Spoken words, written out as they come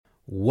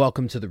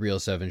Welcome to the Real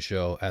 7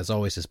 Show. As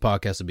always, this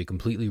podcast will be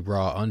completely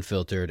raw,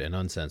 unfiltered, and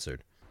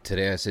uncensored.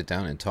 Today I sit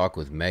down and talk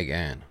with Meg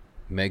Ann.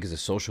 Meg is a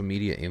social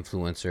media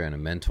influencer and a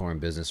mentor in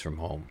business from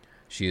home.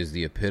 She is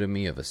the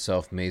epitome of a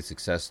self-made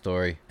success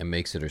story and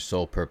makes it her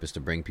sole purpose to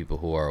bring people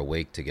who are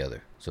awake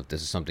together. So if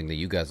this is something that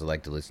you guys would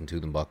like to listen to,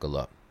 then buckle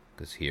up,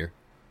 because here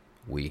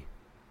we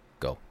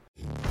go.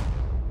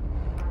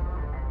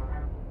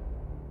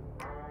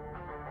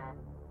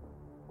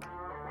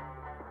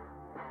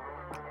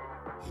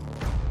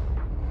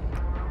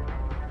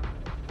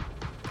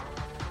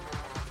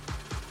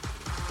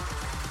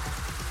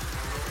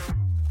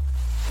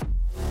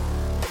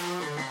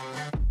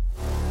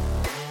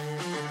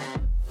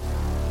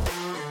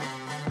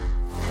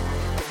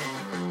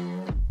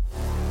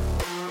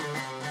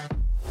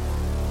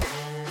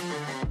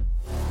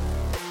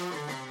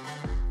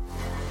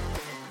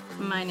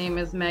 My name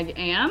is Meg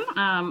Ann.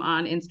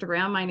 On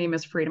Instagram, my name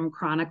is Freedom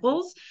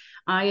Chronicles.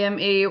 I am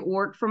a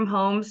work from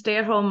home,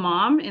 stay-at-home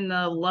mom in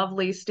the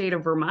lovely state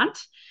of Vermont.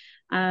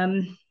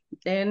 And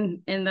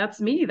that's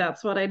me.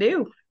 That's what I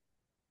do.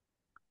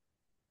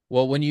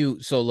 Well,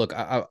 look,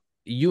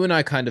 you and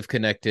I kind of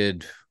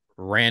connected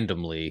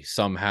randomly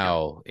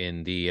somehow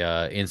in the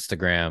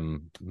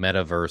Instagram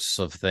metaverse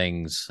of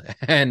things.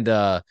 And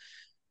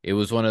it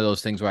was one of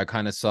those things where I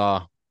kind of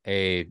saw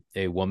a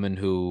woman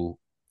who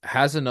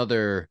has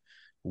another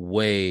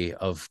way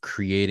of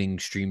creating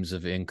streams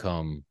of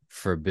income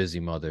for busy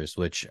mothers,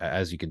 which,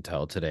 as you can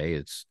tell today,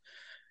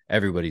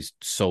 everybody's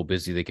so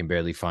busy they can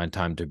barely find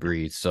time to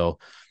breathe. So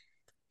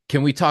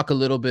can we talk a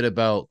little bit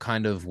about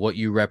kind of what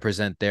you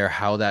represent there,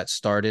 how that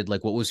started?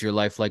 Like, what was your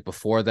life like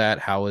before that?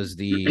 How is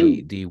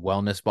the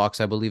wellness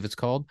box, I believe it's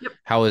called? Yep.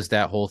 How has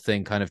that whole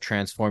thing kind of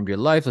transformed your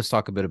life? Let's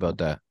talk a bit about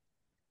that.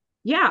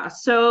 Yeah.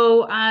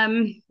 So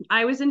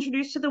I was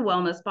introduced to the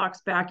Wellness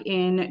Box back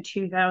in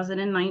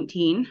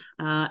 2019.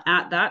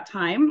 At that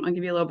time, I'll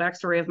give you a little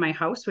backstory of my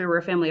house. We were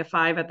a family of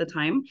 5 at the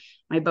time.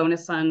 My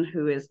bonus son,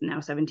 who is now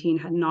 17,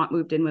 had not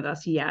moved in with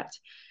us yet.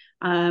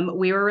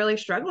 We were really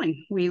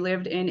struggling. We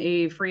lived in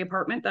a free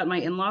apartment that my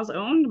in-laws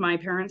owned. My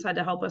parents had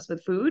to help us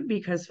with food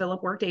because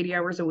Philip worked 80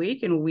 hours a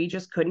week and we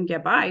just couldn't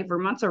get by.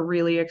 Vermont's a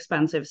really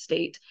expensive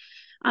state.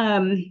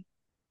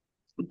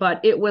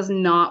 But it was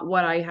not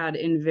what I had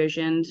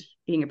envisioned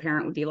being a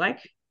parent would be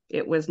like.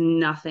 It was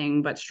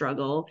nothing but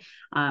struggle,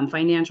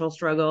 financial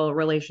struggle,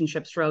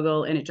 relationship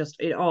struggle, and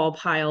it all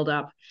piled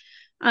up.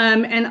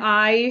 And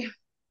I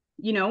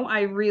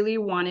really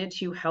wanted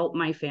to help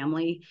my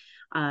family.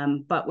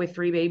 But with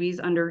 3 babies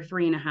under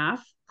 3.5,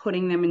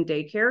 putting them in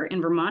daycare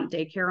in Vermont,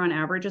 daycare on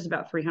average is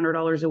about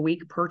 $300 a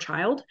week per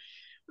child.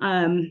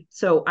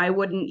 So I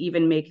wouldn't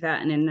even make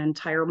that in an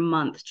entire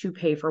month to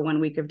pay for 1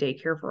 week of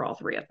daycare for all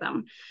 3 of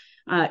them.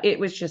 It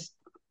was just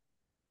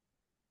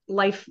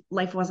life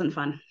wasn't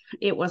fun.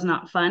 It was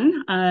not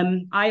fun.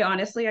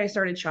 I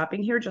started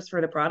shopping here just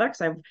for the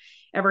products.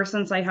 Ever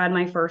since I had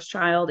my first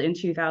child in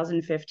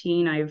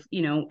 2015, I've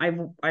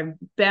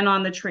been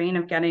on the train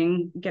of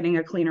getting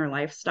a cleaner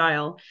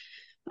lifestyle.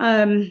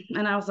 And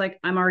I was like,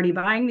 I'm already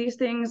buying these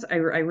things. I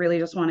really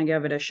just want to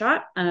give it a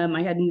shot.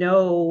 I had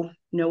no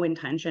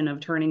intention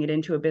of turning it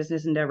into a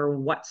business endeavor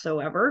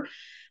whatsoever.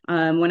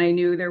 When I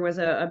knew there was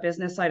a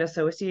business side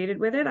associated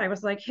with it, I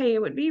was like, hey,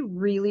 it would be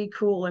really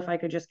cool if I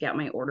could just get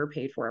my order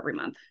paid for every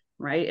month,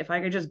 right? If I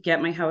could just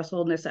get my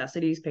household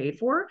necessities paid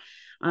for.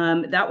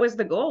 That was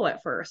the goal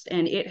at first.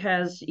 And it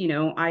has,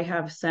 I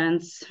have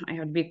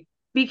to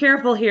be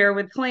careful here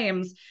with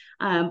claims.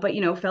 But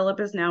Philip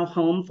is now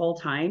home full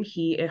time.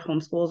 He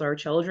homeschools our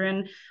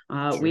children.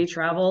 Sure. We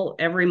travel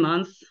every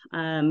month.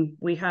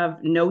 We have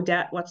no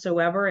debt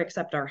whatsoever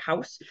except our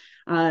house.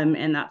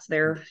 And that's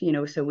there,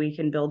 so we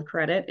can build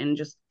credit and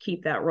just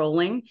keep that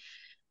rolling.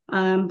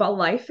 But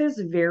life is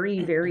very,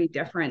 very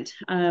different.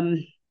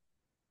 And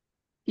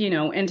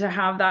to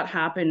have that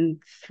happen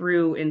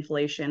through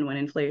inflation, when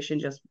inflation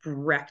just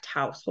wrecked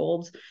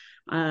households,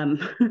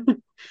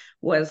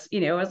 was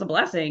a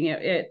blessing.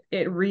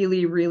 It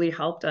really, really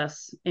helped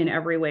us in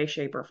every way,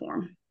 shape, or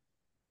form.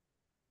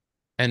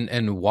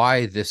 And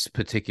why this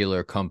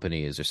particular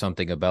company? Is there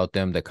something about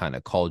them that kind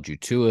of called you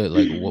to it?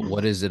 Like,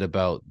 what is it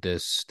about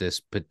this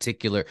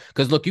particular?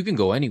 Because look, you can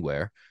go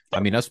anywhere. I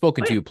mean, I've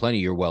spoken to you plenty.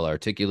 You're well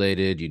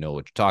articulated. You know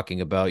what you're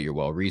talking about. You're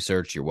well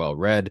researched. You're well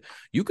read.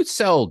 You could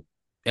sell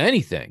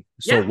anything.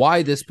 So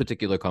why this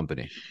particular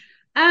company?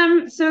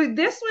 So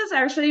this was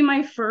actually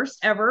my first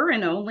ever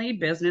and only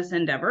business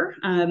endeavor.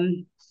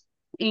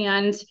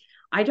 And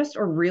I just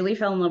really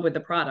fell in love with the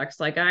products.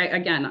 Like I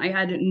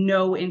had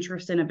no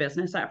interest in a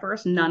business at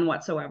first, none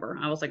whatsoever.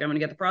 I was like, I'm going to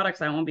get the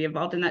products. I won't be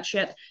involved in that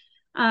shit.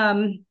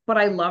 But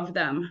I loved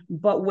them.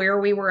 But where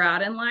we were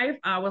at in life,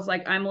 I was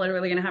like, I'm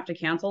literally going to have to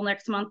cancel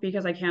next month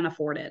because I can't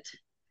afford it.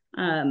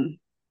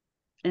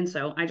 And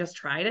so I just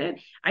tried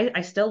it. I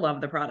still love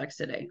the products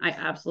today. I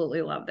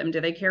absolutely love them.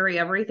 Do they carry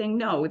everything?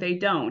 No, they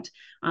don't.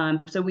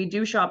 So we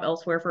do shop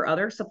elsewhere for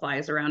other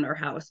supplies around our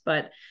house,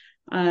 but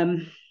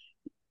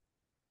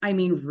I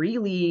mean,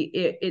 really,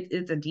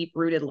 it's a deep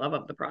rooted love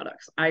of the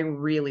products. I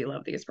really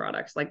love these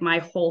products. Like my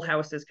whole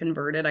house is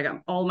converted. I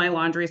got all my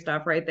laundry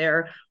stuff right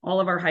there,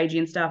 all of our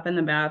hygiene stuff in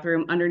the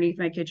bathroom. Underneath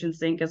my kitchen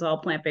sink is all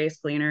plant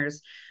based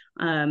cleaners.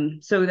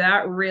 So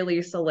that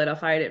really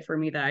solidified it for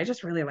me that I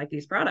just really like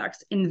these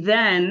products. And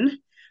then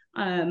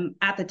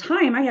at the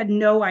time, I had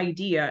no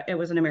idea it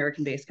was an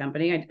American based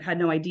company. I had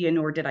no idea,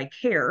 nor did I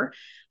care.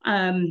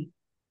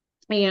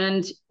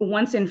 And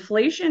once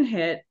inflation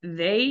hit,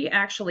 they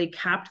actually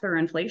capped their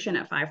inflation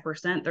at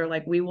 5%. They're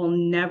like, we will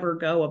never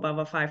go above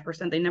a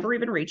 5%. They never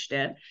even reached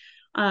it.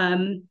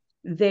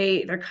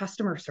 Their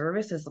customer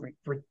service is like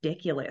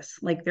ridiculous.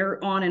 Like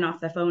they're on and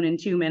off the phone in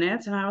 2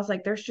 minutes. And I was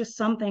like, there's just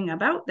something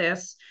about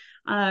this.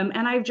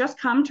 And I've just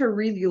come to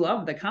really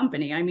love the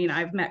company. I mean,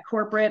 I've met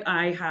corporate.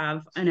 I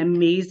have an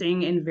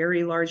amazing and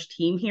very large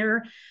team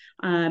here.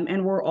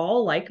 And we're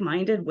all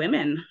like-minded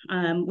women.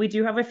 We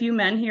do have a few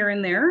men here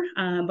and there,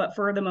 but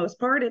for the most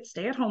part, it's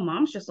stay-at-home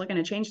moms just looking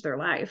to change their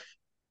life.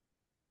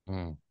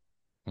 Mm,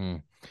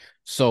 mm.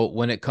 So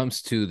when it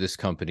comes to this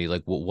company,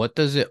 like what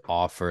does it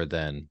offer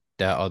then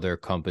that other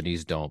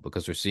companies don't?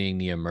 Because we're seeing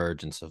the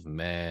emergence of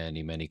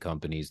many, many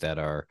companies that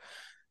are,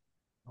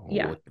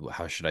 Yeah.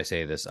 how should I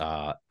say this?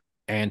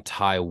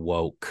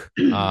 Anti-woke.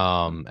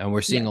 And we're Yeah.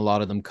 seeing a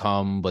lot of them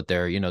come, but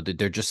they're,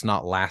 they're just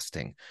not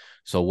lasting.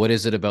 So what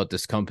is it about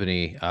this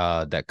company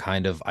that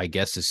kind of, I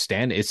guess,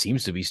 it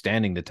seems to be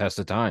standing the test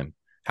of time?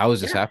 How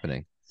is this Yeah.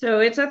 happening? So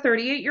it's a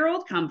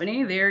 38-year-old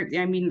company.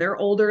 I mean, they're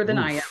older than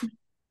I Oof. am.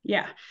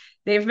 Yeah.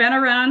 They've been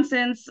around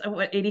since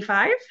what,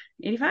 85?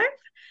 85?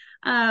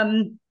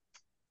 Um,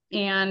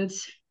 and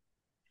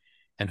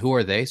And who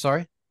are they?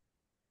 Sorry.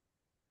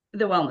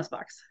 the wellness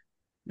box.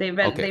 They've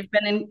been Okay. they've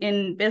been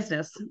in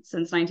business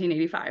since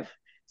 1985.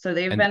 So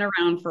they've And been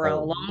around for a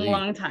long, holy,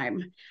 long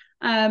time.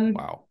 Um,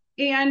 wow.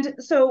 and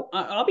so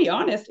I'll be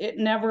honest, it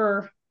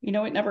never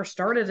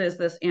started as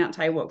this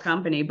anti-woke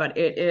company, but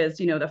it is,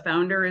 the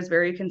founder is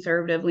very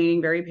conservative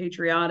leaning, very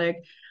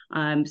patriotic,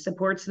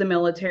 supports the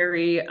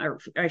military, or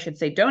I should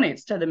say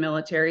donates to the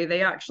military.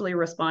 They actually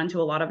respond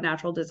to a lot of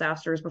natural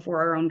disasters before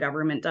our own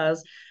government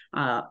does.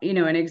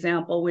 An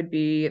example would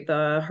be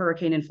the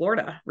hurricane in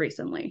Florida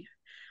recently,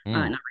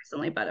 Mm, not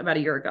recently, but about a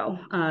year ago.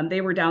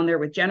 They were down there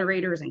with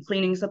generators and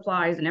cleaning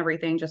supplies and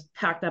everything, just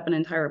packed up an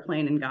entire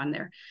plane and gone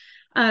there.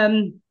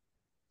 Um,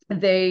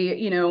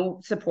 they,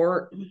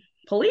 support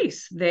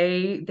police.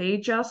 They're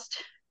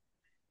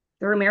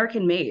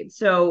American made.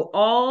 So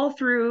all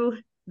through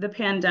the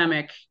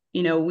pandemic,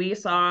 we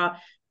saw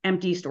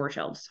empty store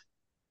shelves.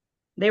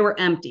 They were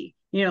empty.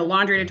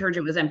 Laundry mm,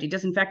 detergent was empty,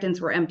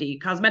 disinfectants were empty,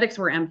 cosmetics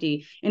were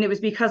empty, and it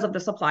was because of the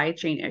supply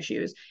chain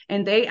issues.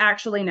 And they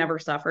actually never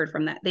suffered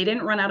from that. They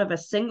didn't run out of a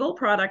single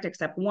product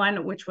except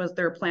one, which was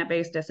their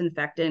plant-based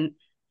disinfectant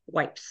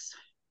wipes.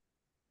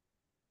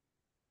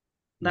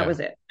 That yeah. was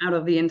it out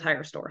of the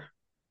entire store.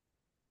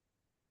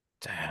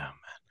 Damn.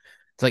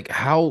 It's like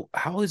how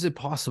is it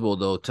possible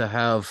though to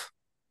have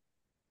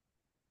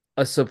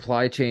a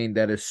supply chain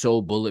that is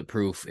so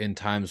bulletproof in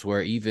times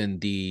where even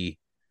the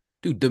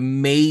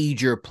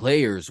major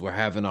players were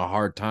having a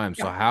hard time.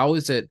 So Yeah. how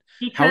are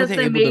Because they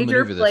the able to major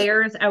maneuver this?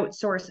 players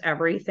outsource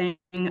everything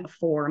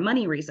for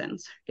money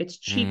reasons. It's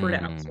cheaper to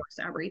Mm, outsource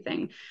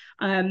everything.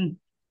 Um,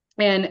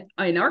 and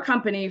in our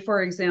company,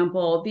 for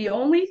example, the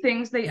only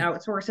things they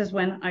outsource is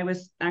when I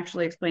was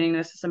actually explaining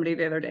this to somebody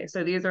the other day.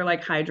 So these are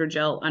like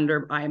hydrogel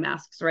under eye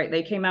masks, right?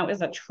 They came out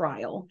as a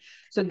trial.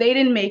 So they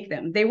didn't make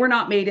them. They were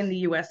not made in the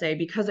USA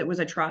because it was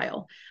a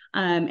trial.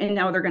 And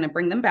now they're going to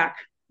bring them back,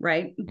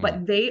 right? mm,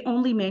 But they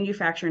only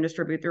manufacture and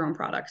distribute their own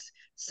products.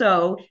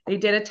 So they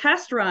did a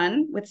test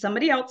run with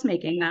somebody else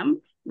making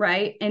them,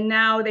 right? And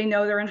now they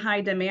know they're in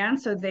high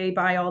demand. So they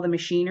buy all the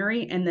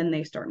machinery and then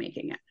they start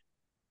making it.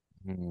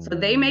 So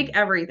they make mm.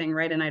 everything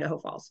right in Idaho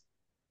Falls.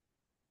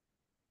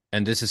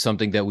 And this is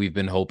something that we've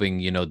been hoping,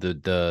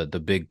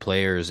 the big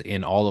players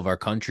in all of our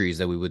countries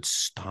that we would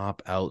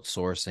stop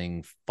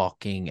outsourcing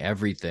fucking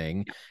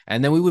everything.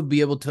 And then we would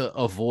be able to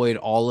avoid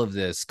all of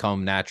this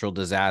come natural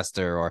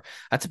disaster. Or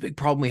that's a big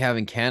problem we have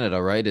in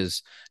Canada, right?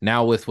 Is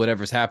now with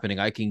whatever's happening,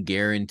 I can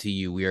guarantee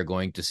you we are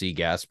going to see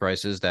gas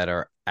prices that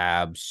are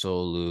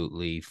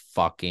absolutely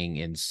fucking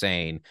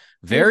insane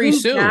I very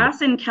think soon.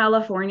 gas in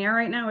California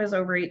right now is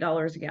over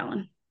 $8 a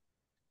gallon.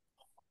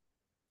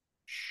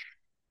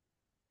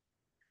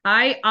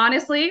 I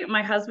honestly,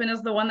 my husband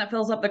is the one that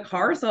fills up the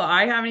car, so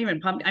I haven't even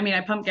pumped. I mean,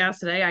 I pumped gas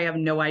today. I have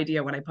no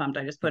idea what I pumped.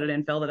 I just put it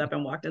in, filled it up,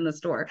 and walked in the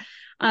store.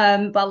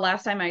 But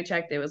last time I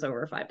checked, it was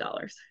over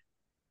 $5.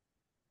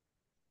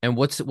 And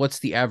what's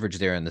the average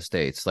there in the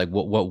States? Like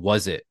what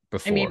was it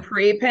I mean, before?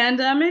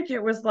 pre-pandemic,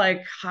 it was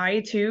like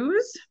high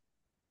twos.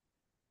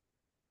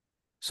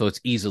 So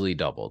it's easily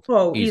doubled.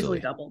 Oh, easily Easily.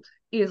 doubled.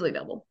 Easily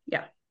doubled.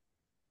 Yeah.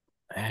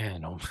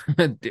 Man,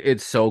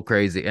 it's so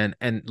crazy. And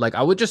like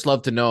I would just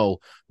love to know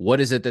what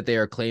is it that they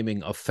are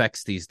claiming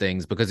affects these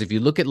things, because if you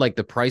look at like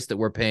the price that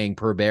we're paying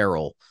per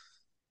barrel,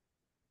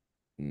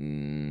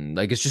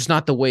 like it's just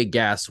not the way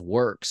gas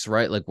works,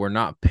 right? Like we're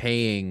not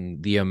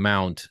paying the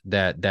amount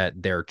that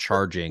they're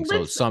charging.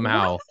 So What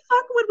somehow the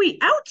fuck would we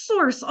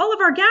outsource all of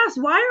our gas?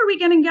 Why are we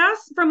getting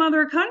gas from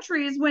other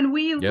countries when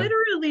we Yeah.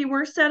 literally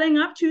were setting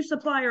up to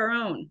supply our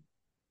own?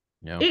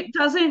 Yeah. It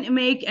doesn't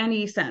make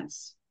any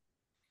sense.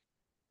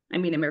 I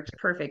mean, it makes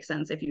perfect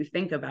sense if you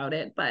think about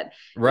it, but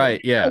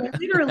Right. Yeah.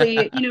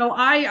 literally,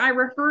 I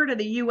refer to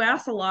the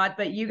US a lot,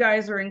 but you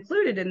guys are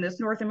included in this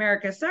North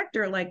America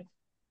sector. Like,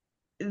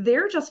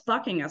 they're just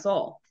fucking us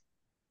all.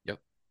 Yep.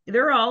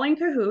 They're all in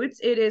cahoots.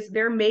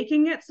 They're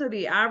making it so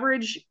the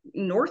average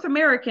North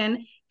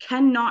American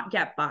cannot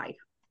get by.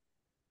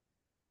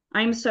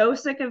 I'm so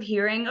sick of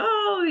hearing,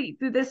 oh,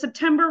 the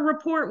September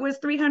report was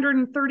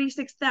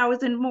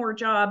 336,000 more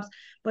jobs,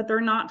 but they're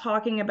not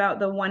talking about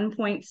the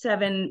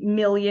 1.7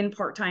 million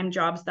part time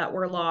jobs that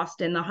were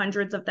lost and the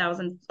hundreds of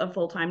thousands of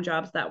full time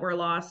jobs that were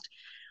lost.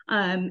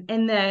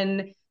 And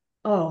then,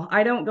 oh,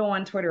 I don't go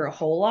on Twitter a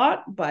whole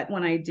lot, but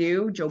when I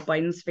do, Joe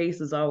Biden's face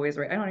is always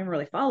right. I don't even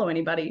really follow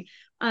anybody.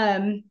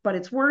 But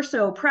it's, we're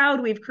so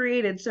proud we've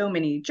created so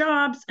many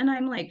jobs. And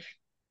I'm like,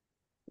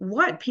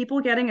 what? People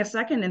getting a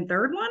second and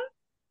third one?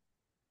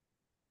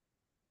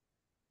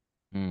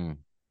 Hmm.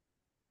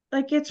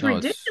 Like, it's No,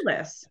 it's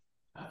ridiculous.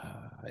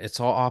 it's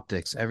all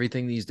optics.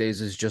 Everything these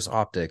days is just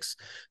optics.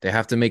 They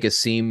have to make it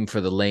seem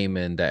for the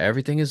layman that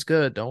everything is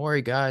good. Don't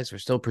worry, guys. We're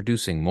still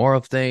producing more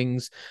of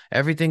things.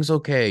 Everything's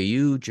okay.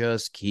 You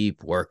just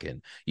keep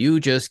working. You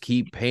just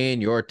keep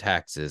paying your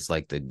taxes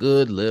like the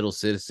good little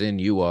citizen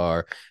you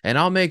are. And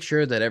I'll make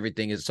sure that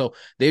everything is so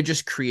they're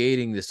just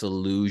creating this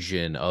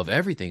illusion of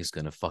everything's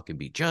gonna fucking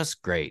be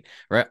just great,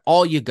 right?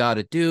 All you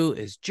gotta do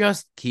is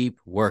just keep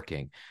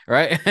working,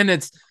 right?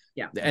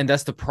 Yeah. And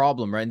that's the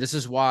problem, right? And this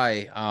is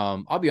why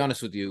I'll be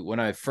honest with you, when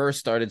I first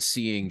started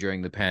seeing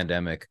during the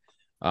pandemic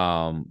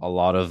a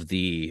lot of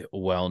the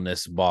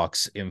wellness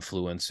box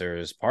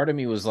influencers, part of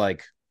me was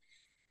like,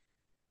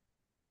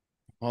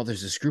 well,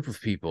 there's this group of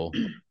people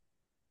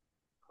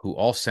who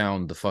all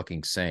sound the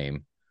fucking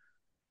same.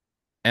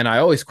 And I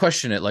always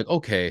question it, like,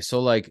 okay,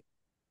 so like,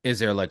 is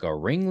there like a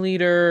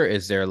ringleader?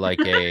 Is there like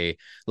a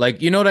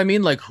like, you know what I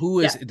mean? Like,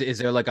 who Yeah. is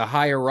there like a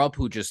higher up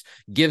who just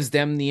gives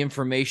them the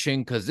information?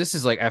 Because this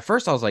is like, at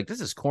first I was like,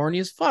 this is corny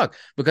as fuck,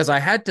 because I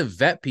had to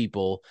vet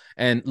people.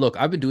 And look,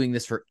 I've been doing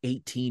this for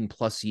 18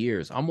 plus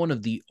years. I'm one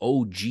of the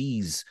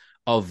OGs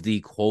of the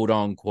quote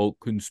unquote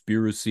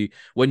conspiracy.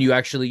 When you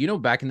actually,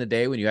 back in the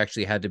day when you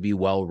actually had to be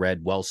well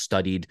read, well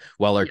studied,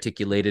 well Yeah.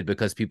 articulated,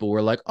 because people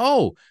were like,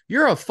 oh,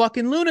 you're a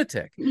fucking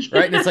lunatic,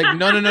 right? And it's like,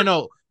 no, no, no,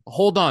 no,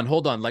 hold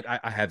on. Like,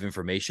 I have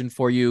information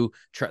for you.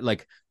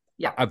 Like,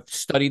 Yeah. I've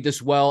studied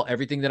this well.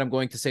 Everything that I'm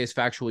going to say is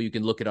factual. You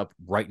can look it up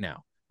right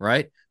now,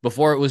 right?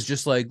 Before it was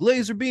just like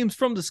laser beams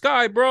from the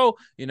sky, bro,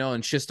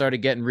 and shit started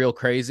getting real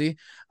crazy.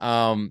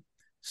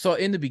 So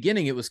in the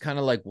beginning it was kind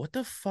of like, what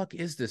the fuck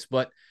is this?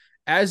 But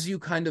as you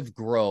kind of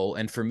grow,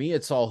 and for me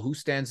it's all who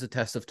stands the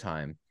test of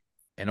time,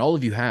 and all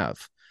of you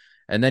have.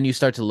 And then you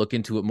start to look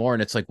into it more,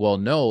 and it's like, well,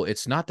 no,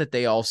 it's not that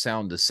they all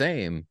sound the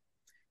same.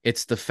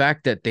 It's the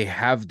fact that they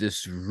have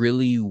this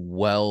really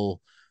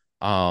well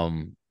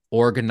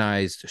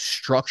organized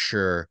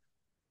structure,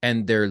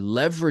 and they're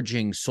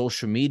leveraging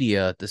social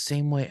media the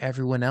same way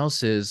everyone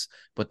else is,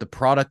 but the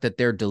product that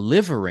they're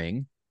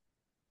delivering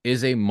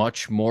is a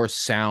much more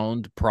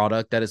sound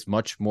product that is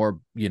much more,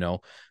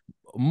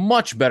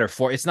 much better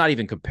for. It's not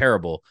even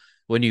comparable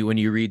when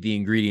you read the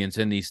ingredients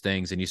in these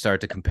things and you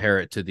start to compare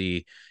it to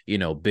the,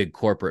 big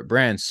corporate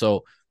brands.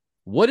 So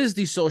what is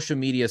the social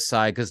media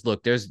side? Because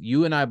look, there's,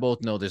 you and I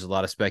both know there's a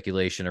lot of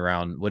speculation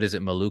around, what is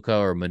it, Maluka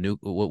or Manuka?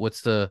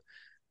 What's the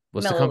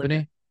Melaleuca.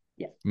 company?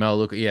 Yeah.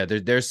 Maluka. Yeah,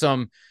 there's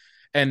some,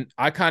 and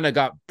I kind of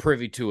got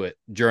privy to it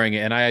during it,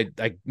 and I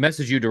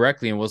messaged you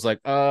directly and was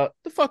like, the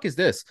fuck is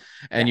this?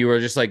 And Yeah. you were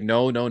just like,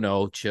 no, no,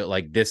 no, chill.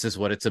 Like, this is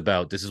what it's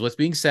about. This is what's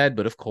being said,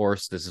 but of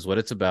course, this is what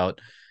it's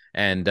about.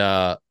 And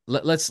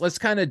let's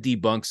kind of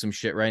debunk some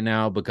shit right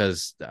now,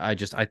 because I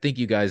think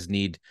you guys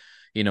need,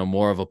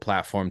 more of a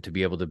platform to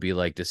be able to be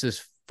like, this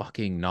is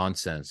fucking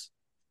nonsense.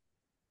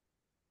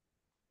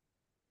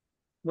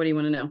 What do you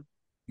want to know?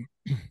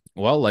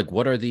 Well, like,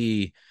 what are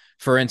the,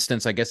 for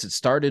instance, I guess it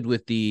started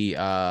with the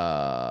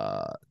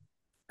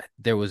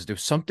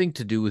there's something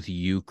to do with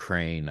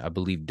Ukraine, I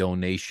believe,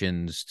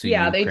 donations to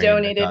Yeah, they Ukraine that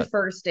donated got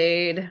first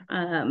aid,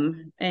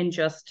 and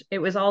just it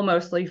was all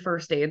mostly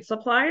first aid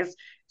supplies.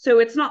 So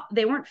it's not,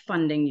 they weren't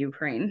funding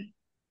Ukraine.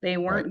 They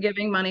right. weren't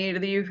giving money to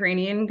the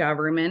Ukrainian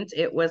government.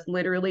 It was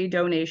literally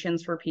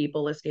donations for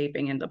people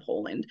escaping into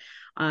Poland.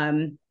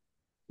 Um,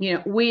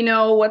 we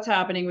know what's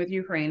happening with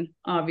Ukraine,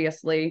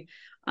 obviously.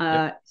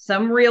 Yep.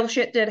 Some real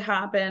shit did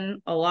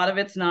happen. A lot of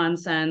it's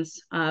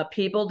nonsense.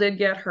 People did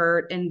get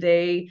hurt, and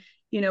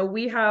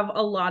we have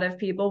a lot of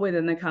people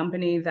within the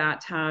company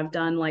that have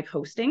done like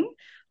hosting.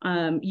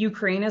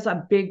 Ukraine is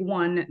a big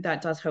one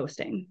that does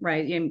hosting,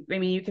 right? I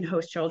mean, you can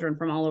host children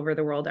from all over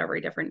the world, every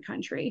different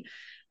country.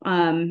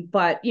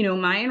 But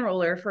my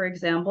enroller, for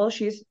example,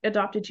 she's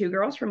adopted two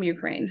girls from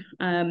Ukraine.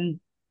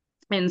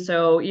 And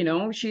so,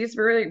 she's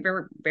very,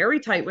 very, very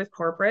tight with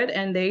corporate,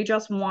 and they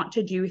just want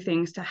to do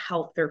things to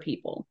help their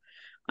people.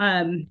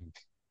 Um,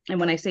 And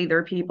when I say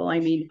their people, I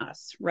mean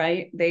us,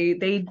 right?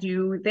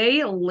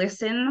 They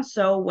listen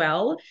so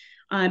well.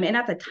 And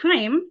at the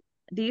time,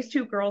 these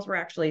two girls were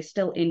actually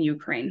still in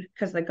Ukraine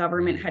because the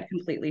government Mm, had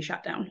completely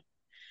shut down.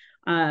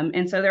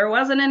 And so there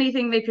wasn't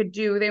anything they could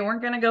do. They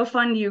weren't going to go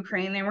fund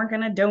Ukraine. They weren't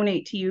going to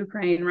donate to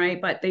Ukraine,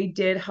 right? But they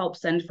did help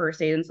send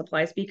first aid and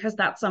supplies because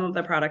that's some of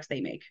the products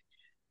they make.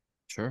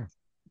 sure.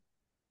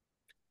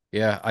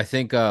 Yeah, I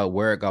think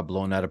where it got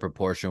blown out of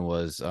proportion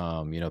was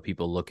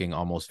people looking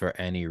almost for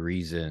any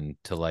reason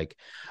to like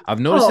I've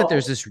noticed that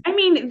there's Oh, this I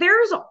mean,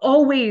 there's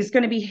always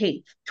going to be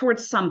hate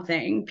towards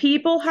something.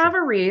 People have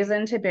sure. a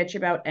reason to bitch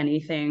about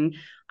anything.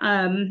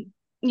 Um,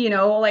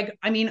 like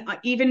I mean,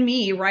 even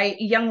me, right?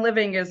 Young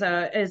Living is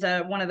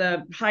a one of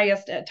the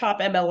highest top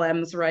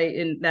MLMs, right?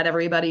 And that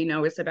everybody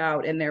knows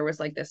about. And there was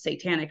like this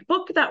satanic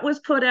book that was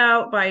put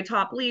out by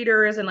top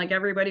leaders, and like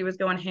everybody was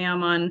going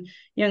ham on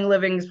Young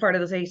Living's part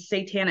of the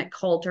satanic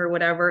cult or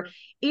whatever.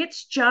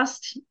 It's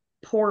just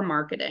poor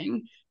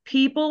marketing.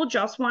 People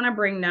just want to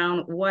bring down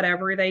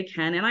whatever they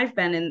can. And I've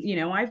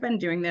been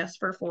doing this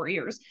for 4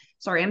 years.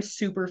 Sorry, I'm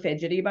super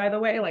fidgety, by the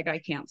way. Like I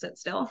can't sit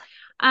still.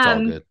 It's all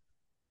um good.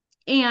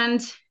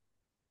 and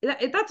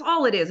that's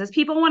all it is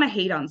people want to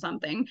hate on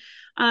something.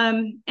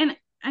 And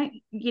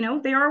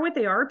they are what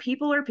they are.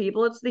 People are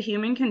people. It's the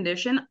human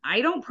condition. I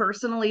don't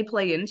personally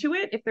play into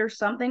it. If there's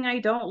something I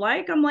don't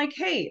like, I'm like,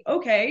 hey,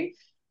 okay,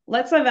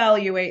 let's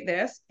evaluate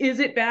this. Is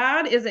it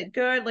bad? Is it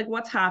good? Like,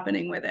 what's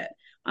happening with it?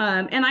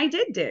 And I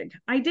did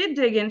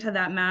dig into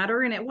that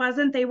matter. And it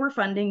wasn't, they were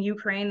funding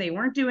Ukraine. They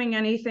weren't doing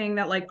anything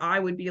that like I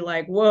would be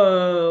like,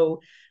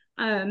 whoa.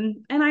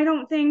 And I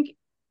don't think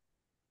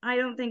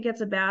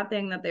it's a bad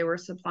thing that they were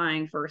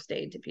supplying first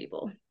aid to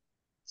people.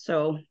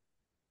 So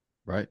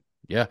Right.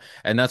 Yeah.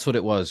 And that's what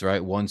it was,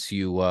 right? Once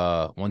you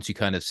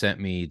kind of sent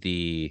me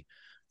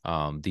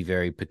the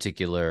very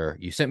particular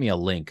you sent me a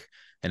link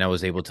and I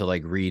was able to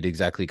like read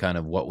exactly kind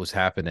of what was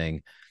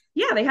happening.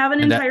 yeah, they have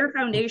an And that entire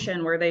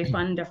foundation where they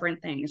fund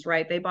different things,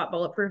 right? They bought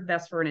bulletproof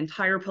vests for an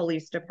entire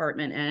police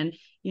department, and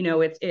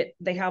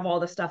they have all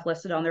the stuff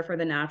listed on there for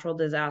the natural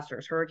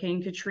disasters,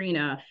 Hurricane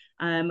Katrina,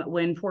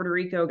 when Puerto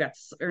Rico got,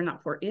 or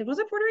not Puerto, was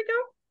it Puerto Rico?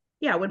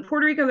 Yeah, when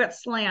Puerto Rico got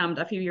slammed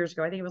a few years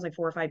ago, I think it was like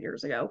 4 or 5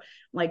 years ago.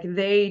 Like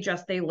they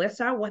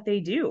list out what they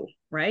do,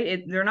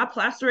 right? They're not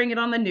plastering it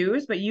on the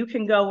news, but you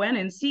can go in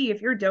and see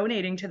if you're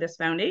donating to this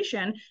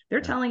foundation. They're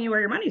yeah. telling you where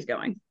your money's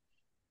going.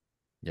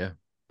 Yeah.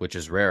 Which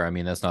is rare. I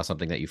mean, that's not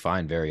something that you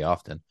find very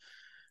often,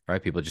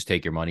 right? People just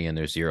take your money and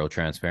there's zero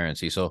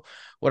transparency. So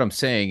what I'm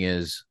saying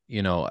is,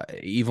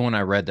 even when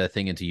I read that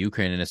thing into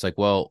Ukraine and it's like,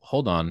 well,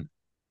 hold on.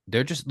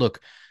 They're just look,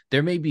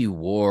 there may be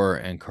war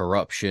and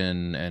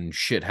corruption and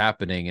shit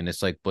happening. And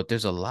it's like, but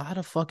there's a lot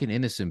of fucking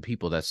innocent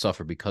people that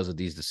suffer because of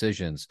these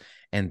decisions.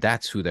 And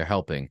that's who they're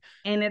helping.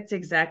 And it's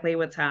exactly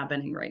what's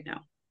happening right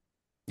now.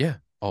 Yeah.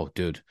 Oh,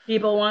 dude.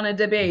 People want to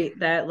debate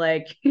that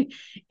like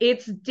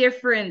it's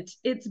different,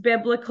 it's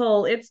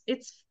biblical,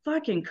 it's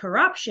fucking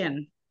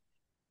corruption.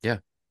 Yeah.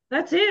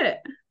 That's it.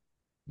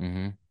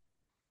 Mm-hmm.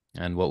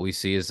 And what we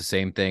see is the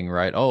same thing,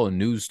 right? Oh,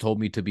 news told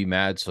me to be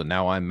mad, so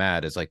now I'm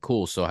mad. It's like,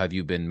 cool. So have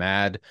you been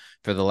mad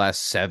for the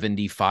last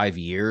 75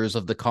 years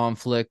of the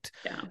conflict?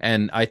 Yeah.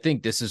 And I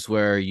think this is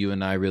where you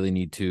and I really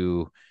need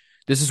to,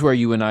 this is where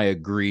you and I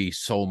agree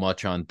so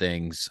much on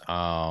things.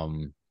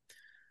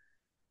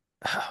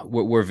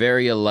 We're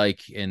very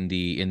alike in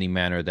the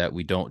manner that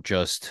we don't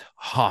just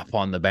hop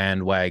on the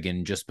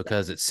bandwagon just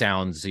because it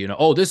sounds,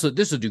 oh, this will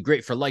do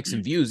great for likes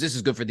and views, this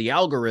is good for the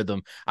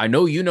algorithm. I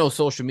know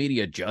social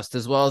media just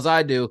as well as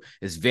I do.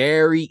 It's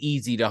very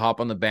easy to hop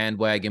on the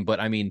bandwagon,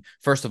 but I mean,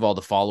 first of all,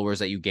 the followers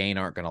that you gain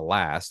aren't going to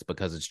last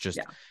because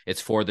Yeah.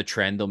 it's for the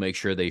trend. They'll make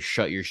sure they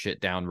shut your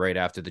shit down right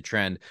after the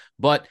trend,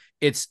 but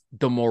it's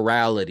the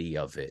morality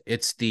of it.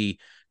 It's the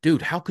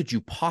dude, how could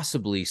you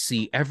possibly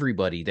see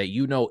everybody that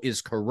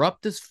is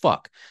corrupt as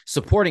fuck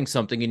supporting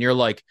something and you're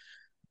like,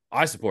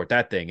 I support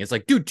that thing? It's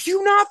like, dude, do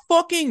you not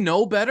fucking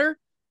know better?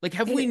 Like,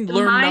 have we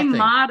learned My nothing?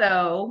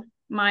 motto,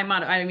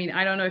 I mean,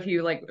 I don't know if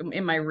you like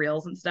in my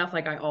reels and stuff,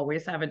 like I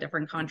always have a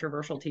different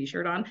controversial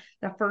t-shirt on.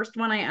 The first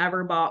one I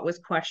ever bought was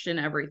question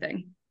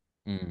everything.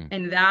 Mm,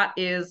 And that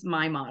is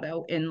my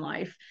motto in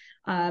life.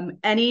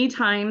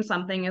 Anytime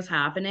something is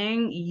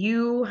happening,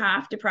 you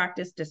have to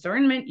practice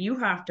discernment. You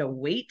have to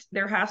wait.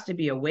 There has to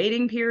be a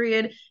waiting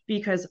period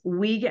because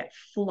we get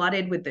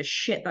flooded with the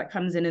shit that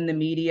comes in the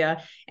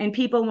media. And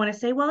people want to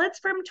say, well, it's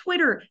from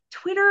Twitter.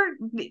 Twitter,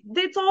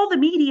 it's all the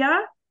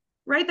media,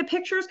 right? The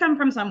pictures come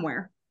from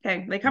somewhere.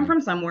 Okay. They come mm,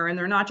 from somewhere and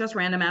they're not just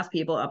random ass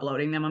people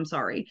uploading them. I'm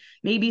sorry.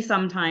 Maybe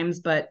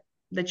sometimes, but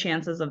the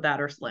chances of that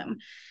are slim.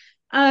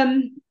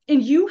 And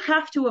you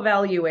have to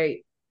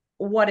evaluate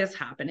what is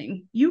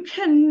happening. You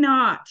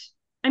cannot,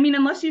 I mean,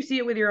 unless you see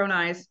it with your own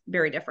eyes,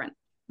 very different,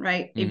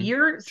 right? If mm,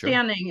 you're sure.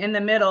 standing in the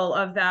middle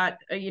of that,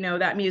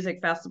 that music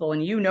festival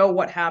and you know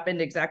what happened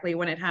exactly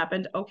when it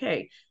happened,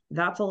 okay,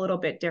 that's a little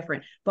bit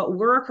different. But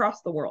we're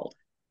across the world,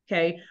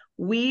 okay?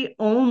 We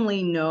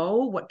only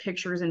know what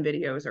pictures and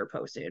videos are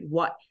posted,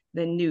 what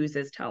the news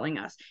is telling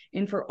us.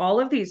 And for all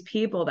of these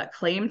people that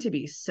claim to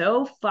be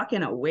so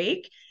fucking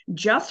awake,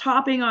 just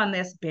hopping on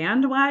this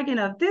bandwagon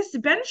of this,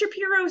 Ben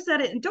Shapiro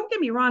said it. And don't get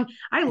me wrong,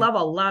 I love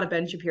a lot of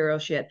Ben Shapiro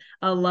shit,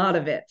 a lot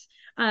of it.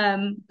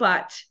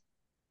 But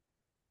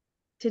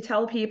to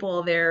tell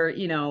people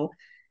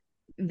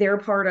they're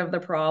part of the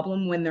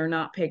problem when they're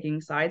not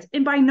picking sides.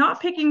 And by not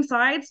picking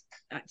sides,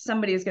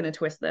 somebody is going to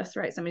twist this,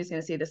 right? Somebody's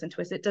going to see this and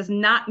twist it. Does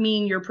not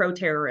mean you're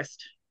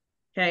pro-terrorist.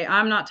 Okay,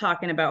 I'm not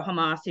talking about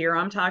Hamas here.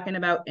 I'm talking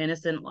about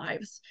innocent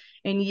lives.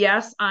 And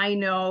yes, I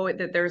know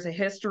that there's a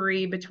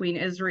history between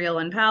Israel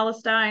and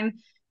Palestine,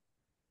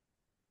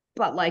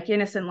 but like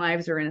innocent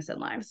lives are innocent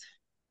lives.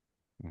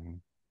 Mm-hmm.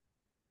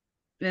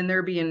 And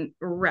they're being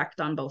wrecked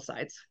on both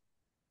sides.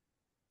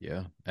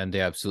 Yeah, and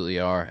they absolutely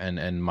are.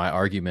 And my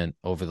argument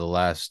over the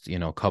last,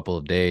 couple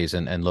of days,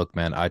 and look,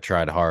 man, I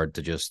tried hard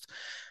to just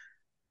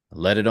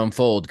let it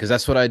unfold because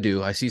that's what I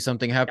do. I see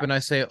something Yeah. happen, I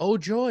say, "Oh,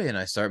 joy," and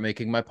I start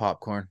making my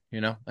popcorn,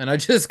 and I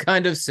just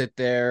kind of sit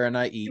there and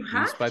I You eat piece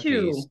have by piece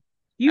to.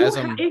 You as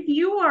I'm if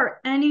you are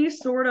any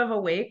sort of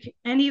awake,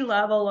 any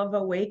level of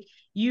awake,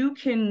 you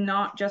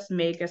cannot just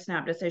make a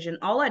snap decision.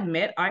 I'll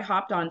admit, I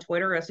hopped on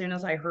Twitter as soon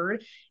as I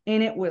heard,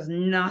 and it was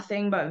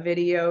nothing but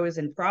videos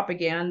and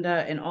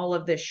propaganda and all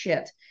of this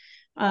shit.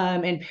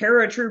 And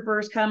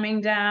paratroopers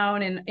coming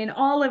down and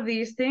all of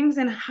these things,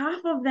 and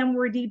half of them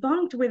were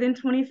debunked within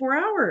 24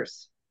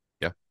 hours.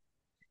 yeah.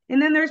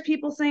 And then there's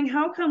people saying,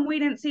 how come we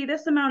didn't see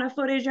this amount of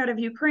footage out of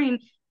Ukraine?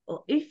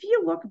 Well, if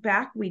you look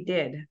back, we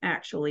did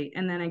actually.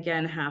 And then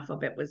again, half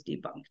of it was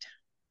debunked.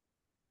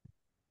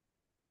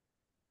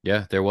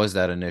 Yeah, there was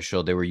that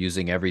initial. They were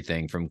using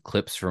everything from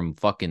clips from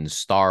fucking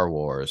Star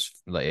Wars.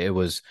 Like it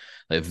was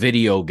like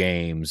video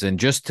games and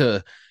just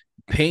to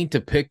paint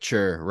a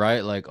picture,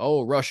 right? Like,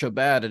 oh, Russia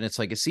bad. And it's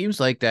like it seems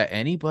like that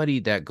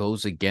anybody that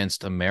goes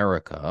against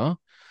America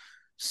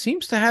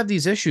seems to have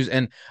these issues.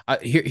 And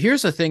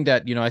here's the thing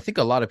that, I think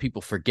a lot of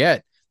people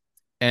forget.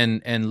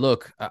 And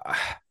look,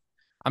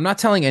 I'm not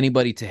telling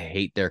anybody to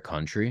hate their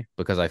country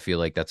because I feel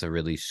like that's a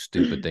really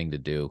stupid thing to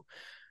do.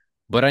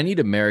 But I need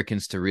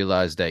Americans to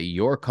realize that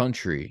your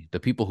country, the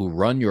people who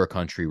run your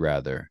country,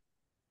 rather,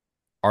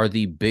 are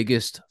the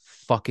biggest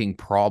fucking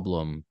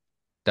problem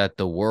that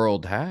the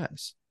world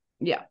has.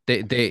 Yeah.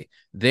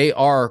 They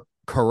are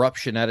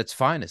corruption at its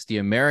finest. The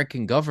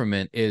American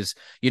government is,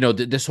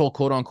 this whole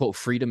quote unquote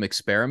freedom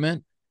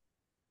experiment.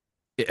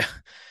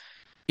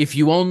 If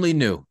you only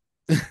knew,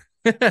 if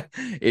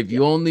Yeah.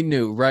 you only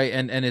knew, right?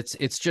 And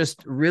it's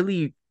just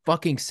really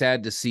fucking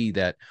sad to see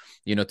that,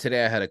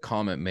 today I had a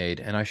comment made,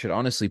 and I should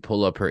honestly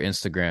pull up her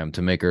Instagram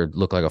to make her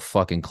look like a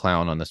fucking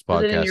clown on this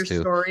Was it in your podcast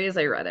too. stories?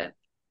 I read it.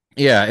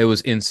 Yeah, it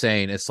was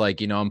insane. It's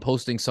like, I'm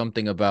posting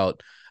something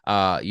about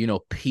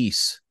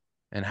peace.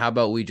 And how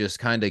about we just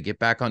kind of get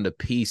back onto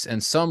peace?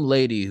 And some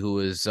lady who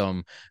is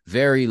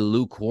very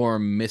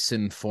lukewarm,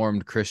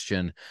 misinformed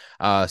Christian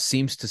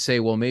seems to say,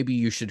 well, maybe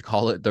you should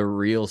call it the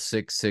real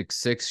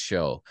 666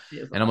 show.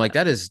 Is And I'm like,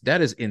 that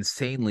is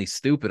insanely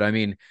stupid. I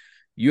mean,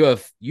 you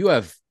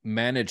have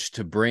managed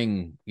to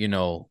bring,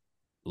 low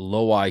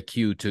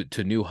IQ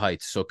to new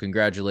heights. So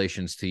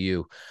congratulations to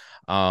you.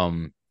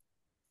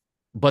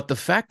 But the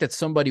fact that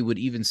somebody would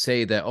even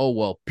say that, oh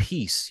well,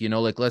 peace,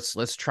 like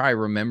let's try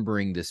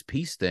remembering this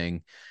peace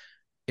thing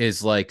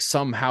is like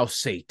somehow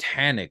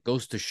satanic,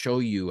 goes to show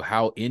you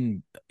how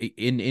in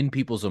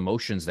people's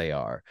emotions they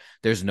are.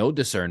 There's no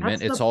discernment.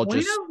 That's the It's all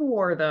point just of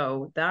war,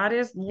 though. That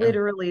is yeah.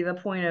 literally the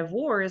point of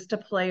war, is to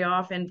play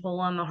off and pull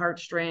on the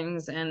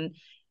heartstrings. And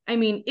I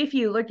mean, if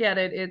you look at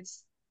it,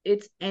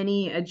 it's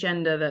any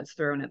agenda that's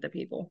thrown at the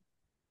people.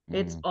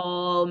 It's Mm,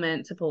 all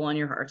meant to pull on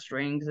your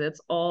heartstrings.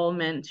 It's all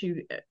meant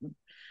to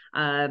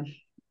uh,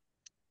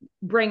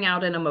 bring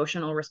out an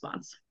emotional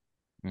response.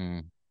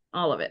 mm.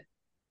 All of it.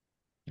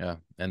 Yeah.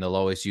 And they'll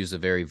always use a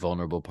very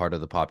vulnerable part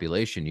of the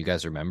population. You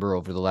guys remember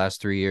over the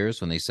last 3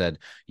 years when they said,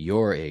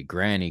 you're a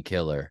granny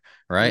killer,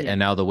 right? Yeah. And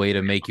now the way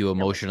to make you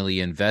Killer. emotionally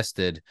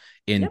invested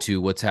Yep.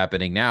 into what's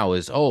happening now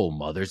is, oh,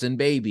 mothers and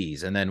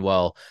babies. And then,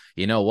 well,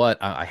 you know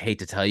what? I hate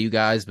to tell you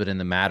guys, but in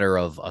the matter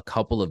of a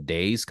couple of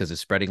days, because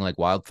it's spreading like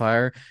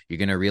wildfire, you're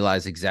going to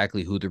realize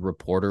exactly who the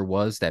reporter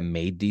was that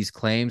made these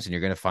claims. And you're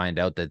going to find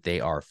out that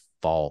they are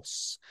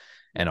false.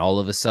 And all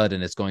of a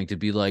sudden, it's going to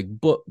be like,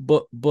 but,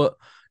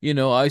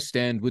 I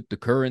stand with the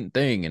current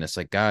thing. And it's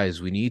like,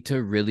 guys, we need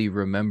to really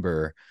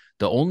remember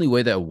the only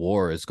way that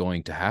war is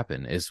going to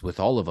happen is with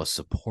all of us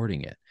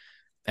supporting it.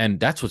 And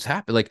that's what's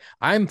happened. Like,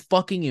 I'm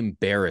fucking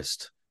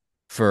embarrassed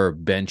for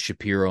Ben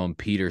Shapiro and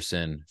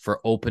Peterson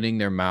for opening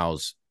their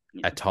mouths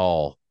Yeah. at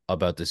all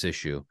about this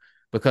issue.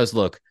 Because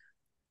look,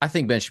 I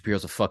think Ben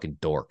Shapiro's a fucking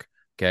dork.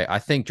 Okay. I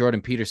think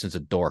Jordan Peterson's a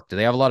dork. Do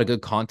they have a lot of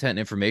good content and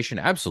information?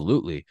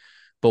 Absolutely.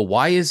 But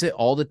why is it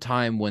all the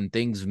time when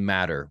things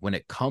matter, when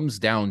it comes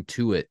down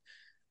to it,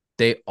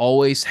 they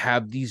always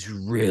have these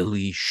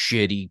really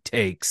shitty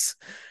takes?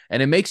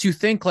 And it makes you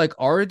think, like,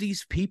 are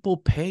these people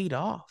paid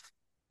off?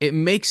 It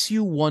makes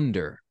you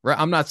wonder, right?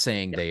 I'm not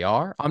saying Yeah. they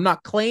are. I'm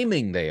not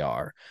claiming they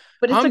are.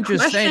 But it's a I'm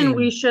just question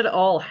we saying, should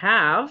all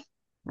have,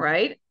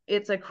 right?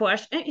 It's a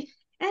question.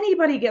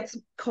 anybody gets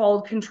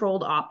called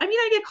controlled op. I mean,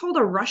 I get called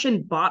a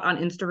Russian bot on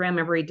Instagram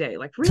every day.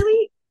 Like,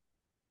 really?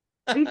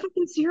 Are you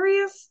fucking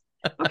serious?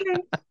 Okay.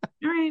 All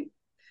right.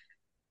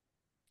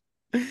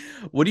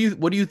 What do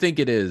you think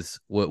it is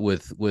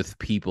with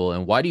people,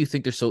 and why do you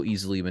think they're so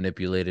easily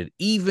manipulated,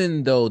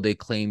 even though they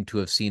claim to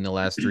have seen the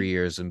last 3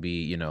 years and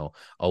be,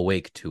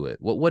 awake to it?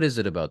 What is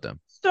it about them?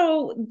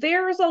 So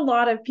there's a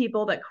lot of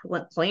people that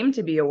claim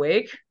to be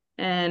awake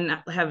and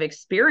have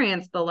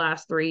experienced the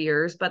last 3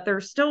 years, but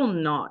they're still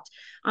not.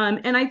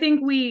 And I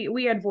think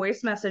we had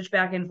voice message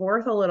back and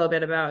forth a little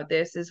bit about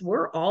this. Is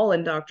we're all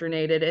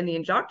indoctrinated, and the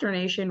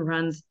indoctrination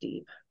runs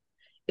deep.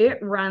 It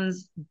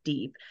runs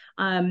deep.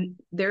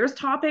 There's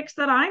topics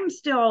that I'm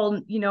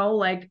still,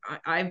 like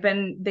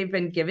they've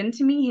been given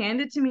to me,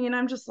 handed to me, and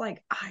I'm just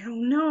like, I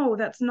don't know.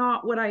 That's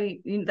not what I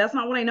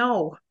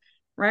know,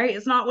 right?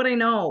 It's not what I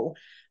know.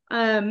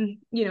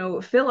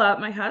 Philip,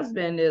 my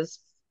husband, is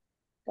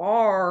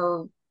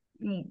far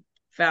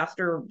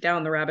faster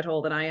down the rabbit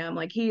hole than I am.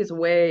 Like, he is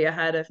way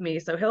ahead of me.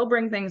 So he'll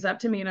bring things up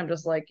to me and I'm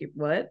just like,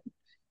 what?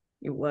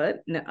 You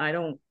what? No, I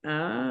don't,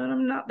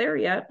 I'm not there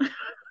yet.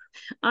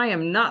 I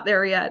am not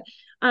there yet.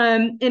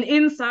 And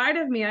inside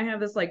of me, I have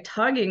this like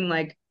tugging,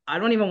 like, I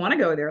don't even want to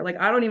go there. Like,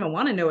 I don't even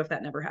want to know if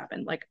that never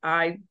happened.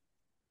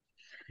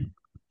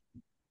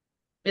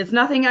 It's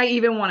nothing I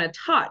even want to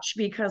touch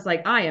because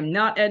like I am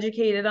not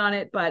educated on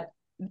it, but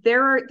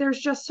there's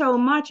just so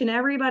much and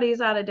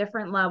everybody's at a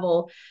different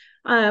level.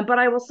 But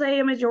I will say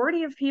a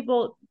majority of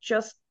people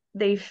just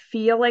they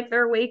feel like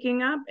they're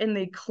waking up and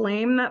they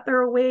claim that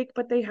they're awake,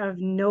 but they have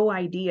no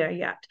idea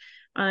yet.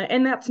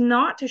 And that's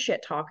not to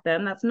shit talk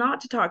them. That's not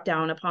to talk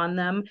down upon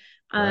them.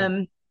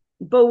 Right.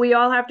 But we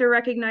all have to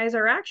recognize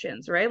our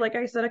actions, right? Like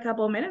I said a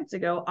couple of minutes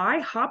ago, I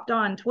hopped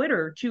on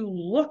Twitter to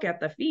look at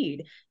the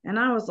feed and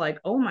I was like,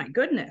 oh my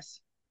goodness,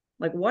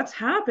 like what's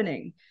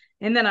happening?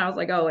 And then I was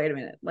like, oh, wait a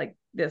minute. Like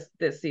this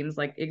seems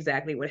like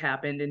exactly what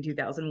happened in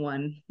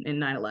 2001 in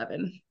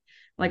 9/11.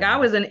 Like I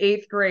Mm-hmm. was in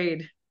 8th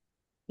grade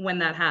when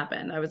that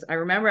happened. I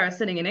remember I was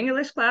sitting in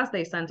English class,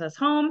 they sent us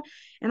home,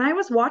 and I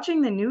was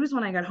watching the news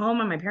when I got home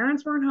and my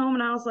parents weren't home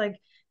and I was like,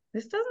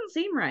 this doesn't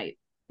seem right.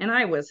 And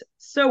I was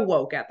so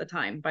woke at the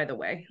time, by the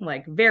way,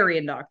 like very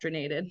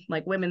indoctrinated,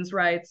 like women's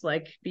rights,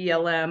 like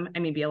BLM. I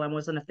mean, BLM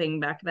wasn't a thing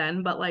back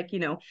then, but like,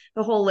 the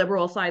whole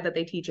liberal side that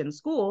they teach in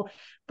school.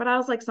 But I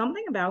was like,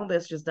 something about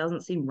this just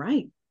doesn't seem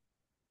right.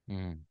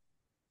 Mm.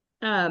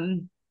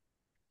 Um,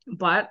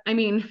 but I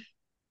mean,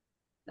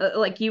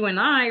 like you and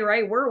I,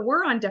 right?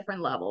 We're on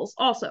different levels.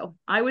 Also,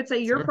 I would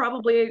say you're Sure.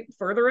 probably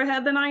further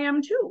ahead than I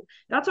am too.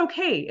 That's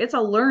okay. It's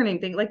a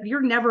learning thing. Like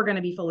you're never going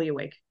to be fully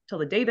awake till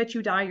the day that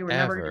you die. You're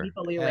never going to be Ever,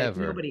 fully awake.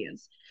 ever. Nobody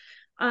is.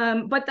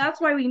 But that's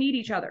why we need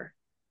each other,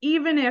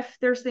 even if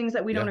there's things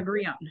that we don't Yeah.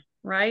 agree on.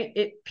 Right?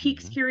 It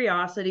piques Mm-hmm.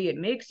 curiosity. It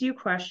makes you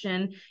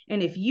question,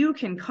 and if you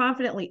can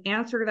confidently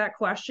answer that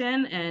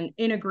question and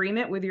in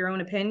agreement with your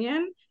own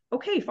opinion,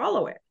 okay,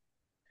 follow it.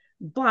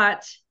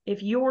 But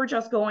if you're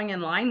just going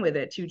in line with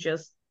it to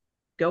just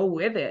go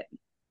with it,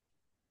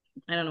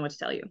 I don't know what to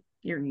tell you.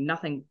 You're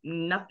nothing,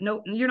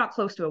 no, you're not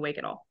close to awake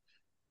at all.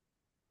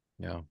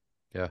 Yeah.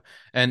 Yeah.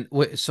 And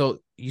so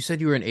you said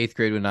you were in eighth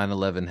grade when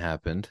 9/11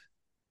 happened.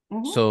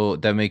 Mm-hmm. So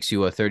that makes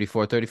you a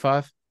 34,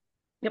 35.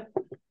 Yep.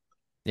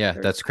 Yeah,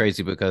 that's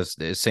crazy because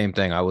the same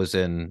thing. I was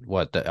in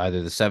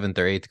either the seventh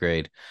or eighth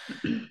grade.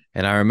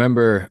 And I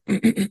remember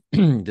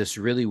this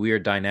really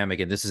weird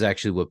dynamic. And this is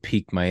actually what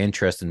piqued my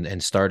interest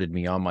and started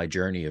me on my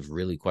journey of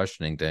really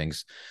questioning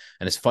things.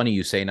 And it's funny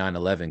you say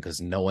 9/11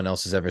 because no one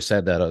else has ever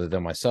said that other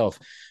than myself.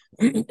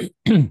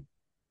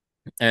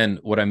 And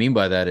what I mean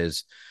by that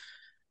is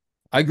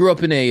I grew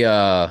up in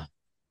a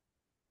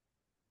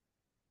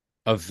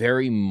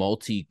very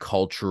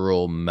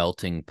multicultural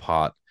melting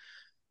pot,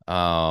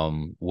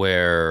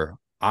 where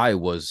I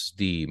was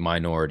the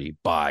minority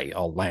by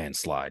a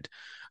landslide.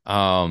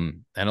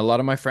 And a lot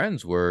of my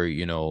friends were,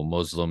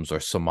 Muslims or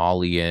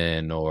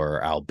Somalian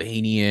or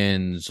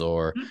Albanians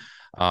or,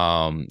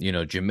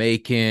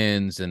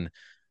 Jamaicans. And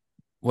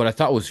what I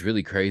thought was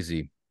really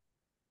crazy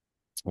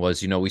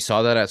was, we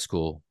saw that at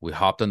school. We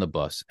hopped on the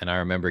bus, and I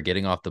remember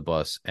getting off the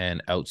bus,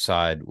 and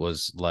outside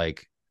was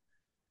like,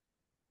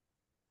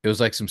 it was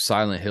like some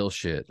Silent Hill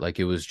shit. Like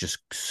it was just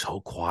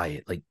so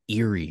quiet, like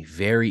eerie,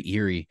 very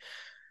eerie.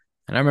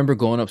 And I remember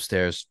going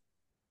upstairs.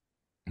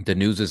 The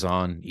news is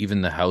on.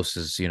 Even the house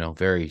is,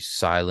 very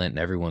silent, and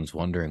everyone's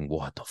wondering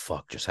what the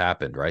fuck just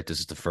happened, right? This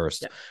is the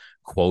first Yeah.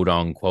 quote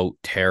unquote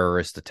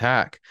terrorist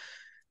attack.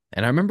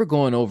 And I remember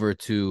going over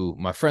to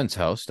my friend's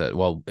house that,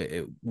 well,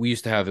 we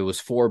used to have, it was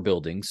four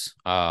buildings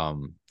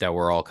that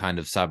were all kind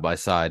of side by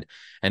side.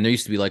 And there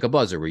used to be like a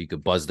buzzer where you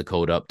could buzz the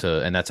code up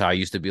to, and that's how I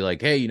used to be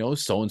like, hey,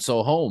 so and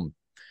so home.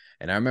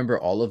 And I remember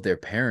all of their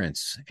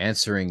parents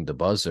answering the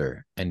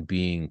buzzer and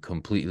being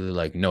completely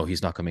like, no,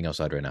 he's not coming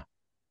outside right now.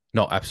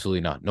 No,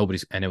 absolutely not.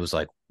 Nobody's. And it was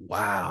like,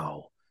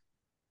 wow.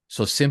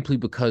 So simply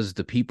because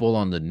the people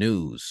on the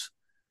news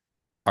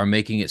are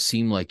making it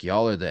seem like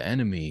y'all are the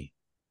enemy,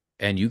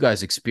 and you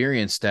guys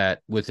experienced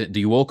that with it.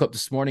 You woke up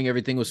this morning,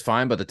 everything was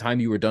fine. By the time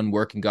you were done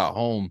work and got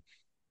home,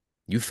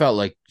 You felt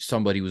like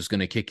somebody was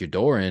going to kick your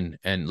door in,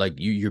 and like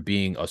you're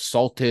being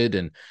assaulted,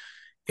 and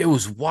it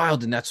was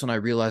wild. And that's when I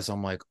realized,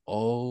 I'm like,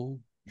 oh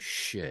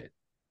shit,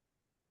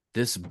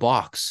 this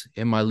box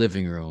in my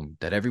living room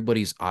that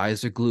everybody's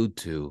eyes are glued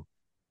to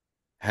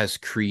has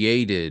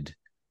created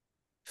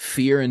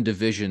fear and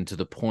division to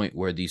the point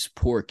where these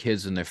poor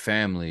kids and their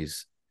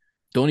families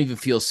don't even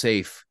feel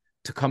safe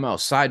to come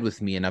outside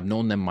with me. And I've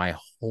known them my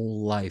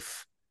whole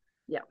life.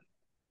 Yeah.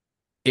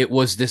 It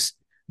was this,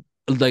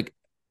 like,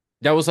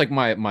 that was like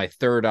my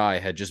third eye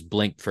had just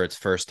blinked for its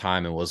first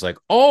time and was like,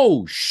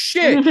 oh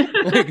shit.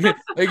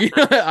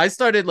 I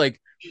started like,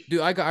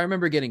 dude, I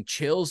remember getting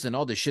chills and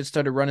all this shit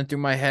started running through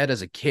my head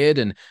as a kid.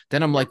 And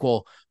then I'm Yeah. like,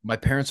 well, my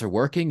parents are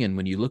working, and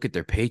when you look at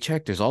their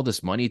paycheck, there's all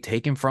this money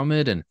taken from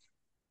it. And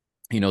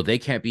they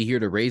can't be here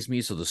to raise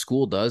me, so the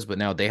school does. But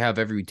now they have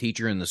every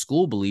teacher in the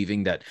school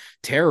believing that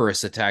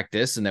terrorists attacked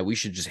this and that we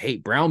should just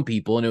hate brown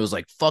people. And it was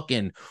like,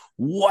 fucking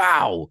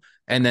wow.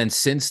 And then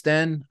since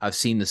then, I've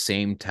seen the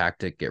same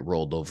tactic get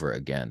rolled over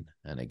again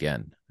and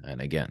again and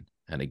again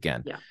and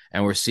again. Yeah.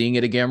 And we're seeing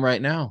it again right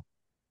now.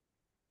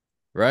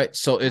 Right.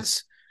 So Yeah.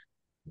 it's,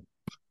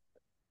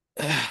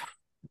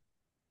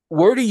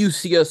 where do you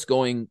see us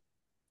going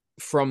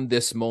from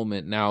this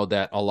moment, now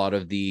that a lot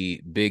of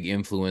the big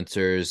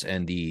influencers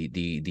and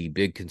the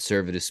big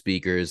conservative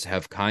speakers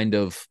have kind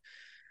of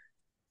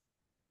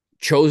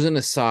chosen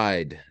a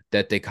side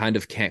that they kind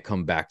of can't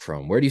come back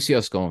from? Where do you see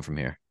us going from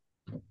here?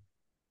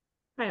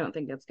 I don't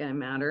think it's going to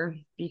matter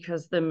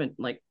because the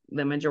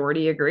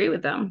majority agree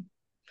with them,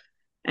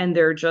 and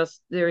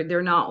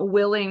they're not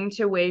willing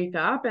to wake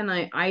up. And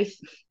I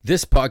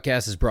This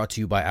podcast is brought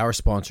to you by our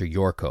sponsor,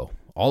 Yorko.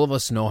 All of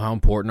us know how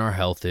important our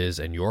health is,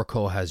 and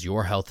Yorko has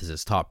your health as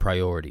its top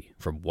priority.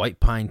 From white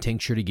pine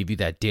tincture to give you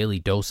that daily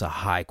dose of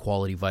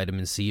high-quality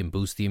vitamin C and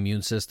boost the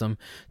immune system,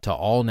 to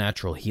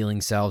all-natural healing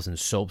salves and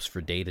soaps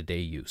for day-to-day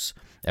use.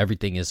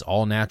 Everything is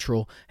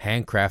all-natural,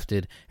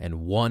 handcrafted, and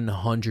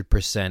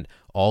 100%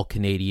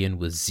 all-Canadian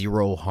with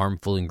zero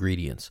harmful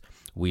ingredients.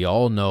 We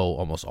all know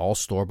almost all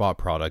store-bought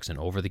products and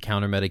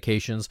over-the-counter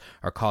medications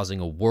are causing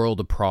a world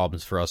of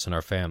problems for us and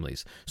our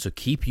families. So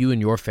keep you and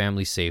your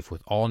family safe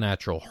with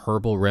all-natural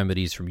herbal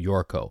remedies from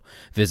Yorko.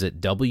 Visit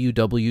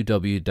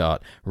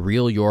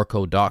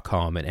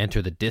www.realyorko.com and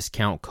enter the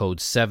discount code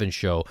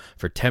 7show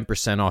for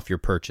 10% off your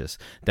purchase.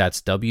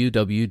 That's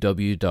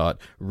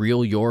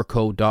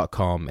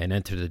www.realyorko.com and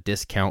enter the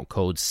discount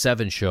code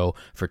 7show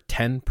for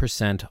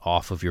 10%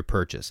 off of your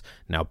purchase.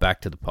 Now back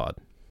to the pod.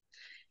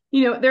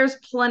 there's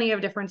plenty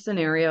of different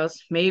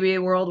scenarios. Maybe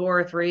World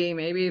War III,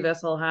 maybe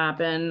this will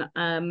happen.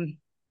 I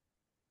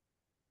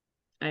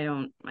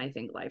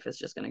think life is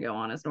just going to go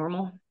on as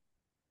normal.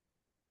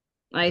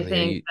 I Yeah,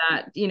 think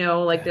that,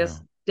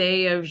 this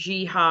day of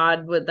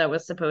jihad that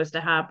was supposed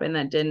to happen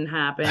that didn't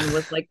happen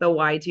was like the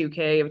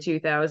Y2K of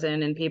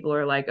 2000, and people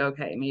are like,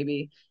 okay,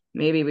 maybe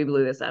we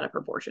blew this out of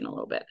proportion a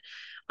little bit.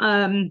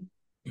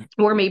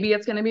 Or maybe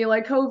it's going to be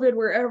like COVID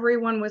where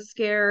everyone was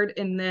scared,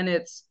 and then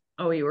it's,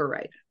 oh, you were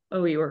right.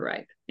 Oh, you were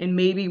right. And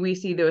maybe we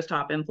see those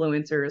top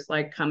influencers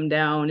like come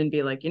down and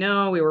be like,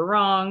 we were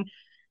wrong.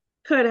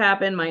 Could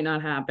happen, might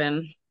not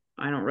happen.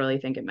 I don't really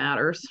think it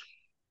matters.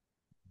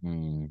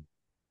 Hmm.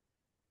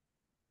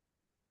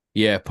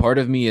 Yeah, part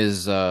of me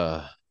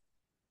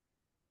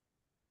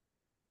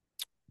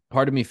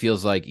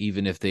feels like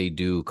even if they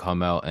do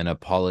come out and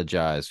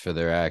apologize for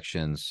their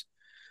actions,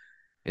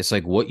 it's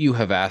like what you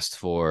have asked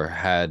for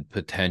had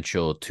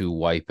potential to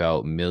wipe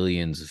out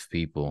millions of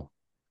people.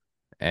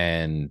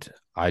 And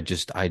I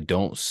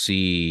don't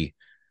see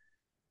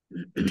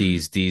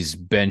these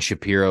Ben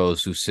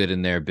Shapiro's who sit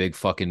in their big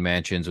fucking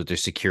mansions with their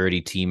security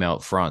team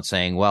out front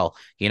saying, "Well,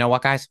 you know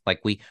what, guys?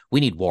 Like we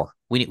need war.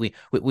 We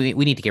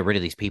need to get rid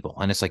of these people."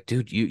 And it's like,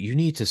 dude, you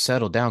need to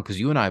settle down, because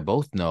you and I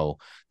both know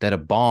that a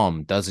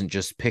bomb doesn't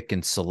just pick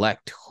and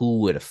select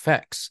who it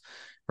affects,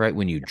 right?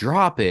 When you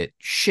drop it,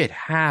 shit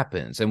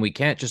happens, and we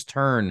can't just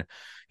turn,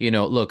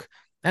 look.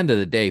 End of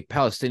the day,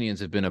 Palestinians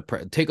have been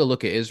take a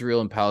look at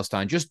Israel and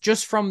Palestine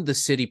just from the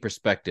city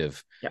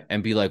perspective, Yeah.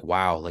 and be like,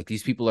 wow, like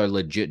these people are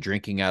legit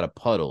drinking out of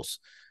puddles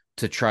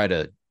to try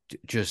to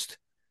just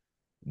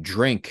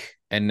drink.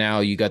 And now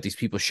you got these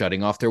people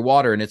shutting off their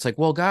water. And it's like,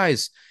 well,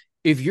 guys,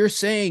 if you're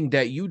saying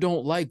that you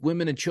don't like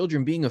women and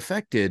children being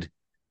affected,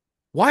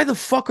 why the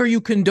fuck are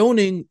you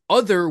condoning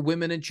other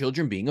women and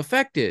children being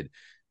affected?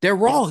 They're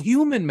Yeah. all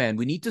human, man.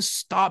 We need to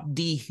stop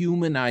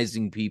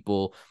dehumanizing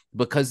people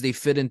because they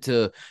fit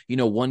into,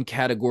 one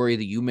category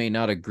that you may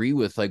not agree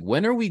with. Like,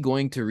 when are we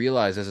going to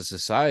realize as a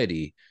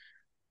society,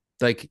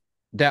 like,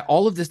 that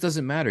all of this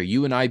doesn't matter?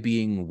 You and I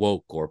being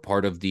woke, or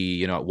part of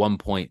the, at one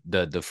point,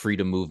 the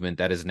freedom movement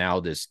that is now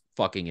this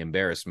fucking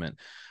embarrassment.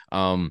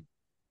 When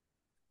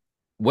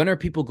are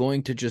people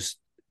going to just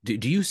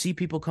do you see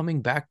people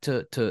coming back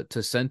to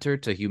center,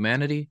 to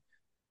humanity?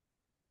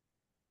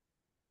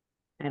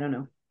 I don't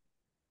know.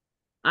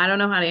 I don't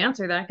know how to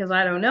answer that because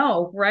I don't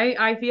know, right?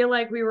 I feel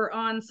like we were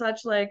on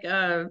such like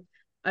a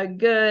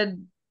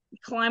good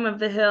climb of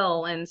the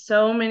hill, and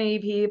so many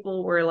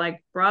people were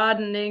like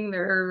broadening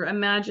their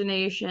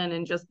imagination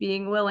and just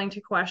being willing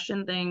to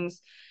question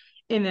things.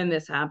 And then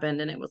this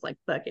happened, and it was like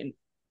fucking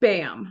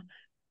bam.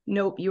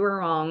 Nope, you were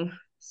wrong.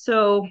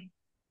 So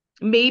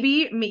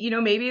maybe,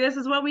 maybe this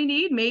is what we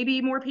need.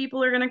 Maybe more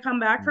people are going to come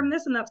back from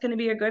this, and that's going to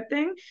be a good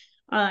thing.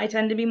 I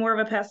tend to be more of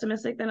a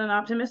pessimistic than an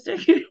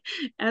optimistic,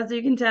 as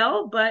you can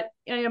tell, but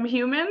I am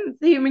human. It's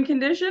the human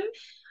condition.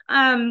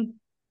 um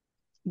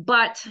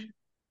but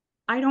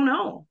I don't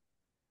know.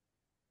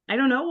 I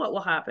don't know what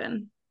will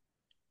happen.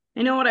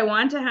 I know what I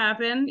want to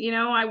happen.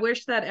 I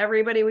wish that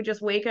everybody would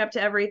just wake up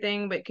to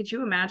everything, but could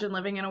you imagine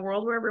living in a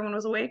world where everyone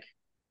was awake?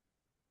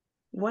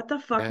 What the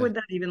fuck Yeah, would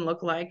that even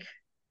look like?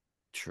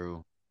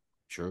 true,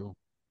 true.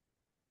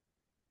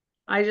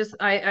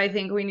 I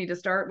think we need to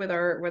start with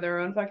our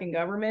own fucking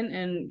government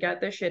and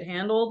get this shit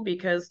handled,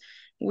 because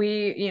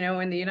we,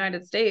 in the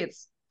United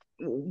States,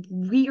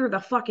 we are the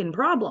fucking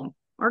problem.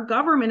 Our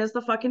government is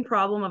the fucking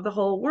problem of the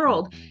whole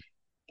world. Mm-hmm.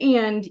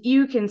 And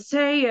you can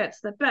say it's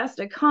the best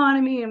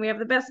economy and we have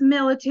the best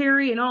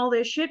military and all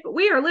this shit, but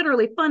we are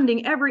literally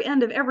funding every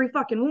end of every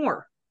fucking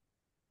war.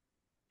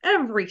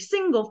 Every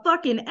single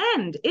fucking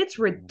end. It's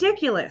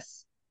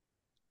ridiculous.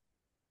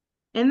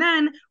 And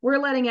then we're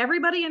letting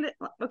everybody in.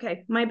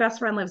 Okay, my best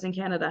friend lives in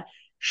Canada.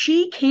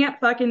 She can't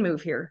fucking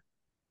move here.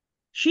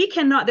 She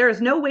cannot. There is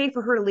no way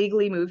for her to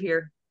legally move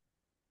here.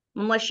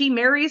 Unless she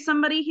marries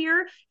somebody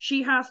here,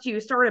 she has to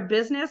start a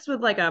business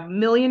with like $1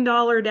 million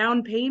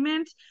down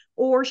payment,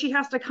 or she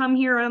has to come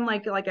here on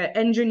like an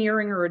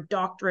engineering or a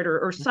doctorate,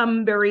 or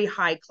some very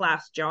high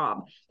class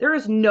job. There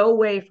is no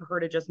way for her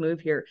to just move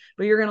here.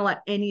 But you're gonna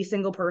let any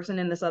single person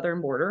in the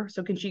southern border.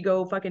 So can she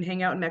go fucking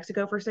hang out in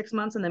Mexico for 6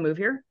 months and then move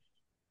here?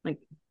 Like,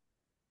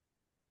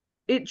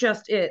 it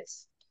just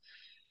it's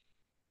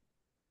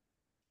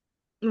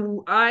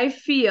I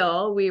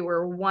feel we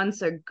were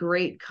once a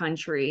great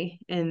country,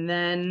 and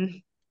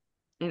then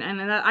and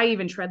I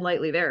even tread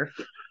lightly there,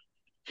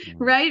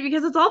 right?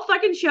 Because it's all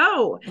fucking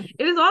show.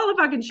 It is all a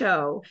fucking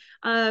show.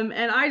 And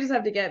I just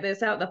have to get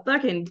this out. The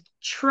fucking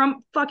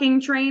Trump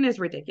fucking train is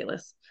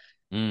ridiculous.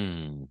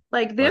 Mm.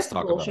 Like, Let's this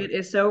talk about bullshit it.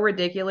 is so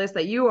ridiculous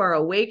that you are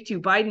awake to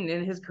Biden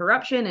and his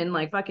corruption, and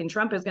like fucking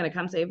Trump is gonna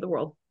come save the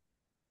world.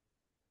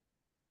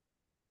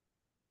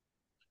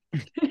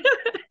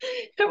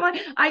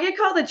 I get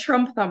called a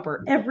Trump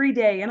thumper every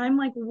day. And I'm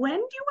like, when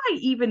do I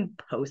even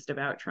post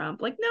about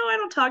Trump? Like, no, I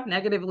don't talk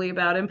negatively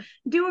about him.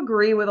 Do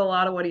agree with a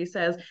lot of what he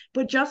says.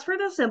 But just for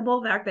the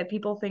simple fact that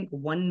people think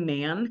one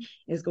man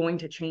is going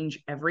to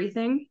change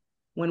everything,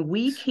 when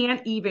we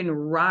can't even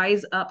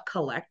rise up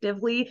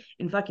collectively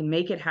and fucking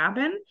make it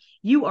happen,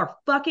 you are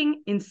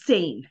fucking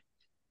insane.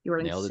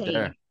 You're Nailed it insane.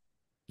 there.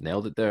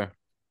 Nailed it there.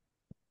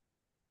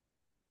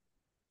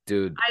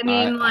 Dude, I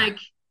mean, like,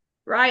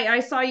 right. I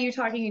saw you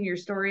talking in your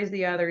stories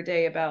the other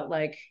day about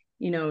like,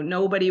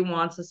 nobody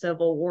wants a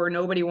civil war.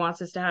 Nobody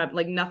wants us to have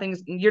like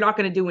you're not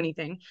going to do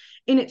anything.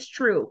 And it's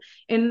true.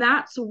 And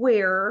that's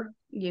where,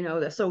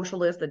 the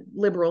socialists, the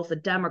liberals, the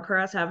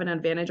Democrats have an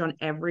advantage on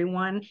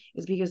everyone,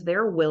 is because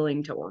they're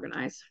willing to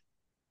organize.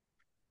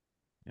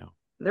 yeah.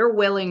 They're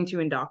willing to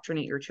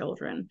indoctrinate your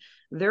children.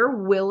 They're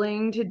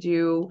willing to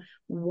do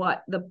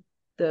what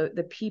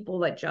the people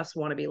that just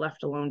want to be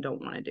left alone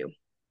don't want to do.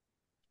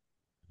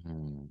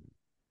 Hmm.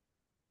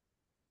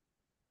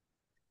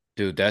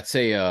 Dude, that's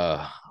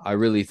a I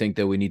really think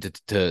that we need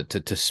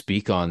to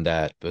speak on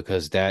that,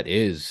 because that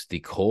is the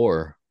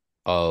core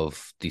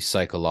of the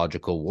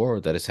psychological war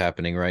that is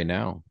happening right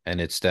now.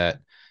 And it's that,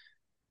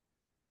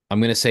 I'm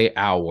going to say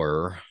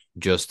our,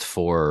 just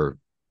for,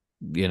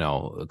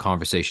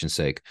 conversation's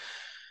sake,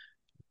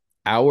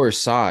 our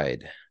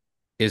side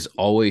is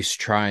always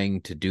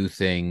trying to do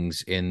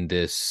things in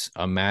this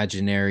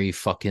imaginary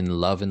fucking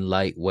love and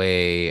light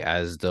way,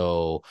 as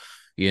though,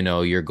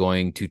 you're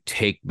going to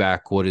take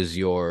back what is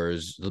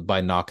yours by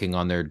knocking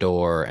on their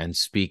door and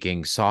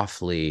speaking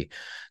softly,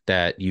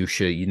 that you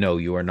should,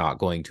 you are not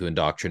going to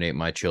indoctrinate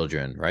my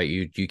children, right?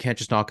 You can't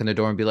just knock on the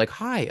door and be like,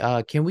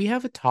 hi, can we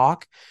have a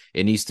talk?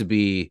 It needs to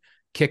be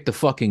kick the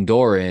fucking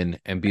door in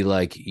and be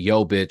like,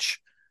 yo, bitch,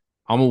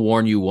 I'm gonna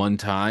warn you one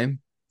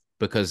time,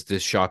 because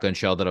this shotgun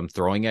shell that I'm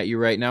throwing at you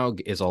right now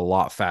is a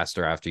lot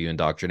faster after you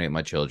indoctrinate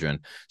my children.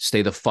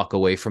 Stay the fuck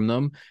away from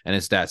them. And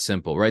it's that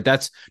simple, right?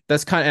 That's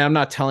kind of, I'm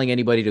not telling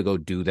anybody to go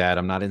do that.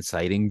 I'm not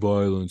inciting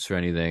violence or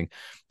anything.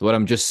 What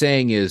I'm just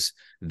saying is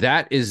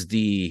that is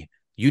you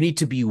need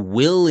to be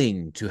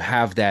willing to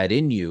have that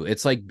in you.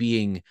 It's like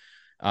being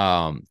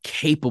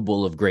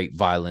capable of great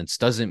violence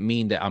doesn't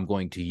mean that I'm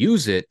going to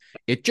use it.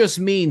 It just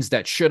means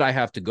that should I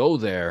have to go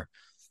there,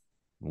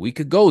 we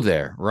could go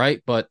there,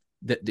 right? But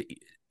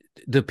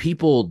the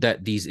people,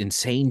 that these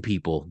insane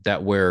people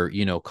that we're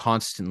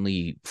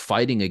constantly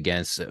fighting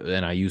against,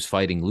 and I use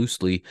fighting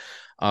loosely,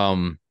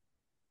 um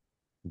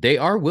they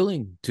are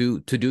willing to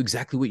do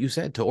exactly what you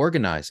said, to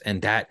organize.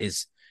 And that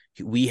is,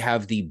 we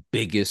have the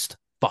biggest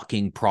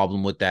fucking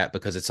problem with that,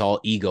 because it's all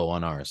ego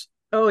on ours.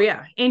 Oh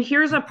yeah. And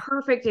here's a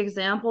perfect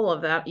example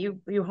of that. You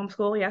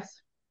homeschool,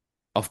 yes?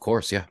 Of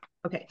course, yeah.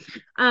 Okay.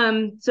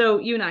 So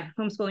you and I,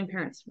 homeschooling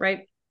parents,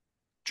 right?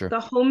 Sure. The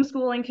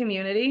homeschooling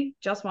community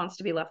just wants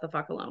to be left the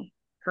fuck alone,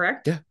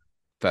 correct? Yeah.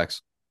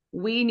 Facts.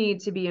 We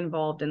need to be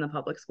involved in the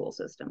public school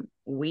system.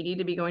 We need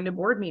to be going to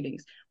board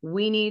meetings.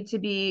 We need to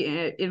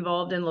be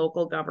involved in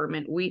local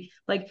government. We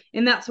like,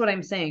 and that's what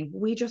I'm saying.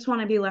 We just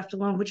want to be left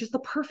alone, which is the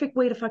perfect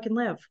way to fucking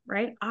live,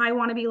 right? I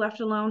want to be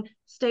left alone,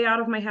 stay out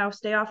of my house,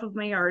 stay off of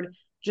my yard,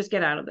 just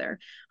get out of there.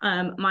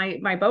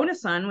 My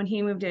bonus son, when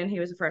he moved in,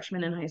 he was a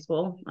freshman in high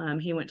school.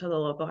 He went to the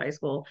local high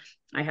school.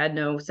 I had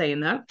no say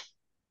in that.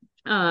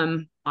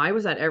 I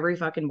was at every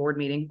fucking board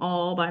meeting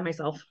all by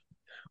myself,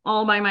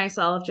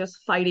 just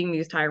fighting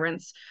these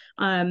tyrants,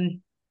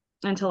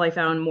 until I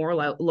found more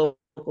local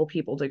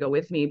people to go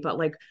with me. But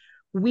like,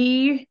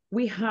 we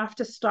have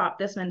to stop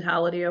this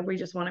mentality of we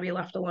just want to be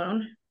left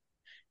alone,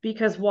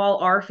 because while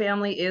our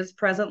family is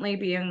presently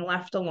being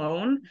left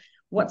alone,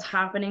 what's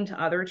happening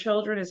to other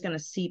children is going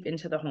to seep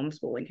into the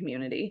homeschooling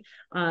community.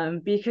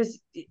 Because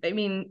I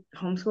mean,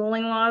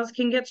 homeschooling laws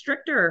can get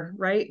stricter,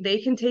 right? They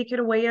can take it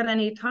away at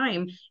any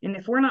time. And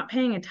if we're not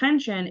paying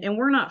attention and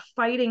we're not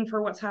fighting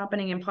for what's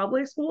happening in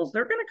public schools,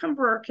 they're going to come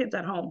for our kids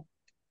at home.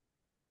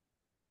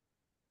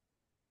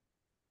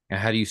 And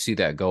how do you see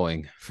that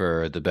going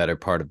for the better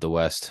part of the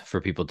West,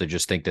 for people to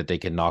just think that they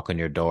can knock on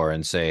your door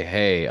and say,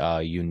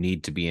 hey, you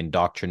need to be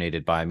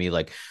indoctrinated by me?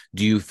 Like,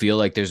 do you feel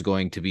like there's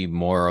going to be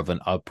more of an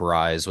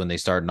uprise when they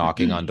start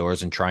knocking on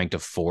doors and trying to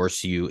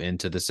force you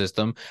into the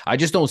system? I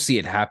just don't see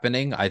it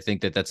happening. I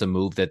think that that's a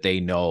move that they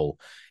know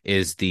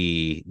is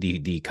the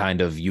kind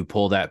of, you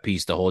pull that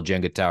piece, the whole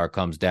Jenga tower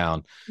comes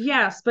down.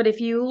 Yes, but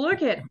if you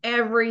look at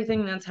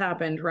everything that's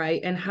happened, right,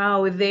 and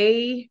how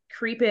they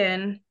creep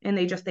in and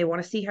they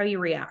want to see how you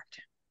react,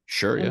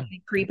 Sure, and yeah.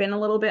 they creep in a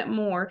little bit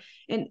more.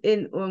 And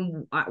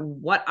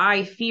what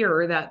I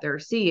fear that they're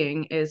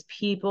seeing is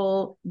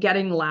people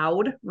getting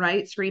loud,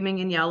 right,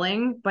 screaming and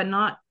yelling, but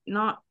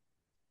not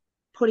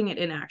putting it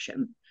in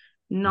action,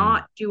 Mm.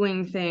 not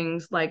doing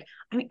things like,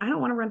 I mean, I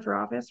don't want to run for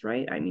office,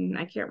 right? I mean,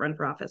 I can't run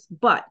for office,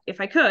 but if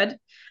I could,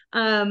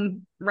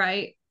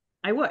 right,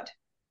 I would.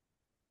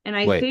 And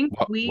I Wait, think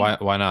we,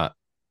 why not?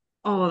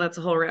 oh, that's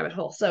a whole rabbit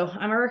hole. So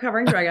I'm a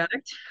recovering drug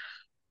addict.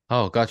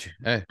 Oh, got you.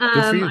 Hey,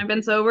 good for you. I've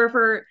been sober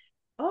for,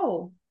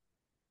 oh,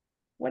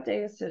 what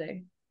day is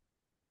today?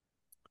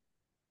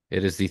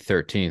 It is the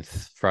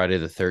 13th, Friday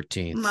the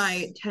 13th.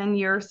 My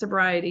 10-year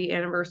sobriety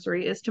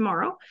anniversary is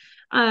tomorrow.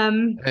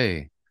 Um,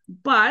 Hey,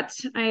 but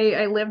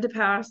I lived a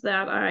past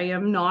that I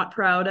am not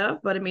proud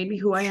of, but it made me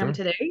who I am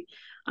sure. today.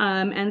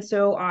 And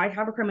so I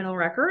have a criminal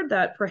record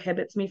that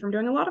prohibits me from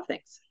doing a lot of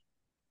things.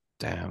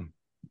 Damn.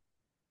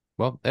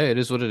 Well, hey, it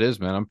is what it is,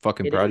 man. I'm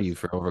fucking It proud of you is.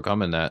 for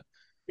overcoming that.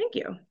 Thank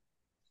you.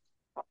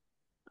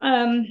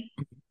 Um,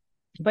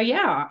 but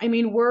yeah, I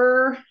mean,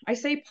 I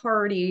say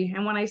party,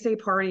 and when I say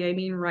party, I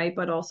mean right,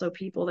 but also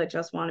people that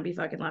just want to be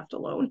fucking left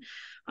alone.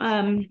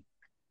 Um,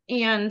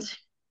 and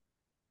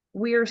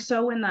we're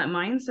so in that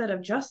mindset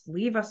of just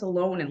leave us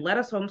alone and let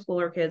us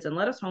homeschool our kids and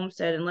let us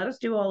homestead and let us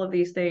do all of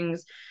these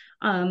things.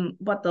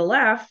 But the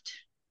left,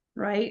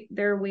 right,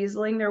 they're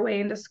weaseling their way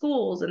into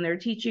schools and they're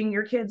teaching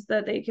your kids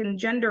that they can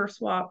gender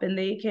swap, and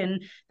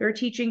they're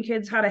teaching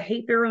kids how to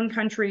hate their own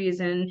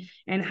countries and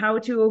how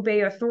to obey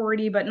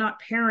authority but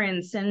not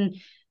parents. And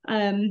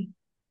um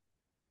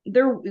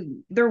they're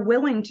they're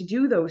willing to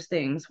do those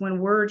things when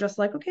we're just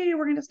like, okay,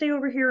 we're going to stay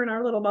over here in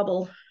our little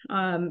bubble,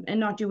 and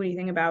not do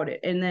anything about it.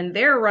 And then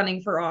they're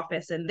running for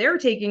office and they're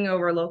taking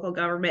over local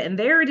government and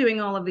they're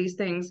doing all of these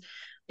things.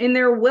 And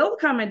there will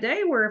come a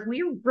day where if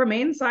we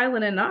remain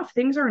silent enough,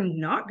 things are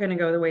not going to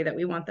go the way that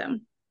we want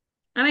them.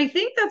 And I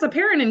think that's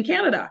apparent in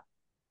Canada,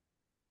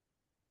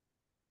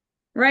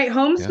 right? Yeah.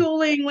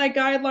 Homeschooling like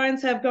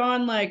guidelines have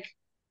gone like,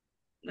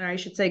 I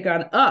should say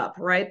gone up,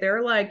 right?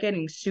 They're like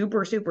getting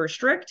super, super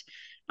strict.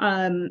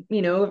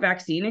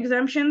 Vaccine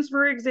exemptions,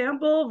 for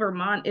example.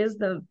 Vermont is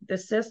the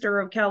sister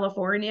of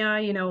California.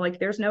 Like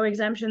there's no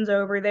exemptions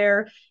over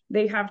there.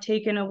 They have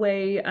taken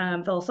away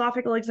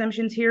philosophical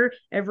exemptions here.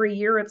 Every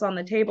year it's on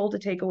the table to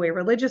take away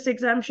religious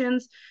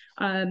exemptions.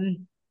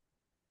 And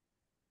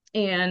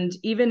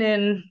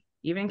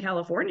even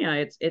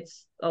California,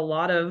 it's a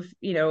lot of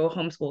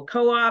homeschool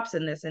co-ops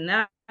and this and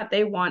that.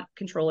 They want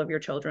control of your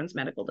children's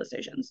medical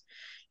decisions,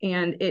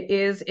 and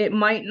it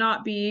might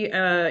not be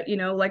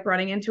like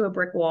running into a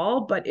brick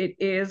wall, but it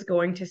is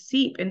going to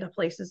seep into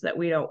places that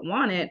we don't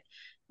want it,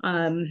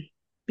 um,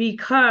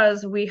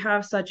 because we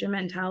have such a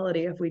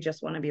mentality if we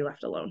just want to be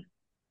left alone.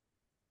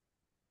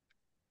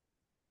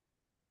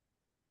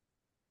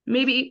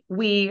 Maybe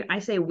I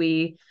say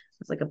we,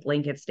 it's like a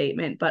blanket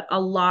statement, but a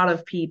lot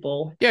of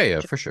people Yeah, yeah,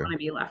 just for want sure. to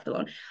be left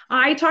alone.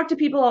 I talk to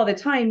people all the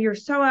time. You're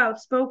so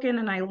outspoken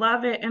and I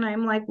love it. And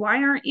I'm like, why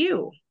aren't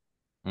you?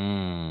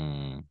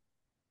 Mm.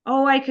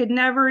 Oh, I could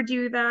never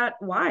do that.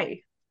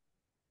 Why?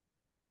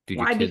 Dude,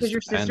 your Why? kids Because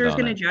your depend sister is on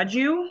going to it. judge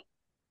you?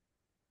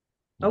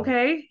 Mm.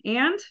 Okay.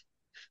 And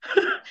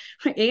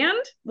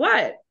and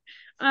what?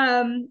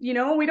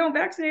 We don't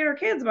vaccinate our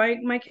kids.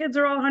 My kids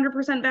are all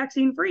 100%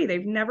 vaccine free.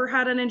 They've never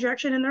had an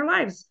injection in their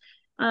lives.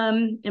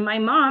 And my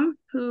mom,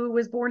 who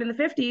was born in the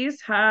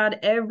 50s, had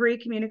every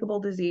communicable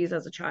disease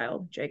as a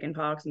child: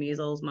 chickenpox,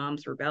 measles,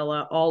 mumps,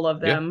 rubella, all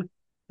of Yeah. them.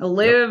 Yep.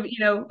 Live,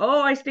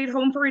 oh, I stayed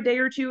home for a day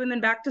or two and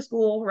then back to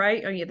school,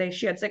 right? I mean,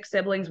 she had 6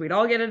 siblings. We'd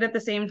all get it at the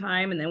same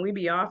time and then we'd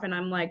be off. And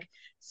I'm like,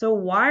 so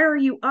why are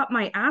you up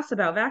my ass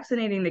about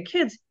vaccinating the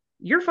kids?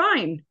 You're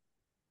fine.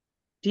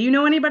 Do you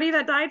know anybody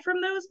that died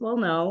from those? Well,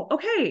 no.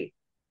 Okay.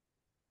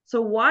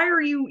 So why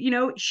are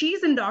you,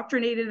 she's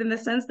indoctrinated in the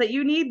sense that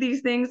you need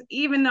these things,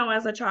 even though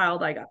as a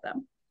child I got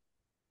them.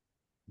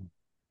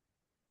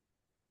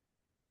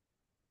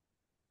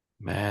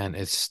 Man,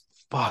 it's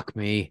fuck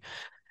me.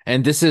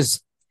 And this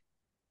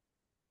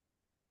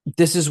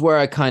is where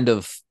I kind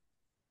of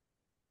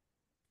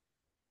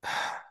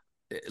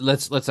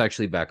let's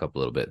actually back up a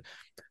little bit.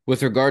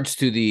 With regards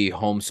to the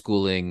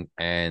homeschooling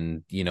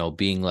and,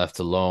 being left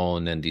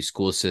alone and the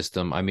school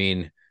system, I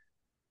mean,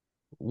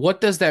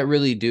 what does that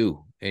really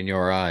do in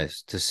your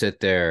eyes to sit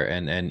there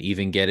and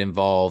even get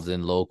involved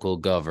in local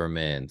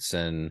governments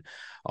and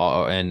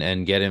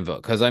get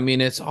involved? Because I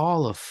mean, it's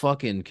all a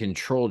fucking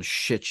controlled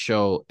shit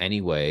show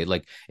anyway.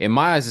 Like in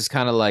my eyes, it's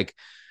kind of like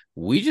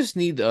we just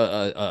need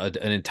an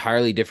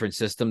entirely different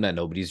system that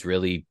nobody's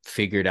really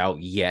figured out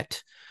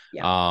yet.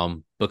 Yeah.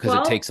 Because it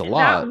Well, takes a that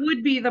lot.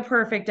 would be the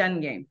perfect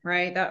end game,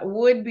 right? That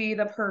would be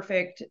the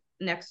perfect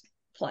next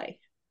play.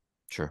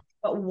 Sure.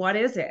 But what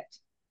is it?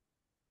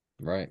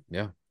 Right.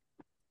 Yeah.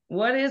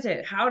 What is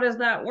it? How does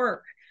that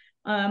work?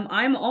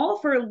 I'm all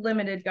for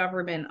limited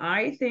government.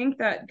 I think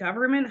that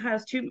government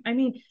has too, I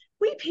mean,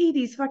 we pay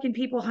these fucking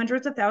people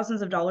hundreds of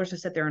thousands of dollars to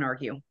sit there and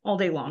argue all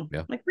day long.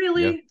 Yeah. Like, Yeah.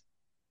 really?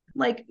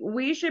 Like,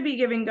 we should be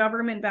giving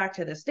government back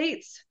to the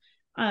states,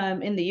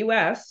 in the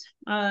US,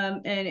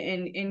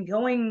 and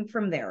going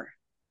from there.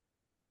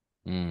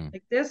 Mm,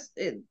 Like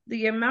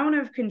the amount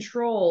of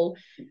control,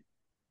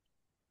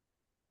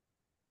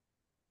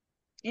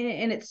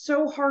 and it's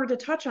so hard to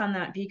touch on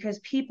that because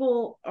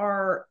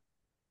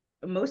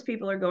most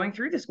people are going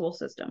through the school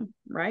system,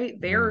 right?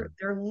 they're mm,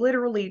 they're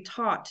literally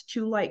taught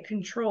to like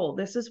control.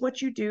 This is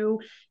what you do.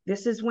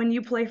 This is when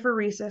you play for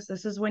recess.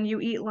 This is when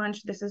you eat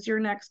lunch. This is your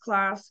next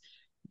class.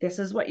 This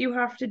is what you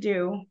have to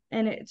do.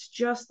 And it's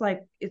just like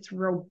it's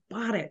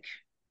robotic.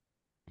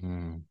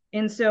 mm.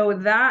 And so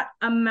that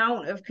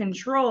amount of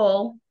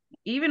control,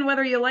 even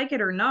whether you like it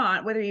or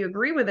not, whether you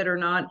agree with it or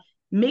not,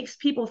 makes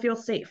people feel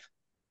safe.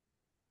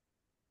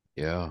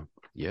 Yeah.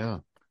 Yeah.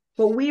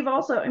 But we've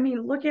also, I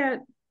mean, look at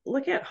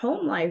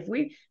home life.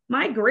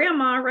 My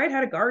grandma, right,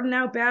 had a garden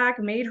out back,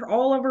 made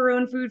all of her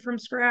own food from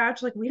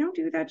scratch. Like, we don't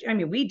do that. I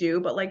mean, we do,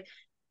 but like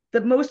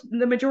the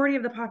majority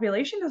of the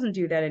population doesn't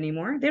do that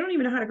anymore. They don't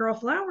even know how to grow a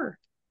flower.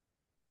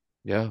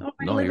 Yeah. Oh,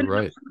 I No, live you're in an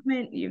right.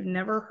 apartment. You've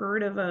never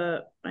heard of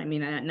I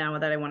mean, now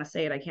that I want to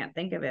say it, I can't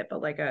think of it,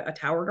 but like a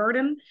tower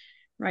garden,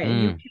 right?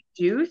 And you Mm. can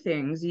do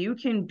things, you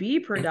can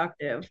be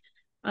productive.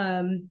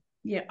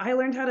 Yeah, I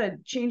learned how to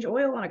change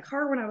oil on a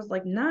car when I was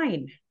like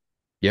 9.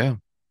 Yeah.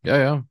 Yeah.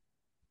 Yeah.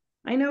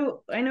 I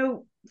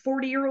know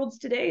 40-year-olds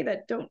today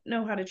that don't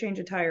know how to change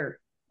a tire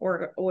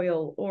or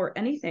oil or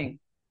anything.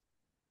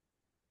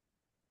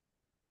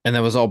 And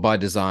that was all by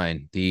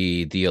design.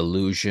 The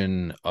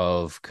illusion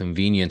of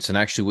convenience. And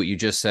actually what you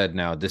just said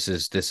now, this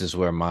is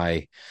where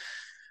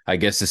I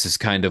guess this is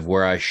kind of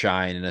where I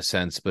shine in a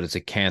sense, but it's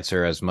a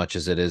cancer as much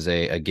as it is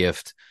a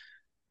gift.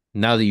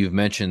 Now that you've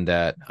mentioned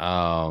that,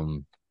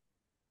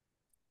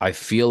 I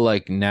feel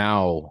like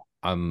now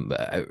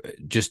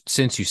just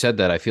since you said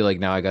that, I feel like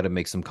now I got to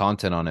make some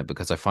content on it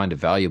because I find it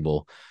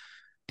valuable.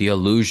 The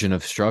illusion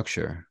of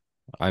structure.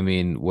 I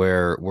mean,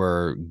 where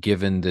we're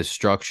given this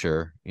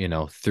structure,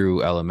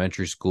 through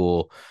elementary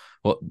school.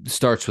 Well, it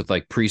starts with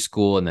like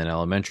preschool and then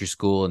elementary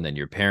school, and then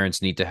your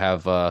parents need to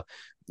have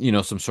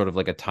some sort of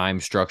like a time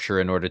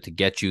structure in order to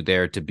get you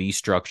there to be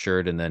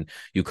structured, and then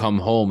you come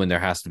home and there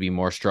has to be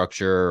more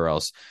structure, or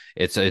else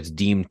it's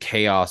deemed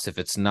chaos if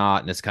it's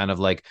not, and it's kind of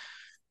like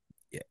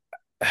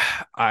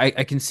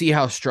I can see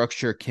how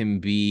structure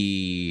can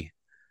be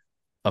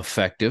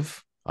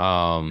effective.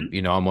 I'm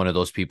one of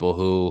those people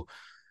who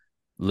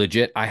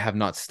legit I have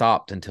not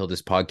stopped until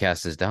this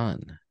podcast is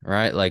done.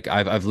 Right. Like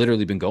I've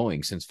literally been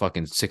going since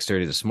fucking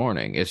 6:30 this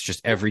morning. It's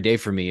just Yeah. every day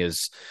for me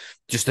is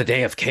just a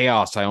day of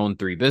chaos. I own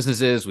 3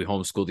 businesses. We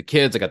homeschool the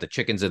kids. I got the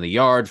chickens in the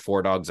yard,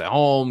 4 dogs at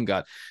home.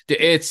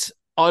 It's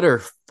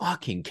utter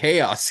fucking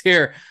chaos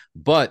here.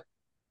 But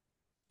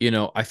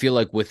I feel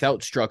like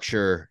without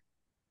structure,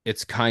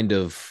 it's kind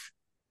of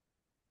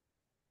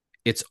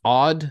it's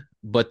odd,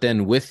 but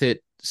then with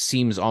it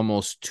seems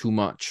almost too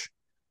much.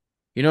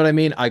 You know what I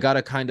mean? I got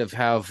to kind of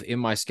have in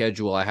my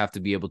schedule, I have to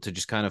be able to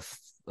just kind of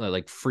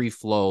like free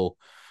flow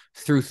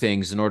through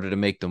things in order to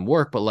make them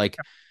work. But like,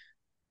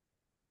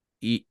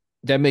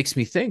 that makes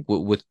me think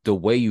with the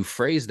way you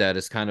phrase that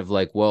is kind of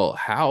like, well,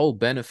 how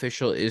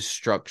beneficial is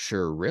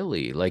structure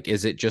really? Like,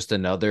 is it just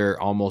another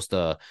almost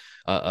a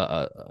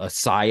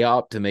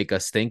psyop to make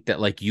us think that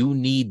like you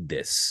need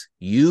this,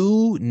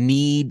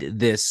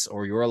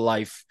 or your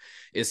life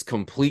is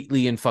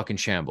completely in fucking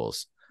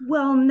shambles?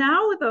 Well,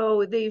 now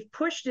though, they've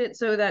pushed it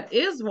so that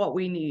is what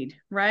we need,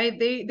 right?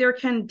 They're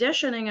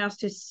conditioning us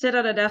to sit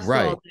at a desk all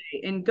Right.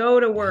 day and go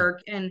to Yeah.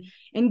 work and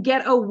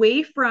get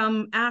away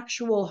from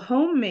actual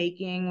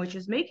homemaking, which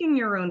is making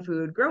your own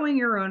food, growing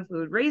your own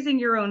food, raising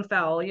your own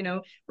fowl,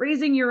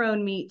 raising your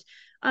own meat.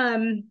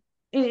 Um,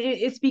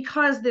 it's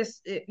because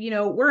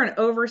we're an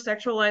over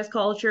sexualized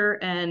culture,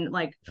 and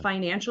like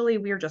financially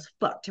we're just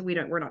fucked.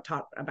 We're not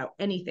taught about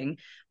anything.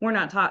 We're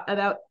not taught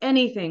about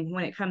anything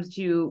when it comes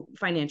to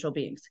financial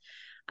beings.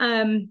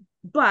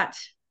 But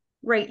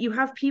right, you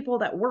have people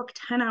that work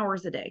 10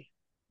 hours a day,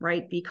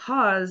 right?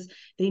 Because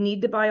they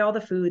need to buy all the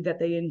food that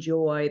they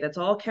enjoy, that's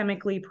all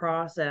chemically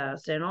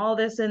processed and all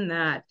this and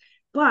that.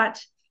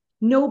 But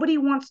nobody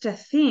wants to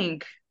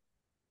think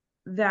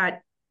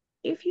that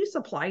if you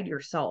supplied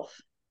yourself,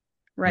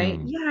 right?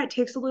 Mm. Yeah, it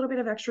takes a little bit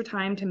of extra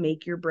time to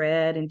make your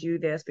bread and do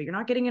this, but you're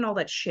not getting in all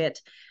that shit.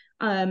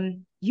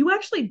 You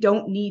actually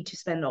don't need to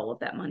spend all of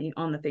that money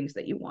on the things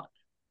that you want.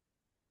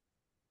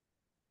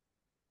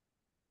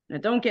 Now,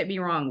 don't get me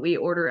wrong, we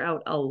order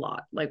out a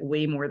lot, like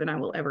way more than I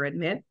will ever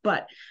admit,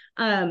 but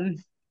um,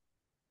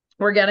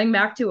 we're getting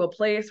back to a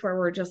place where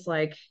we're just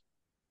like,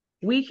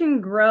 we can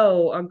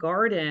grow a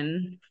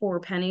garden for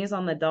pennies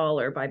on the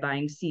dollar by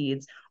buying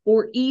seeds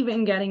or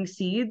even getting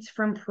seeds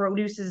from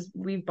produces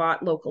we've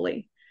bought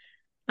locally.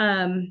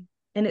 And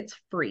it's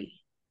free,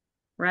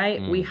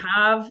 right? we Mm.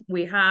 have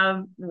we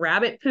have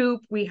rabbit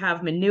poop, we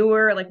have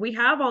manure, like we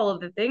have all of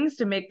the things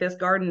to make this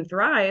garden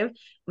thrive.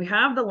 We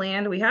have the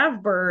land, we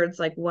have birds,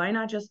 like why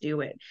not just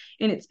do it?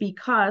 And it's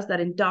because that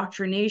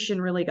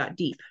indoctrination really got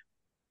deep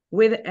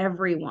with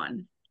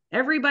everyone.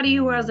 Everybody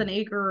who has an Mm.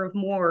 acre or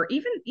more,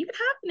 even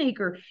half an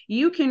acre,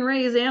 you can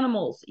raise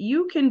animals,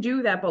 you can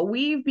do that, but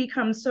we've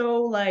become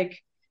so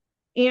like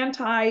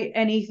anti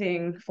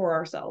anything for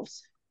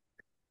ourselves.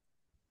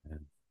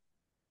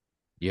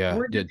 Yeah.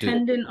 We're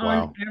dependent on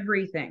Wow.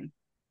 everything.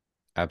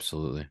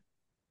 Absolutely.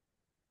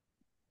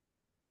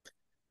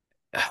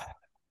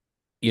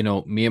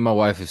 Me and my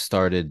wife have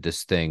started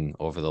this thing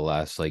over the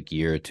last like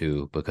year or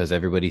two because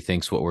everybody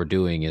thinks what we're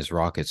doing is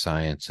rocket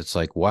science. It's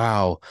like,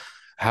 wow,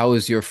 how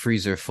is your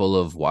freezer full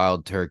of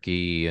wild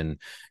turkey and,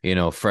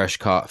 fresh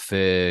caught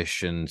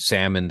fish and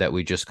salmon that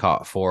we just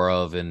caught four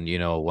of and,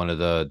 one of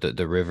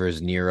the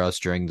rivers near us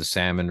during the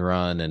salmon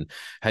run? And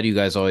how do you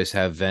guys always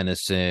have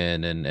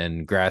venison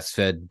and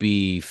grass-fed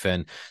beef?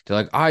 And they're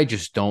like, I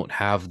just don't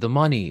have the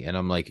money. And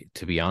I'm like,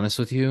 to be honest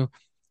with you,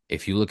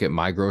 if you look at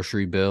my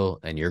grocery bill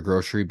and your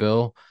grocery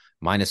bill,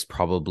 mine is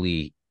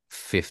probably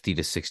 50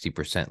 to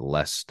 60%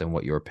 less than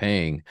what you're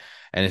paying.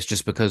 And it's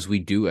just because we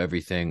do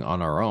everything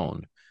on our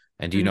own.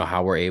 And do you know Mm-hmm.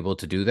 how we're able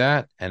to do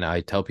that? And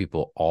I tell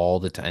people all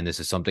the time, and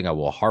this is something I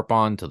will harp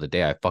on till the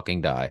day I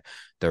fucking die.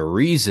 The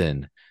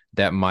reason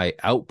that my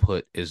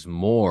output is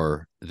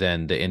more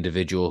than the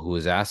individual who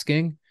is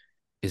asking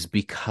is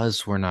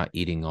because we're not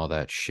eating all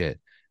that shit.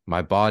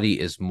 My body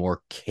is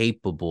more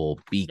capable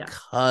Yes.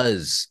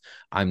 because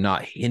I'm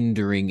not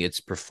hindering its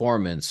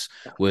performance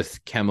Yes.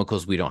 with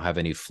chemicals. We don't have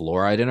any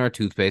fluoride in our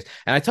toothpaste.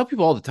 And I tell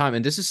people all the time,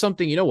 and this is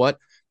something, you know what?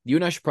 You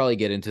and I should probably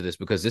get into this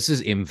because this is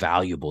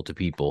invaluable to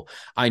people.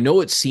 I know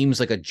it seems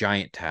like a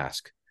giant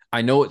task.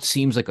 I know it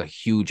seems like a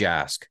huge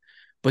ask,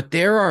 but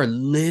there are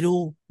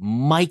little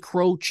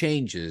micro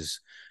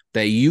changes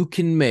that you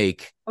can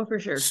make Oh, for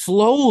sure.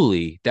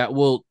 slowly that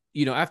will,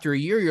 after a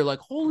year, you're like,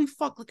 holy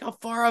fuck, look how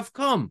far I've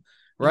come.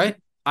 Mm-hmm. Right.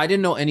 I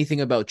didn't know anything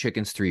about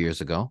chickens 3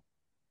 years ago,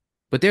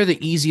 but they're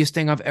the easiest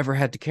thing I've ever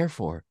had to care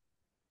for.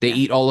 They Yeah.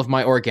 eat all of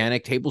my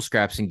organic table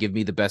scraps and give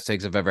me the best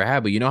eggs I've ever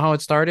had. But you know how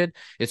it started?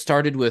 It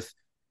started with,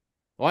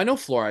 well, I know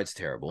fluoride's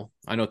terrible.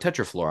 I know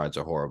tetrafluorides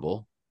are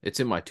horrible. It's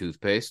in my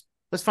toothpaste.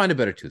 Let's find a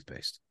better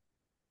toothpaste.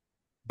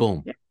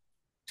 Boom. Yeah.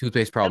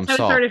 Toothpaste That's problem how it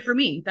solved. started for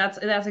me. That's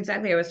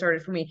exactly how it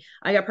started for me.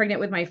 I got pregnant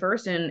with my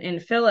first,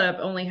 and Philip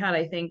only had,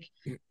 I think,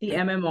 the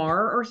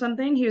MMR or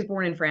something. He was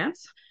born in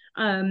France.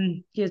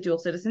 He has dual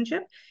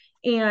citizenship,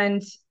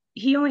 and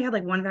he only had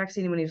like one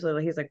vaccine when he was little.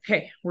 He's like,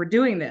 "Okay, we're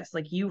doing this.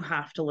 Like, you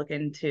have to look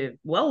into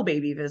well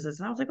baby visits."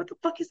 And I was like, "What the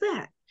fuck is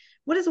that?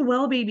 What is a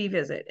well baby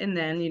visit?" And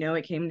then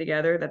it came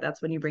together that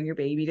that's when you bring your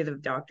baby to the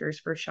doctors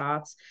for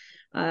shots.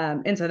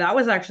 And so that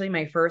was actually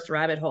my first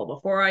rabbit hole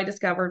before I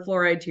discovered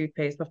fluoride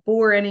toothpaste,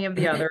 before any of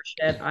the other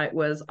shit.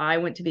 I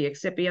went to the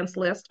excipients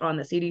list on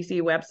the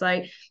CDC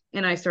website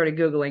and I started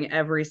Googling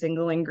every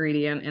single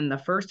ingredient in the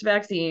first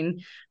vaccine,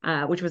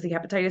 which was the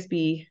hepatitis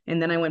B.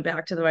 And then I went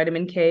back to the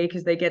vitamin K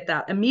because they get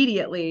that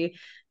immediately.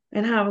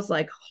 And I was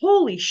like,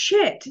 holy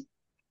shit.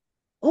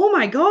 Oh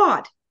my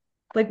God.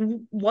 Like,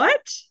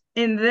 what?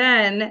 And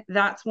then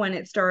that's when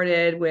it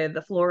started with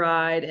the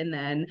fluoride. And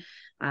then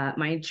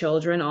my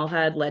children all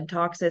had lead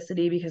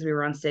toxicity because we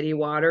were on city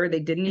water. They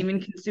didn't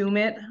even consume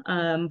it,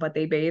 but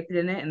they bathed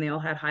in it and they all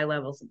had high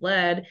levels of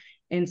lead.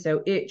 And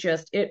so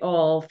it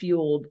all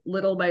fueled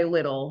little by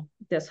little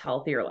this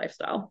healthier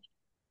lifestyle.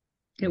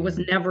 It was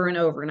Mm. never an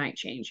overnight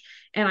change.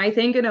 And I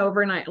think an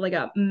overnight, like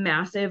a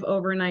massive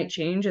overnight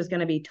change, is going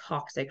to be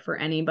toxic for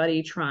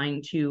anybody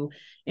trying to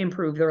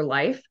improve their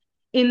life.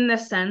 in the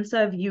sense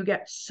of you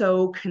get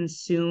so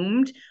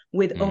consumed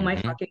with, oh my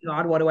Hmm. fucking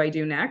God, what do I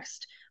do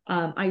next?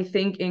 I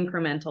think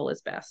incremental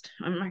is best.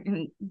 I'm not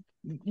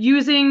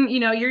using,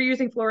 you're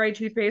using fluoride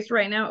toothpaste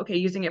right now. Okay,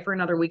 using it for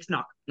another week's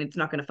not, it's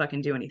not going to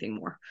fucking do anything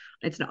more.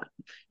 It's not.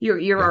 You're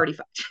Yeah. already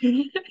fucked.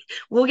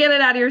 We'll get it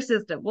out of your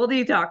system. We'll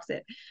detox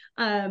it.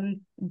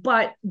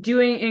 But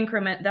doing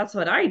increment, that's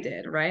what I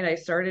did, right? I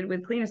started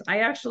with cleanest. I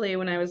actually,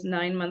 when I was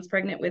 9 months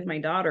pregnant with my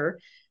daughter,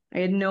 I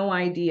had no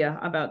idea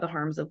about the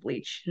harms of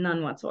bleach,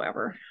 none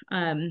whatsoever.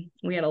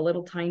 We had a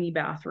little tiny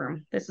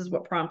bathroom. This is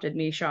what prompted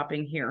me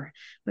shopping here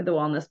with the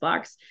wellness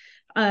box.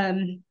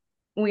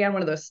 We had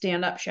one of those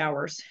stand-up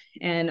showers,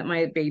 and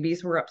my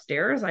babies were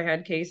upstairs. I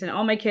had Case, and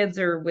all my kids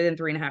are within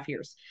 3.5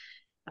 years.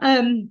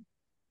 Um,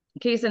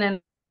 Case and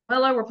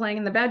Bella were playing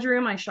in the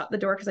bedroom. I shut the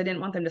door because I didn't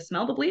want them to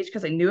smell the bleach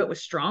because I knew it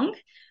was strong.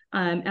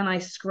 And I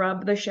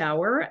scrubbed the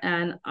shower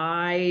and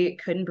I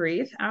couldn't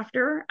breathe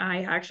after.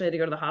 I actually had to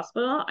go to the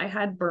hospital. I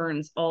had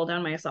burns all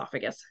down my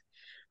esophagus.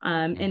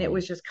 And it Hmm.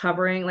 was just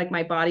covering, like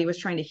my body was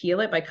trying to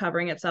heal it by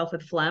covering itself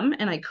with phlegm,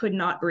 and I could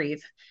not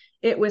breathe.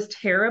 It was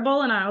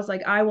terrible. And I was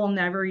like, I will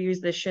never use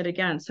this shit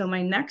again. So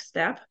my next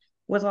step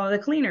was all the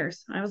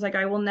cleaners. I was like,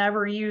 I will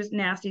never use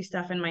nasty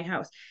stuff in my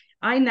house.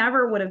 I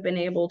never would have been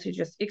able to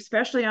just,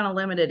 especially on a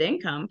limited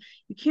income,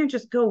 you can't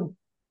just go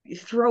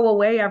throw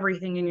away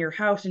everything in your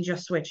house and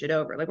just switch it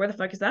over. Like, where the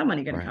fuck is that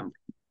money going to Right. come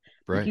from?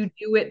 Like, Right. you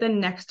do it the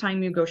next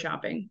time you go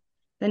shopping.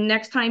 The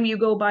next time you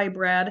go buy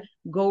bread,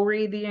 go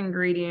read the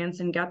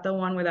ingredients and get the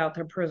one without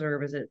the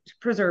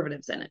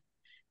preservatives in it,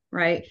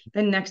 right?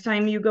 The next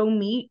time you go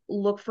meat,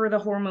 look for the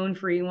hormone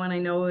free one. I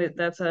know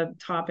that's a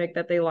topic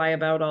that they lie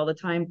about all the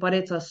time, but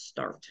it's a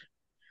start.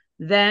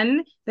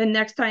 Then the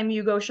next time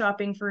you go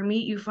shopping for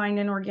meat, you find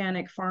an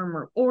organic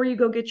farmer or you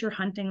go get your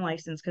hunting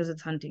license because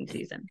it's hunting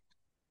season,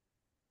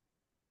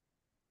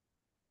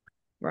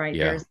 right?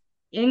 Yeah. There's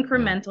Yeah.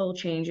 incremental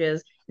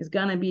changes is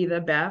going to be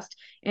the best.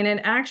 And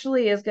it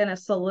actually is going to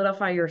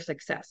solidify your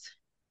success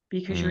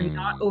because you're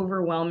not Mm.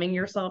 overwhelming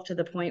yourself to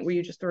the point where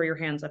you just throw your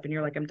hands up and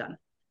you're like, I'm done.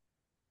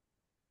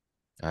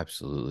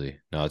 Absolutely.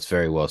 No, it's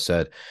very well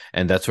said.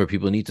 And that's where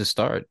people need to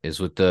start is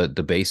with the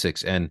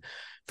basics. And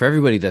for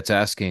everybody that's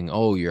asking,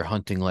 oh, your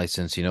hunting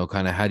license,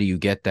 kind of how do you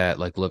get that?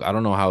 Like, look, I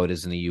don't know how it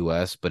is in the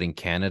US, but in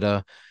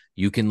Canada,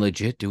 you can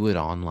legit do it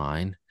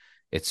online.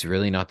 It's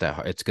really not that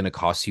hard. It's going to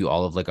cost you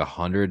all of like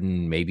 100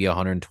 and maybe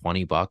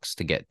 $120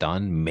 to get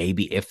done,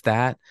 maybe if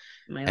that.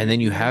 Am I And then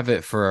losing you you? have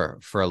it for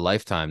a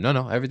lifetime. No,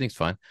 no, everything's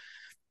fine.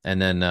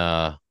 And then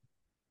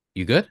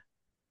you good?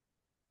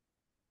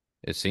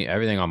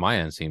 Everything on my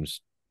end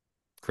seems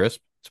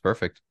crisp. It's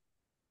perfect.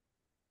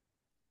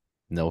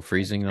 No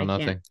freezing, no I can't.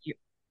 nothing.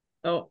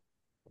 Oh,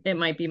 it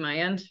might be my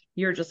end.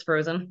 You're just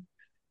frozen.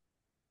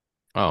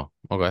 Oh,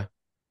 okay.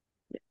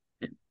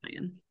 My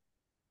end.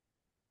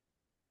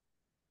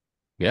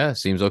 Yeah,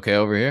 seems okay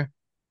over here.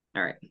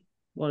 All right.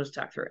 We'll just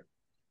talk through it.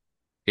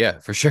 Yeah,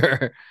 for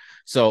sure.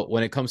 So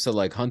when it comes to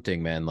like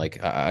hunting, man,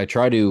 like I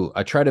try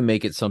to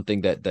make it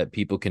something that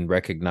people can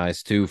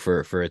recognize too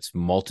for its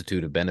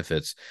multitude of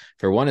benefits.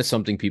 For one, it's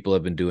something people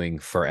have been doing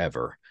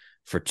forever.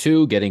 For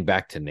two, getting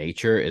back to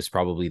nature is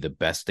probably the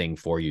best thing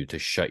for you to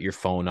shut your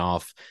phone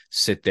off,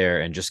 sit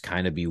there and just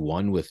kind of be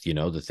one with,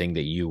 the thing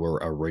that you were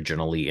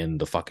originally in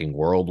the fucking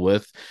world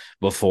with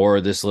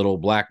before this little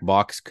black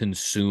box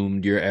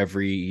consumed your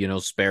every,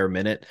 spare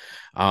minute.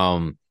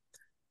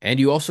 And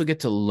you also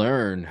get to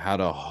learn how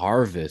to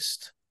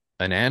harvest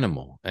an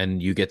animal and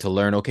you get to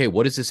learn, okay,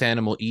 what is this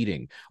animal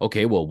eating?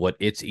 Okay, well, what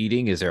it's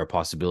eating, is there a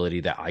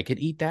possibility that I could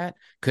eat that?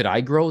 Could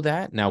I grow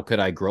that? Now, could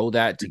I grow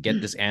that to get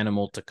this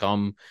animal to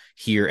come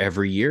here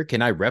every year?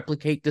 Can I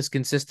replicate this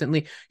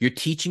consistently? You're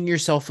teaching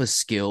yourself a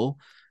skill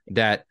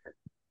that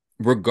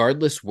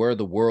regardless where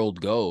the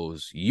world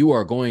goes, you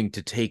are going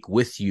to take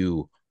with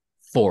you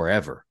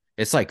forever.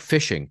 It's like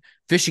fishing.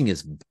 Fishing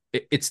is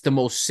it's the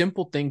most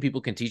simple thing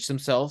people can teach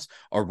themselves.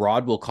 A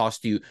rod will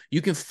cost you.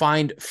 You can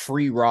find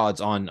free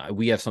rods on.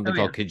 We have Oh something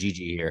yeah. called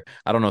Kijiji here.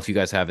 I don't know if you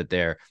guys have it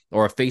there,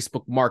 or a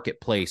Facebook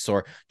Marketplace,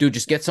 or dude,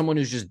 just get someone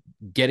who's just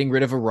getting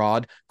rid of a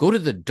rod. Go to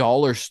the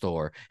dollar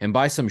store and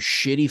buy some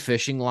shitty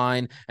fishing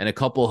line and a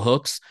couple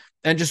hooks,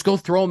 and just go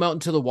throw them out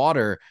into the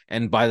water.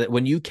 And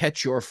when you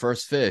catch your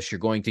first fish, you're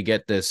going to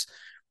get this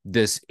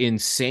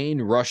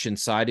insane rush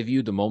inside of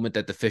you the moment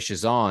that the fish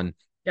is on.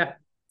 Yeah.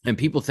 And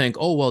people think,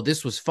 oh, well,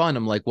 this was fun.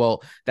 I'm like,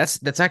 well,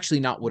 that's actually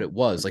not what it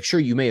was. Like, sure,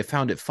 you may have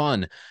found it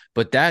fun,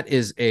 but that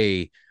is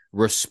a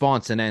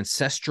response, an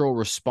ancestral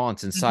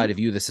response inside Mm-hmm. of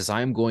you that says,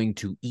 I'm going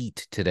to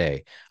eat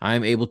today.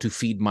 I'm able to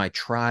feed my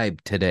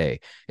tribe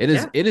today. it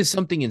is Yeah. it is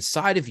something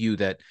inside of you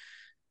that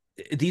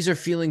these are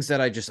feelings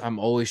that I'm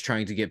always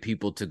trying to get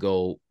people to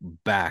go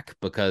back,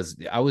 because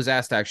I was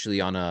asked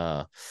actually on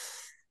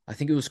I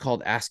think it was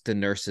called Ask the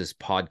Nurses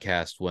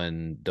podcast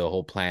when the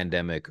whole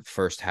pandemic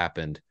first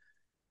happened.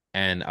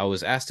 And I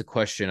was asked a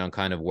question on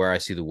kind of where I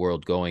see the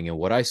world going. And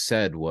what I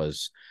said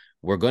was,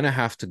 we're going to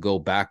have to go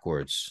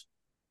backwards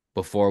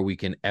before we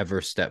can ever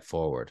step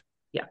forward.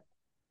 Yeah.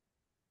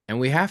 And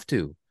we have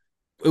to.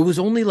 it was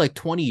only like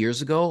 20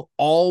 years ago.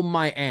 All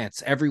my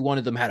aunts, every one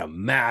of them had a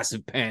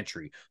massive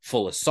pantry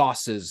full of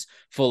sauces,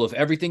 full of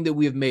everything that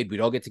we have made. We'd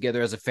all get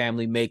together as a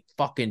family, make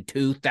fucking Yeah.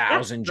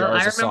 2,000 Well,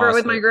 I jars of remember it sauce.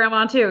 with my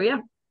grandma too. Yeah.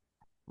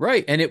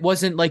 Right. And it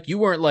wasn't like you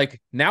weren't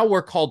like, now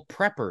we're called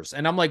preppers.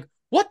 And I'm like,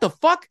 what the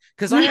fuck?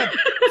 Because I have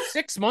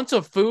 6 months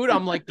of food.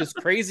 I'm like this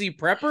crazy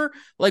prepper.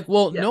 Like,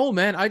 well, Yeah. no,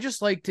 man. I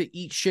just like to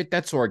eat shit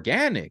that's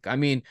organic. I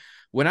mean,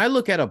 when I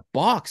look at a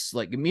box,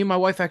 like me and my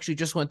wife actually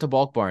just went to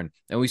Bulk Barn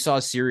and we saw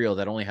a cereal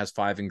that only has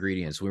 5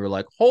 ingredients. We were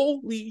like,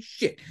 holy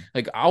shit.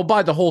 Like, I'll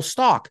buy the whole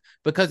stock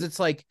because it's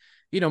like,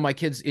 my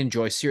kids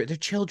enjoy cereal. They're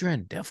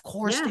children. Of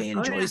course Yeah. they Oh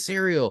enjoy yeah.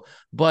 cereal.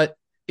 But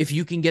if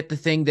you can get the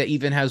thing that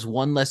even has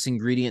one less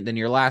ingredient than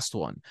your last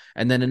one,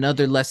 and then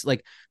another less,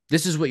 like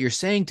this is what you're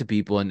saying to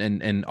people,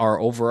 and our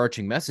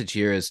overarching message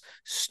here is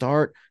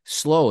start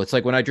slow. It's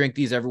like when I drink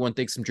these, everyone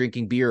thinks I'm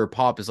drinking beer or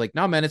pop. It's like,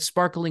 no, man, it's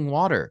sparkling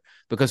water.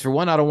 Because for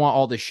one, I don't want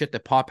all the shit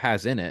that pop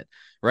has in it,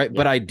 right?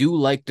 But Yeah. I do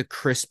like the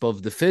crisp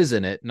of the fizz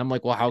in it. And I'm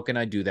like, well, how can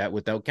I do that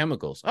without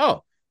chemicals?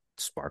 Oh,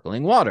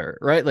 sparkling water,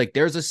 right? Like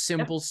there's a Yeah.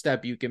 simple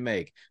step you can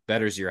make,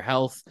 betters your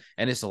health,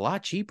 and it's a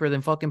lot cheaper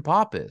than fucking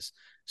pop is.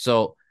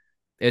 So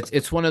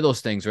it's one of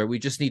those things where we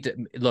just need to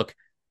look,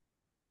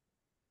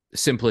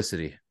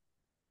 simplicity,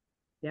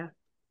 Yeah.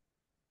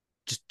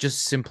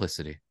 just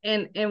simplicity.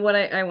 And what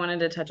I wanted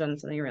to touch on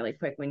something really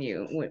quick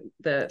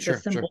the Sure, sure.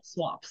 simple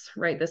swaps,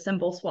 right? The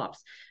simple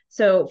swaps.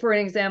 So for an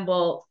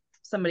example,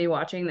 somebody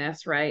watching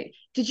this, right?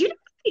 Did you know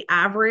the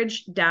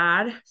average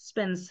dad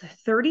spends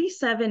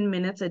 37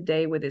 minutes a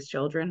day with his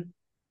children?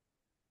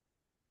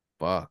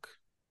 Fuck.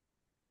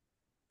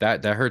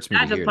 That hurts me to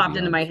That just hear, to popped be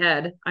into my honest.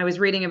 head. I was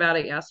reading about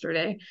it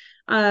yesterday.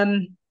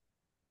 Um,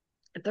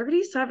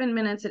 37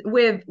 minutes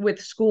with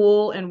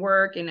school and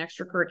work and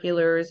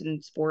extracurriculars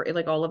and sport,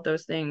 like all of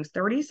those things,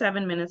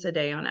 37 minutes a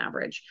day on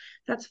average.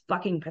 That's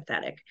fucking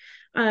pathetic.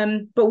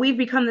 But we've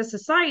become this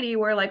society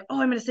where like,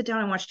 oh, I'm going to sit down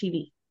and watch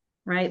TV,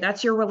 right?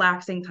 That's your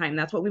relaxing time.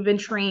 That's what we've been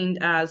trained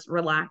as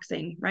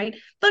relaxing, right?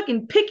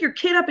 Fucking pick your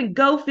kid up and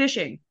go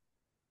fishing.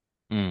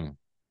 Mm.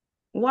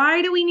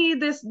 Why do we need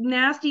this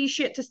nasty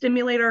shit to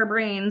stimulate our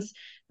brains,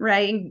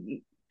 right?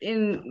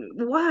 In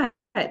what?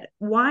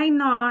 Why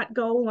not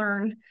go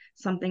learn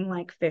something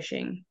like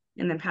fishing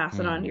and then pass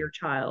it on to Mm. your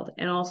child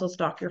and also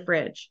stock your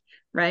fridge,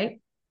 right?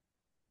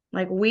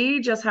 Like we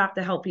just have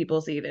to help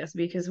people see this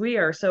because we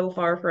are so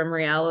far from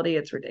reality.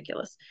 It's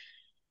ridiculous.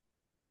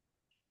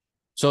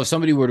 So if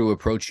somebody were to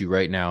approach you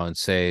right now and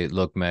say,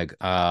 "Look, Meg,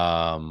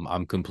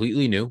 I'm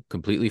completely new,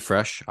 completely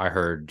fresh. I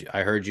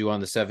heard you on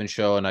the Seven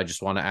Show, and I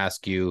just want to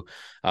ask you,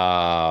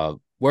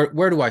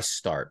 where do I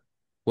start?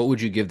 What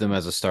would you give them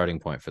as a starting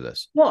point for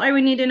this?" Well, I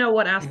would need to know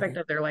what aspect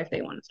of their life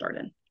they want to start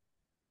in.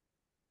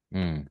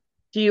 Mm.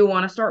 Do you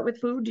want to start with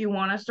food? Do you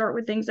want to start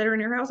with things that are in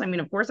your house? I mean,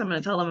 of course, I'm going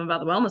to tell them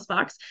about the wellness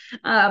box.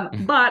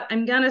 But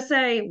I'm going to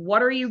say,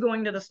 what are you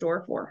going to the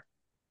store for?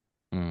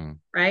 Mm.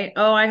 Right?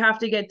 Oh, I have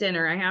to get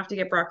dinner. I have to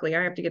get broccoli.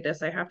 I have to get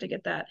this. I have to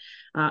get that.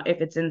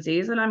 If it's in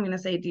season, I'm going to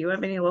say, do you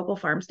have any local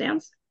farm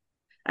stands?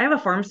 I have a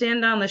farm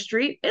stand down the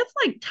street. It's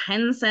like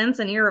 10 cents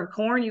an ear of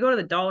corn. You go to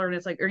the dollar and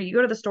it's like, or you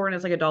go to the store and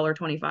it's like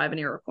 $1.25 an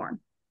ear of corn.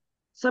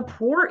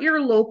 Support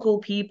your local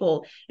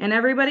people. And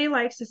everybody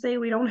likes to say,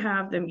 we don't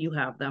have them. You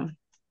have them.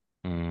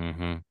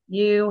 Mm-hmm.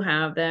 You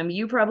have them.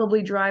 You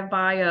probably drive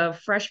by a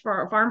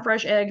farm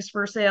fresh eggs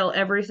for sale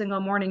every single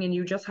morning and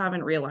you just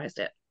haven't realized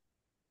it.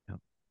 Yep.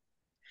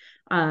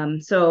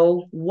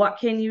 So what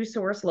can you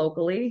source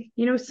locally?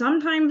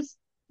 Sometimes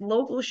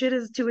local shit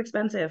is too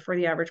expensive for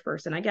the average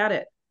person. I get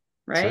it,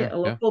 right? Sure. A Yeah.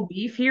 local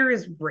beef here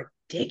is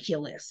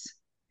ridiculous.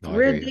 No, I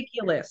hear you.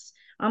 Ridiculous.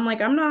 I'm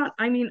like, I'm not,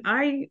 I mean,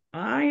 I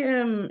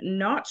am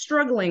not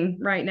struggling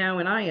right now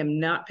and I am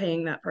not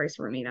paying that price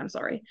for meat. I'm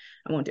sorry.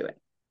 I won't do it.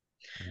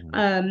 Mm.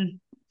 Um,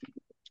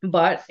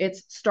 but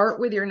it's start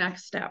with your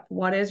next step.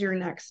 What is your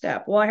next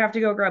step? Well, I have to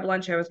go grab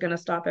lunch. I was going to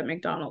stop at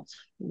McDonald's.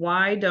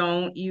 Why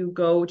don't you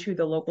go to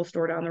the local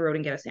store down the road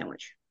and get a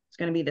sandwich? It's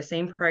going to be the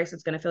same price.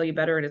 It's going to fill you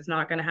better and it's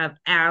not going to have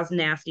as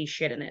nasty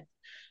shit in it.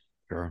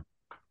 Sure.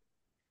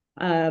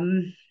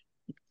 Um,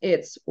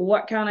 it's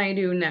what can I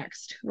do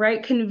next,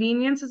 right?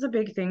 Convenience is a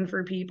big thing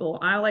for people.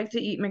 I like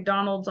to eat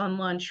McDonald's on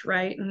lunch,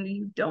 right? And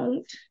you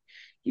don't,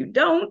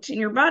 and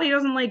your body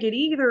doesn't like it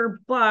either,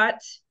 but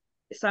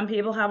some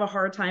people have a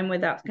hard time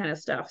with that kind of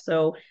stuff.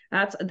 So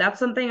that's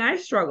something I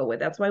struggle with.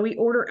 That's why we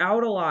order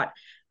out a lot.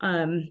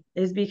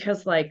 Is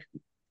because like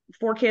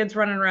 4 kids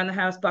running around the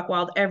house buck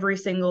wild every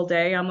single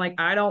day. I'm like,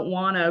 I don't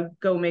want to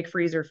go make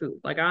freezer food.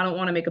 Like I don't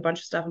want to make a bunch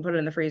of stuff and put it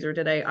in the freezer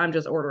today. I'm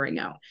just ordering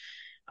out.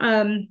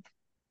 Um,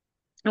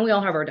 and we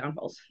all have our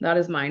downfalls. That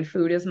is mine.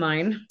 Food is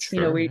mine.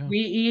 Sure. We Yeah.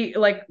 eat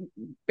like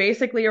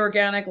basically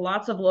organic,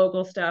 lots of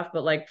local stuff,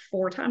 but like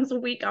 4 times a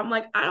week, I'm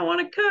like, I don't want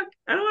to cook.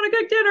 I don't want to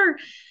cook dinner.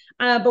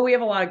 But we have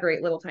a lot of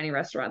great little tiny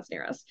restaurants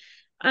near us.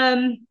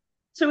 Um,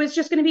 so it's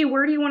just going to be,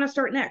 where do you want to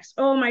start next?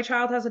 Oh, my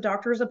child has a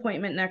doctor's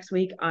appointment next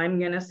week. I'm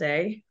going to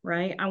say,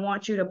 right, I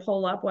want you to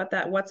pull up what's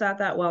at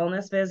that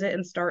wellness visit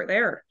and start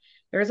there.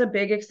 There's a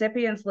big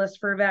excipients list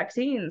for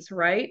vaccines,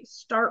 right?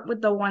 Start with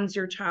the ones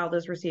your child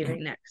is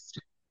receiving next.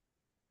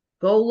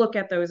 Go look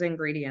at those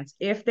ingredients.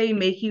 If they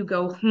make you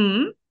go,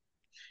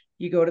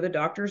 you go to the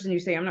doctors and you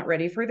say, I'm not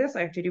ready for this.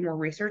 I have to do more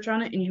research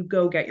on it. And you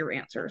go get your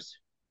answers.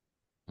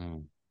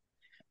 Mm.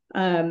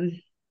 Um,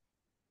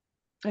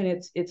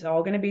 and it's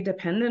all going to be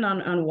dependent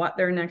on what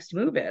their next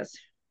move is,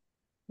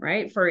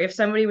 right? For if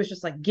somebody was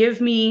just like,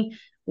 give me,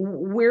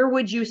 where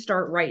would you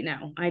start right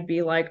now? I'd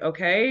be like,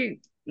 okay,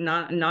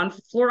 not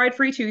non-fluoride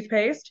free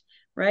toothpaste,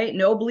 right?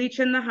 No bleach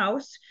in the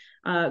house.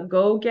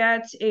 Go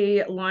get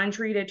a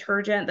laundry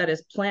detergent that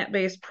is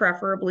plant-based,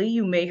 preferably.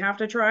 You may have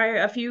to try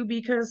a few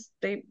because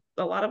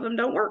a lot of them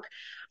don't work.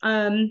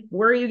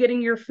 Where are you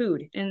getting your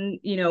food? And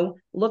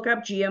look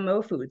up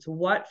GMO foods.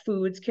 What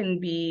foods can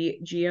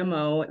be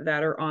GMO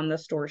that are on the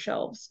store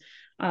shelves?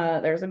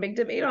 There's a big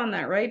debate on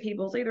that, right?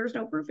 People say there's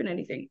no proof in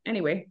anything.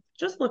 Anyway,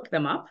 just look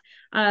them up.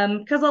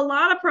 Because a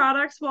lot of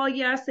products, while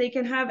yes, they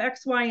can have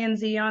X, Y, and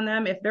Z on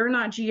them, if they're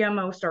not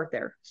GMO, start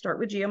there. Start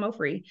with GMO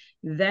free,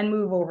 then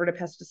move over to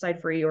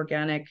pesticide free,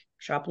 organic,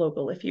 shop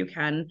local if you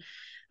can.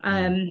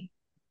 Mm.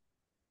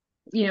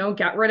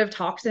 Get rid of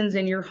toxins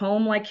in your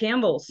home like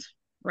Campbell's,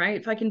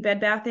 right? Fucking Bed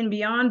Bath and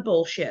Beyond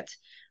bullshit.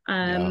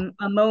 Yeah,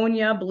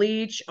 Ammonia,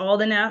 bleach, all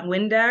the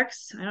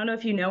Windex. I don't know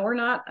if you know or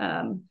not.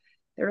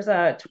 There's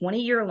a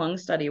 20-year lung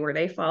study where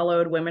they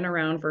followed women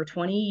around for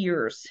 20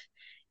 years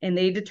and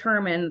they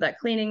determined that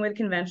cleaning with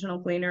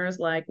conventional cleaners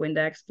like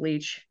Windex,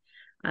 bleach,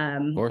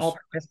 of course.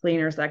 all-purpose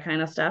cleaners, that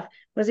kind of stuff,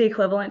 was the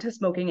equivalent to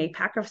smoking a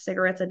pack of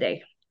cigarettes a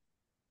day.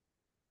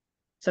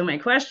 So my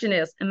question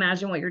is,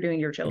 imagine what you're doing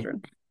to your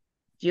children.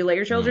 Do you let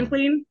your children Mm.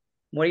 clean?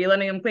 What are you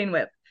letting them clean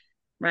with?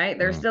 Right?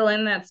 They're Mm. still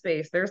in that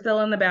space. They're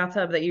still in the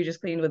bathtub that you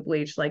just cleaned with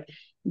bleach. Like,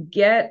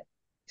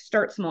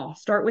 start small,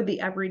 start with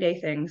the everyday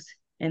things,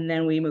 and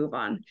then we move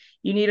on.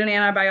 You need an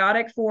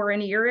antibiotic for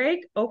an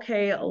earache?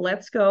 Okay,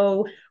 let's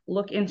go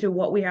look into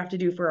what we have to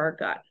do for our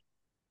gut.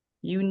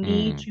 You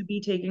need Mm. to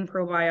be taking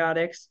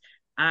probiotics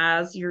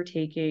as you're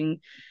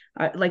taking,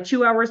 like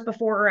 2 hours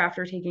before or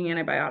after taking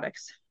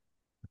antibiotics.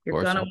 Of You're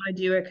course. going to want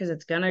to do it because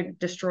it's going to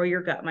destroy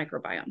your gut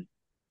microbiome.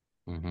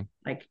 Mm-hmm.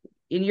 Like,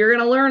 and you're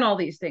going to learn all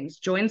these things.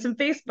 Join some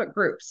Facebook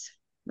groups,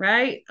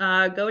 right?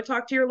 Go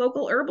talk to your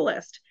local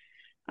herbalist.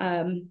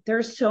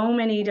 There's so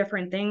many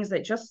different things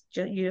that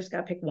you just got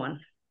to pick one.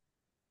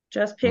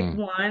 Just pick Mm.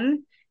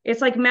 one.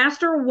 It's like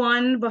master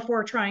one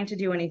before trying to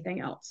do anything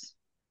else.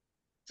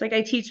 It's like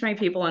I teach my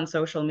people on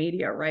social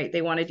media, right?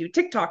 They want to do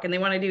TikTok and they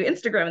want to do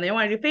Instagram and they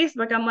want to do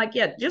Facebook. I'm like,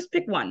 yeah, just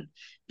pick one.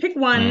 Pick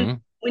one.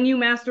 Mm. When you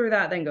master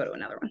that, then go to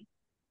another one.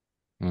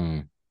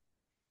 Mm.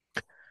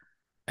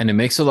 And it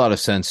makes a lot of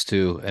sense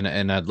too.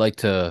 And I'd like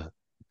to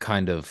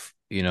kind of,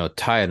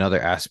 tie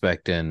another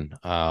aspect in.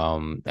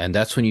 And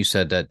that's when you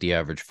said that the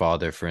average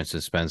father, for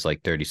instance, spends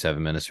like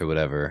 37 minutes or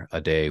whatever a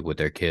day with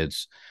their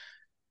kids.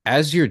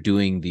 As you're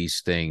doing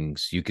these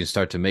things, you can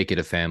start to make it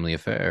a family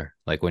affair.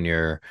 Like when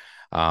you're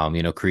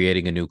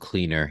creating a new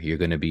cleaner, you're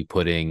going to be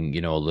putting,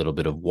 a little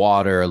bit of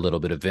water, a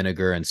little bit of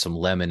vinegar, and some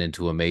lemon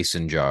into a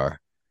mason jar.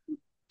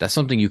 That's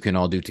something you can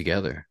all do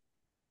together,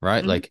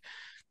 right? Mm-hmm.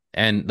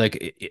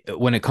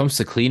 When it comes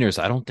to cleaners,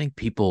 I don't think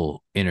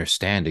people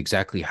understand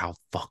exactly how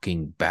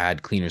fucking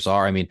bad cleaners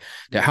are. I mean,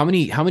 how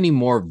many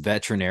more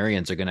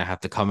veterinarians are gonna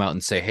have to come out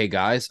and say, "Hey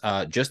guys,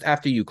 just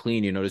after you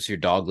clean, you notice your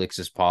dog licks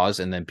his paws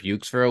and then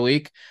pukes for a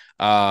week.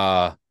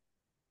 Uh,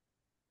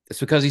 it's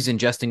because he's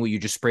ingesting what you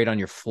just sprayed on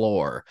your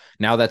floor.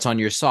 Now that's on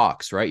your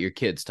socks, right? Your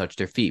kids touch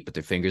their feet, put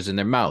their fingers in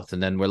their mouth.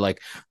 And then we're like,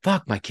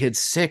 fuck, my kid's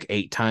sick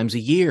 8 times a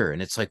year.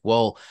 And it's like,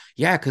 well,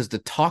 yeah, because the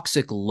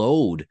toxic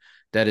load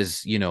that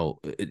is,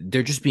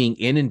 they're just being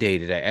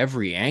inundated at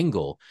every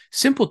angle.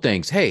 Simple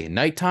things. Hey,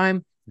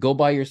 nighttime, go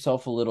buy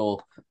yourself a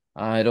little,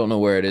 I don't know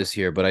where it is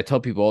here, but I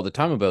tell people all the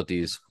time about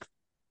these.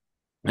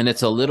 And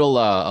it's a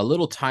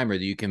little timer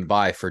that you can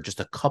buy for just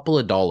a couple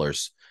of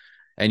dollars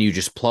and you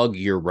just plug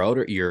your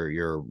router,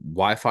 your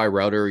Wi-Fi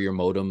router, or your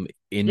modem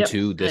Yep.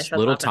 into And it this shuts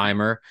little off at night.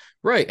 timer,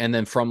 right? And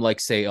then from like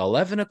say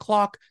 11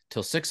 o'clock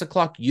till 6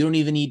 o'clock, you don't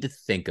even need to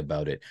think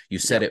about it. You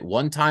set Yep. it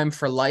one time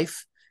for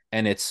life,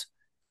 and it's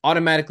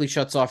automatically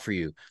shuts off for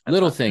you. Shuts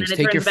Little off. And then things, it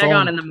take your turns back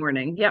on phone. in the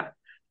morning. Yep.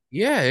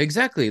 Yeah,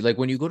 exactly. Like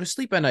when you go to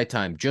sleep at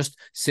nighttime, just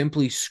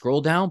simply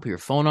scroll down, put your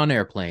phone on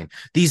airplane.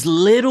 These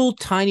little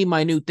tiny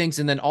minute things,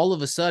 and then all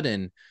of a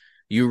sudden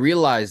you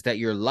realize that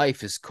your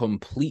life is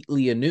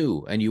completely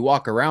anew and you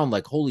walk around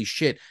like, holy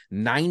shit,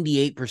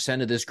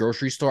 98% of this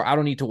grocery store, I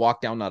don't need to walk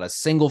down not a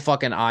single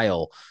fucking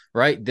aisle,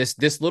 right?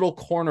 This little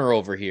corner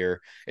over here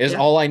is Yeah.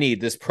 all I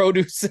need. This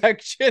produce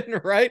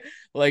section, right?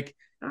 Like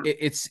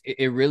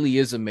it really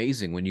is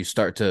amazing when you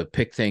start to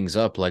pick things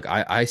up. Like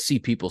I see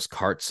people's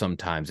carts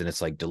sometimes and it's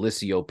like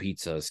Delicio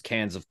pizzas,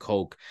 cans of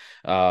Coke,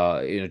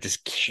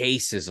 just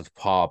cases of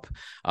pop,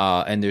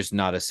 and there's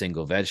not a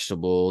single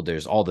vegetable.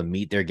 There's all the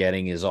meat they're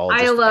getting is all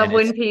I just, love and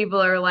when it's people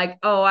are like,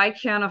 oh, I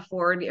can't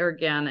afford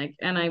organic.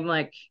 And I'm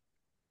like,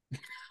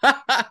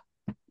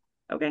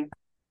 okay,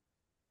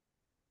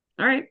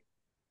 all right,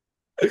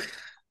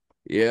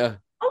 yeah.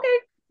 okay.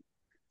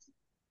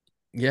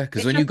 Yeah,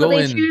 because It's when just you what go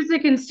they in, choose to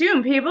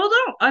consume. People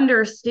don't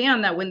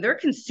understand that when they're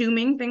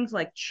consuming things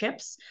like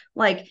chips,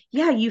 like,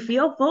 yeah, you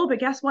feel full, but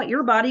guess what?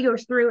 Your body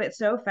goes through it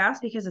so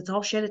fast because it's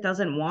all shit it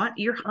doesn't want.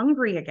 You're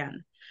hungry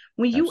again.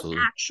 When you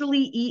absolutely. actually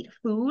eat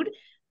food,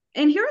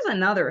 and here's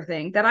another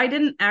thing that I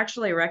didn't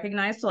actually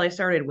recognize till I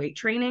started weight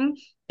training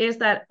is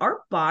that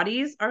our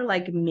bodies are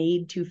like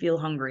made to feel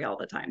hungry all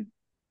the time.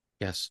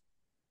 Yes,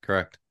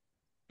 correct.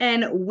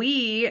 And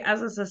we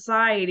as a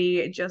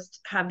society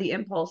just have the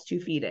impulse to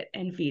feed it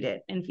and feed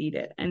it and feed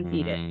it and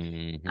feed it.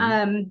 Hmm.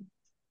 Um,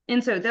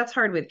 and so that's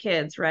hard with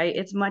kids, right?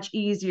 It's much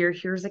easier.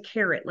 Here's a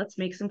carrot. Let's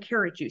make some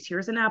carrot juice.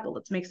 Here's an apple.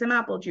 Let's make some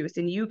apple juice.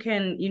 And you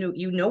can,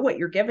 you know what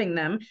you're giving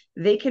them.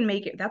 They can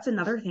make it. That's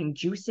another thing.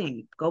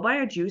 Juicing. Go buy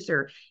a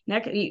juicer.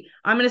 Next,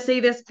 I'm going to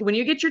say this when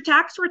you get your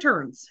tax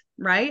returns,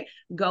 right?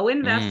 Go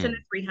invest in a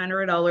Mm,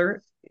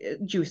 $300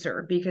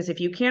 juicer because if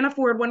you can't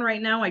afford one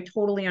right now, I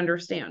totally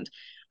understand.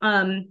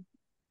 Um,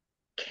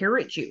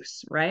 Carrot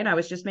juice, right? I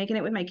was just making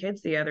it with my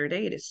kids the other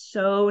day. It is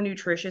so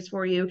nutritious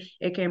for you.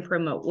 It can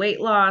promote weight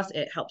loss.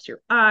 It helps your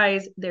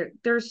eyes.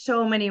 There's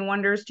so many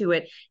wonders to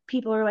it.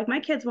 People are like, my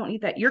kids won't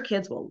eat that. Your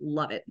kids will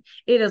love it.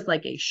 It is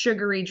like a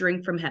sugary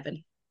drink from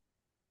heaven.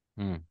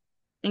 mm,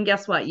 And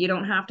guess what? You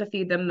don't have to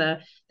feed them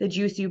the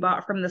juice you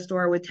bought from the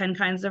store with 10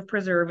 kinds of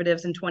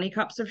preservatives and 20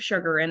 cups of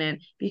sugar in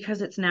it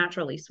because it's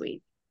naturally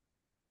sweet.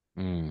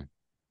 mm.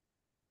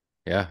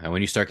 Yeah, and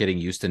when you start getting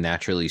used to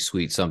naturally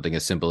sweet, something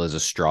as simple as a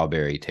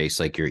strawberry tastes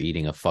like you're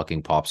eating a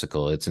fucking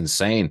popsicle. It's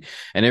insane.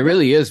 And it Yeah.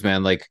 really is,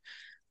 man. Like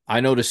I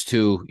noticed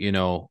too,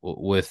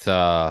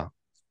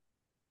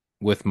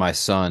 with my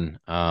son,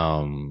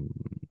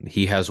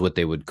 he has what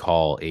they would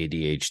call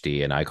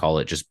ADHD, and I call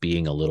it just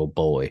being a little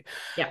boy.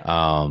 Yeah.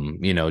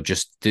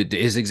 Just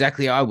is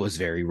exactly how I was,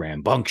 very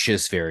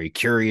rambunctious, very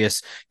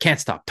curious, can't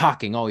stop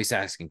talking, always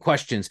asking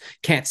questions,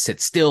 can't sit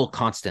still,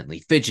 constantly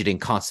fidgeting,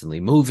 constantly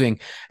moving.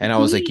 And That's I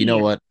was like, you know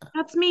me. what?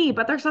 That's me,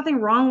 but there's nothing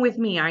wrong with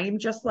me. I'm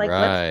just like,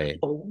 let's Right,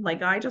 go.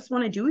 Like, I just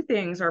want to do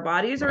things. Our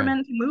bodies are right.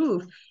 meant to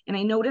move. And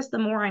I notice the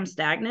more I'm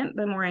stagnant,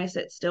 the more I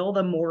sit still,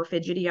 the more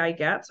fidgety I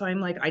get. So I'm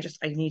like, I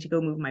need to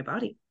go move my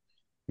body.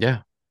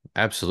 Yeah,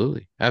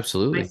 absolutely. My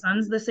Absolutely.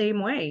 son's the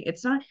same way.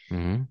 It's not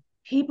Hmm.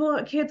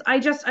 kids. I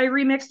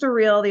remixed a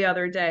reel the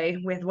other day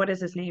with what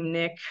is his name?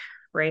 Nick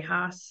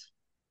Rayhas. Is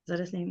that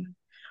his name?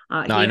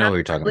 No, He I had know what a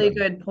you're talking really about.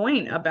 good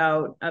point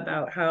about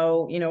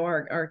how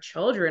our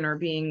children are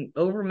being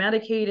over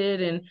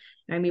medicated, and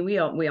I mean we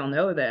all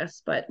know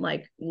this, but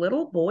like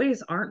little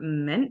boys aren't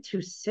meant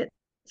to sit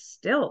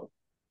still.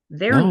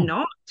 They're No.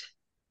 not.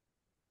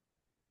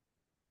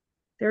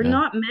 They're Yeah.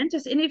 not meant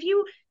to. And if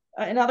you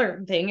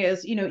another thing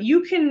is,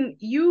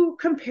 you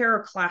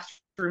compare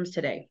classrooms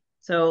today.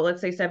 So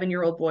let's say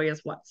 7-year-old boy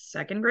is what,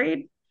 second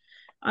grade?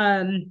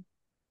 Um,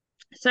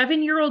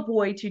 7-year-old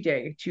boy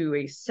today to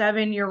a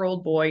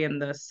 7-year-old boy in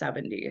the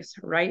 70s,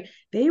 right?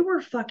 They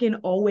were fucking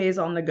always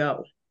on the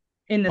go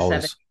in the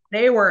 70s. Always.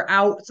 They were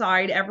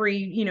outside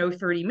every,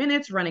 30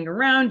 minutes, running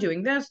around,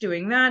 doing this,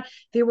 doing that.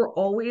 They were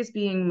always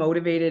being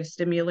motivated,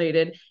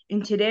 stimulated.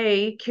 And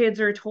today, kids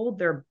are told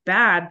they're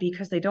bad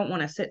because they don't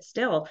want to sit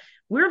still.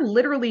 We're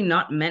literally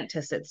not meant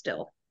to sit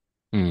still.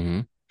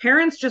 Hmm.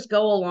 Parents just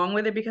go along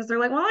with it because they're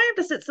like, well, I have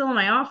to sit still in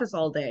my office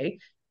all day.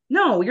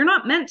 No, you're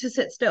not meant to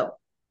sit still.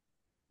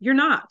 You're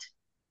not.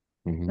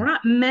 Hmm. We're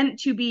not meant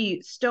to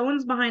be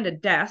stones behind a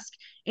desk,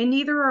 and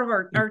neither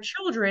are our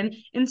children.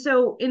 And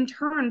so, in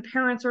turn,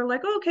 parents are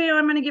like, okay,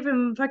 I'm going to give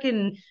him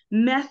fucking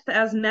meth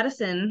as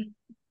medicine.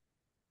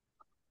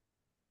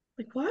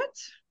 Like, what?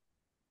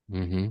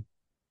 Hmm.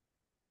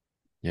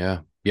 Yeah.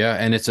 Yeah.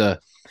 And it's a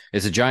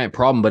giant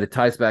problem, but it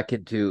ties back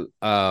into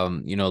a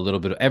little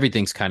bit of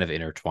everything's kind of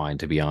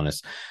intertwined, to be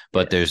honest. It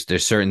But is.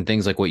 there's certain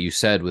things like what you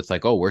said with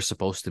like, oh, we're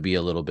supposed to be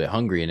a little bit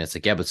hungry. And it's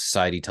like, yeah, but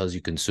society tells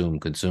you consume,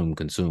 consume,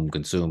 consume,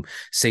 consume,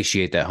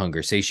 satiate that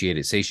hunger, satiate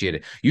it, satiate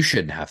it. You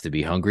shouldn't have to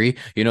be hungry.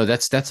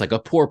 That's like a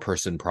poor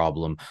person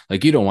problem.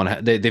 Like you don't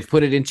want to, they've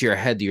put it into your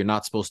head that you're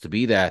not supposed to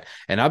be that.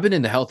 And I've been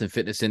in the health and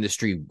fitness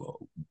industry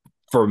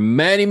for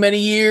many, many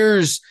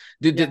years.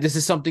 Yeah. This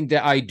is something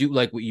that I do.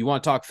 Like, you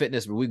want to talk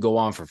fitness, but we go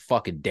on for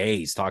fucking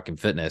days talking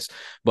fitness.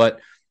 But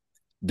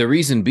the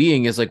reason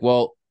being is like,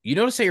 well, you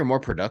notice that you're more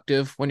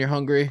productive when you're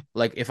hungry.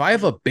 Like, if I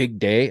have a big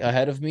day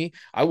ahead of me,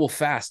 I will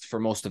fast for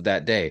most of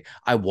that day.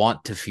 I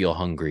want to feel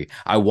hungry.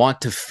 I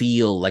want to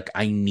feel like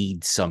I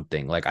need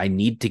something. Like, I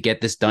need to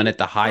get this done Think at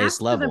the back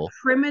highest to the level.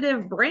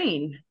 primitive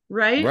brain,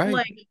 right? Right.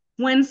 Like,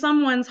 when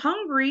someone's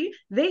hungry,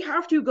 they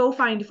have to go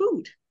find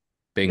food.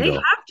 They Bingo.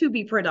 have to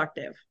be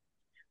productive,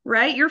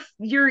 right?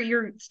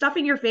 You're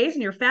stuffing your face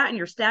and you're fat and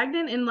you're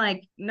stagnant and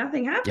like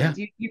nothing Yeah. happens.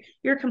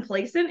 You're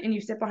complacent and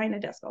you sit behind a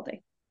desk all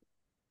day.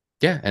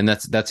 Yeah, and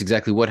that's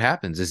exactly what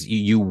happens is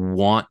you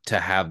want to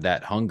have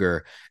that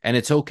hunger, and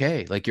it's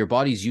okay. Like your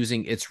body's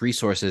using its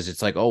resources.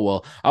 It's like, oh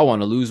well, I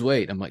want to lose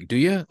weight. I'm like, do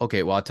you?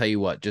 Okay, well, I'll tell you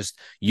what, just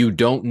you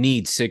don't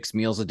need 6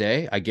 meals a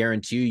day. I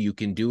guarantee you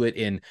can do it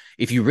in,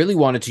 if you really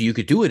wanted to, you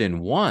could do it in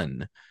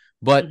one.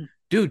 But Mhm.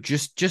 dude,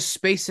 just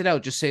space it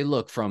out. Just say,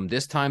 look, from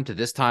this time to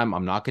this time,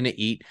 I'm not going to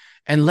eat,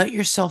 and let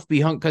yourself be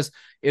hungry, because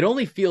it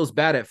only feels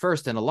bad at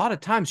first, and a lot of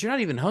times you're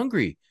not even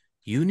hungry.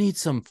 You need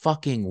some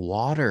fucking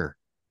water,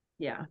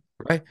 Yeah.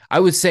 right? I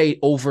would say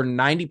over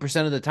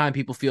 90% of the time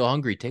people feel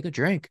hungry. Take a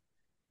drink.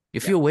 You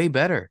Yeah. feel way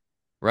better,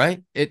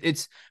 right?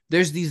 It's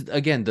there's these,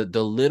 again,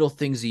 the little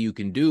things that you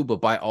can do, but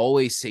by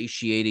always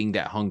satiating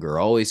that hunger,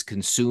 always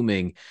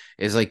consuming,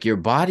 is like your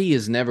body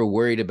is never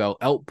worried about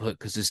output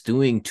because it's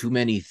doing too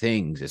many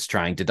things. It's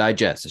trying to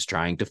digest, it's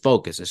trying to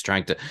focus, it's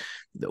trying to.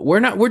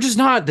 We're just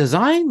not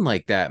designed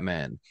like that,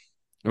 man.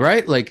 Yeah.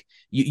 Right? Like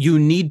you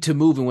need to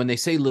move. And when they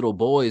say little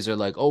boys are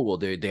like, oh, well,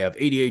 they have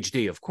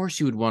ADHD, of course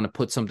you would want to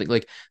put something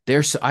like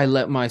there's, I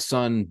let my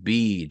son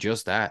be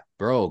just that,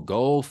 bro.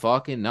 Go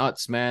fucking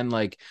nuts, man.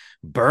 Like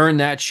burn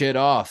that shit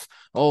off.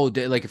 Oh,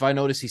 like if I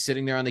notice he's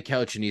sitting there on the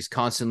couch and he's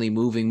constantly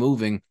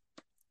moving,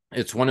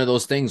 it's one of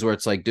those things where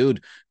it's like,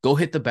 dude, go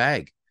hit the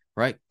bag.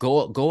 Right,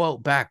 go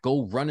out back,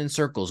 go run in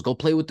circles, go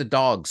play with the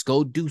dogs,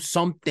 go do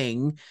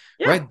something,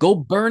 Yeah. right? Go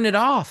burn it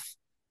off,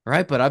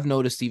 right? But I've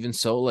noticed even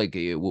so, like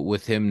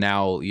with him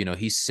now,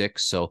 he's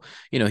 6, so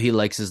he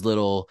likes his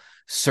little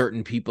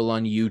certain people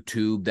on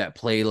YouTube that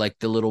play like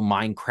the little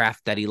Minecraft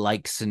that he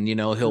likes, and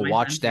he'll My son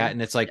watch that, too.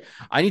 and it's like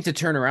I need to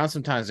turn around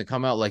sometimes and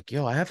come out like,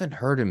 yo, I haven't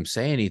heard him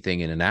say anything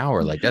in an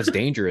hour. Like that's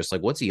dangerous.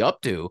 Like what's he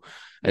up to?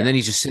 And Yeah. then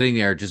he's just sitting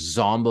there, just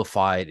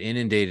zombified,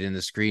 inundated in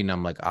the screen. And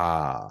I'm like,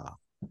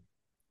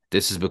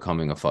 this is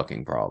becoming a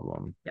fucking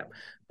problem, Yeah.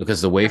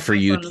 because the way Yeah. for My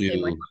you son the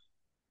same way. to,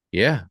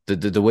 yeah,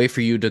 the way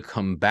for you to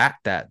combat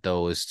that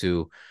though is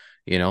to,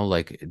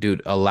 like,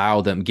 dude,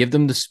 allow them, give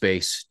them the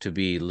space to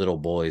be little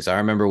boys. I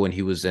remember when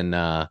he was going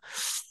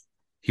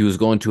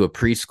to a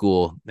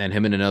preschool, and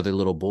him and another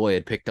little boy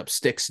had picked up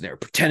sticks and they were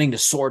pretending to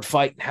sword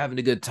fight and having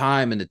a good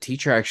time. And the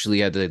teacher actually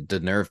had the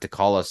nerve to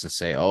call us and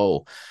say,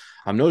 oh,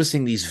 I'm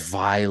noticing these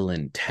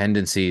violent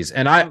tendencies.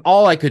 And Oh,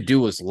 all I could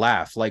do was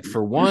laugh. Like,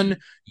 for one,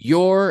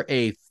 you're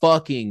a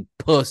fucking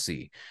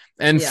pussy.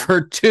 And yeah. for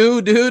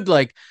two, dude,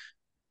 like,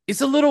 it's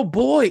a little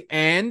boy,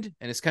 and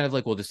it's kind of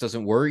like, well, this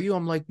doesn't worry you.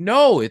 I'm like,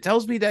 no, it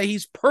tells me that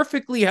he's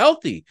perfectly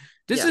healthy.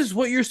 This Yes. is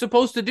what you're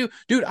supposed to do,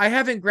 dude. I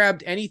haven't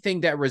grabbed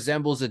anything that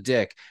resembles a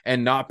dick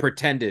and not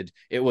pretended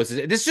it was.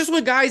 This is just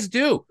what guys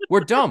do. We're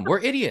dumb, we're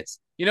idiots.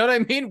 You know what I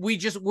mean?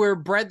 We're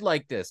bred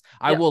like this.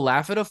 I Yeah. will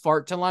laugh at a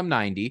fart till I'm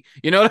 90.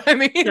 You know what I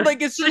mean? Yeah.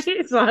 Like, it's just,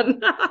 My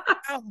son.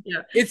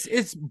 Yeah.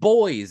 it's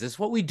boys. It's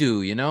what we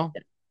do.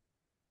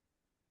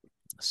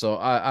 So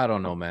I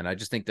don't know, man. I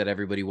just think that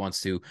everybody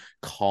wants to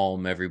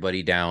calm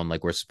everybody down,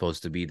 like we're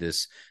supposed to be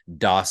this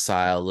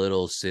docile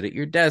little sit at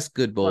your desk,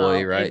 good boy, Well,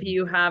 if right?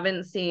 you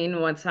haven't seen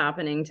what's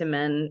happening to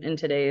men in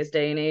today's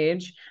day and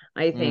age,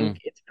 I think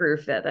Mm. it's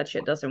proof that that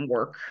shit doesn't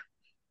work.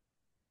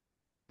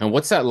 And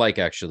what's that like,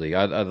 actually?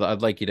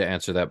 I'd like you to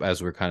answer that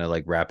as we're kind of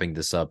like wrapping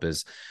this up.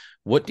 Is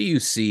what do you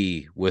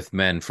see with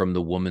men from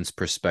the woman's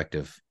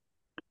perspective?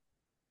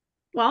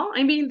 Well,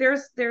 I mean,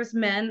 there's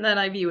men that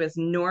I view as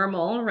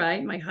normal,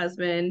 right? My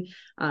husband,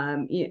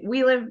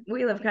 we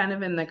live kind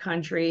of in the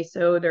country,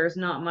 so there's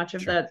not much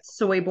of Sure. that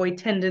soy boy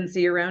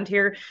tendency around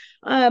here.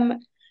 Um,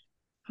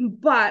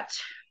 but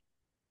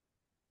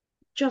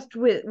just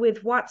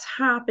with what's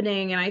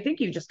happening, and I think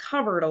you just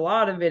covered a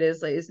lot of it,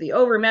 is the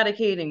over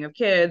medicating of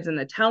kids and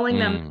the telling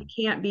them Mm,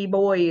 they can't be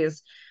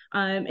boys,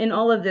 and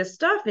all of this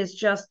stuff is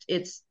just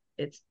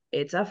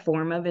it's a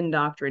form of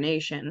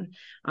indoctrination.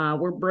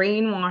 We're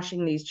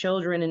brainwashing these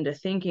children into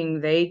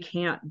thinking they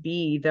can't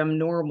be their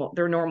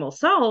normal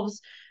selves,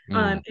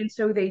 mm, and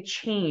so they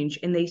change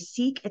and they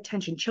seek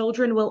attention.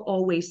 Children will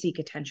always seek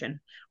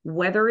attention,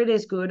 whether it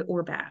is good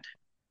or bad.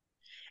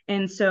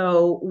 And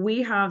so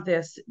we have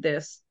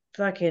this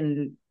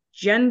fucking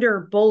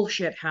gender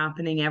bullshit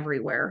happening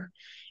everywhere.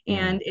 mm,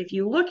 And if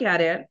you look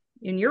at it,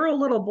 and you're a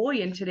little boy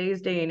in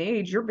today's day and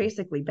age, you're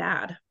basically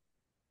bad.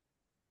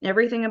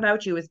 Everything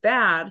about you is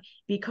bad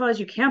because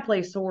you can't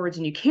play swords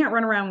and you can't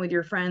run around with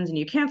your friends and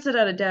you can't sit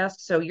at a desk.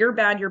 So you're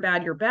bad, you're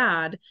bad, you're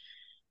bad.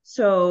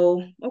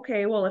 So,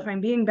 okay, well, if I'm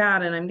being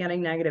bad and I'm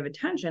getting negative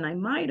attention, I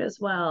might as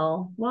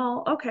well,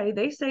 okay,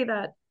 they say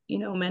that,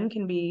 men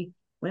can be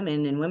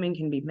women and women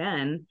can be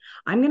men.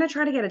 I'm going to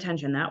try to get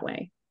attention that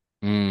way.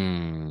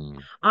 mm,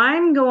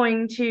 I'm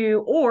going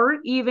to, or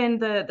even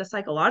the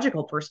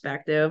psychological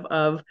perspective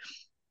of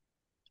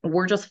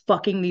we're just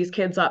fucking these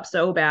kids up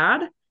so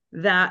bad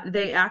that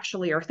they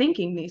actually are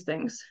thinking these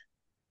things.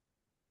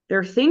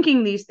 They're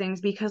thinking these things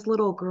because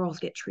little girls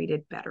get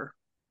treated better,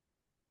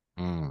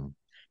 mm.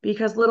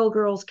 because little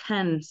girls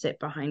can sit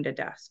behind a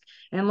desk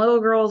and little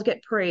girls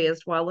get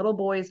praised while little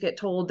boys get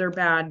told they're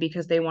bad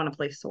because they want to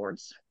play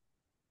swords.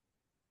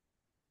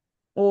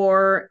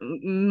 Or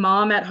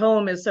mom at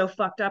home is so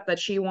fucked up that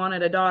she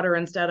wanted a daughter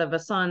instead of a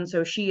son,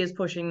 so she is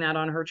pushing that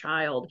on her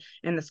child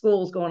and the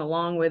school's going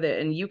along with it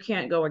and you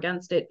can't go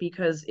against it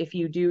because if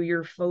you do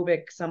you're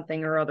phobic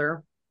something or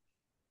other.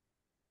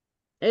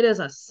 It is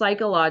a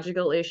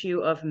psychological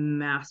issue of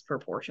mass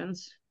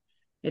proportions.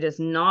 It is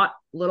not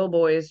little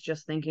boys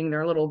just thinking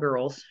they're little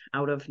girls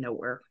out of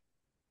nowhere.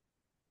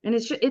 And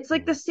it's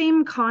like the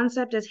same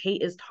concept as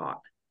hate is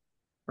taught.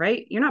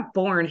 right? You're not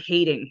born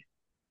hating.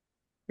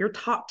 You're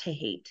taught to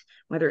hate,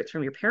 whether it's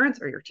from your parents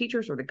or your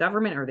teachers or the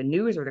government or the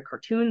news or the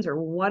cartoons or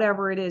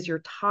whatever it is,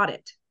 you're taught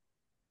it.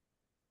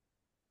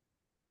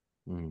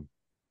 Mm.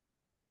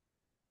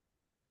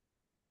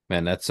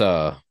 Man, that's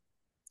a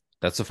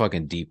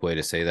fucking deep way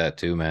to say that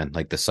too, man.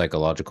 Like the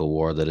psychological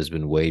war that has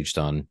been waged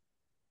on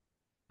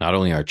not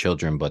only our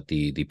children but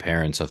the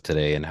parents of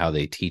today and how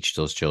they teach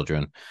those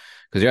children.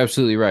 Because you're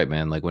absolutely right,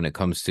 man. Like when it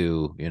comes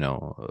to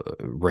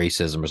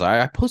racism, or so,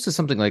 I posted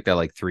something like that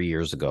like 3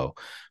 years ago,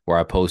 where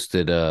I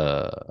posted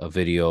a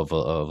video of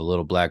a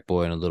little black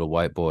boy and a little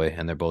white boy,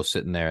 and they're both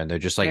sitting there and they're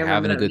just I like remember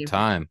having a that good video.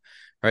 time,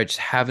 right? Just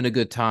having a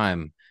good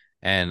time.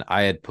 And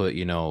I had put,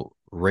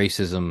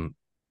 racism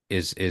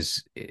is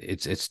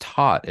it's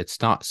taught.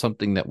 It's not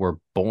something that we're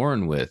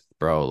born with,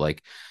 bro.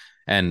 Like,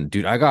 and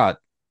dude,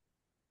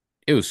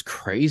 it was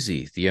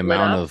crazy the Lit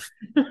amount up. of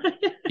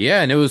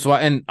yeah, and it was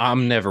why, and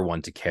I'm never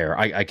one to care.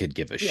 I could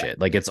give a Yeah. shit.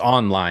 Like it's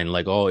online.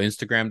 Like, oh,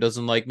 Instagram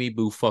doesn't like me.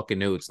 Boo fucking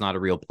no, it's not a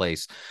real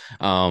place.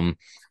 Um,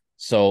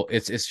 so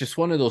it's just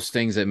one of those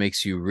things that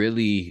makes you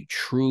really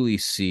truly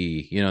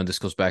see, this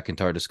goes back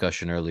into our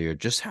discussion earlier,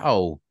 just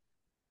how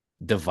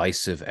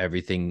divisive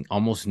everything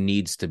almost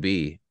needs to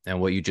be.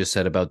 And what you just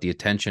said about the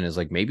attention is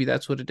like maybe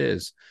that's what it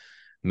is.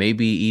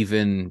 Maybe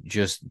even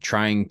just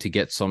trying to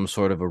get some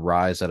sort of a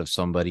rise out of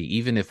somebody,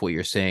 even if what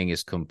you're saying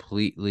is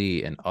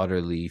completely and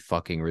utterly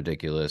fucking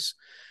ridiculous,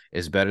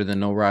 is better than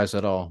no rise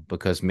at all.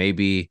 Because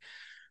maybe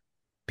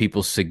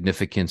people's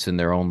significance in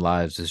their own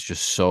lives is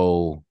just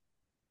so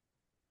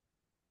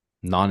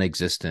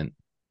non-existent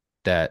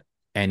that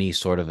any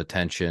sort of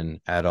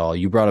attention at all.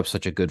 You brought up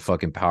such a good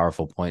fucking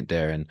powerful point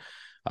there, and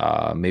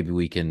maybe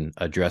we can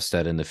address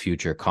that in the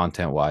future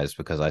content wise,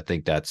 because I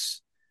think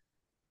that's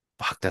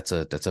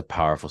a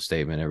powerful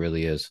statement. It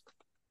really is.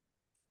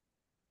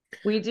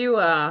 We do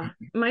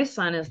my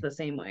son is the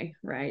same way,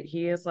 right?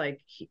 He is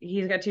like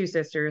he's got two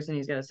sisters and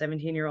he's got a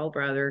 17-year-old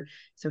brother.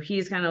 So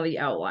he's kind of the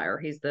outlier.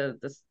 He's the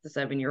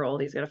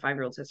 7-year-old. He's got a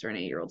 5-year-old sister and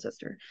 8-year-old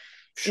sister.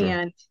 Sure.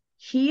 And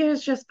he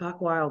is just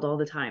buck wild all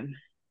the time.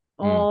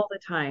 Mm, All the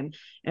time.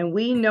 And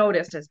we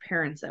noticed as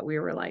parents that we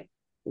were like,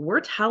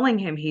 we're telling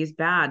him he's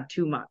bad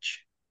too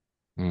much.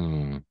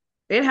 mm,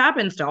 It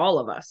happens to all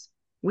of us.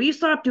 We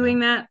stop yeah. doing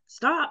that.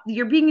 Stop.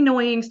 You're being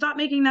annoying. Stop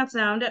making that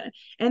sound.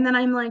 And then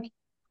I'm like,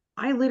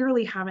 I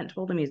literally haven't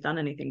told him he's done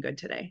anything good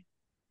today.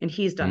 And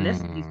he's done this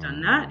and he's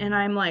done that. And Mm.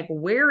 I'm like,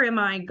 where am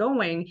I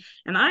going?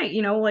 And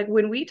like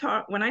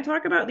when I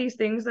talk about these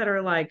things that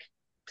are like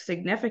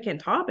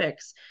significant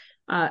topics,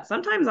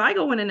 sometimes I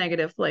go in a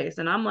negative place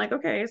and I'm like,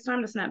 okay, it's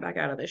time to snap back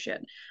out of this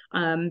shit.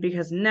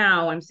 Because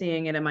now I'm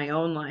seeing it in my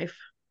own life.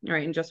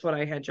 Right. And just what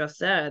I had just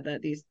said,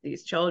 that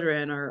these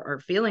children are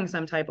feeling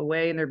some type of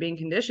way and they're being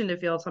conditioned to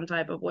feel some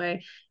type of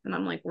way. And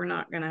I'm like, we're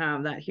not gonna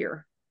have that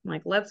here. I'm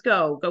like, let's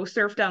go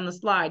surf down the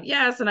slide.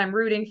 Yes. And I'm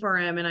rooting for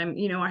him. And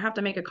I have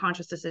to make a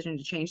conscious decision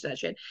to change that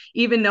shit.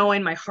 Even though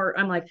in my heart,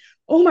 I'm like,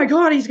 oh my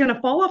God, he's going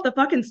to fall off the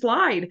fucking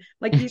slide.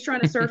 Like he's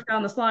trying to surf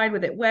down the slide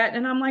with it wet.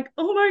 And I'm like,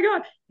 oh my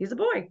God, he's a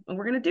boy and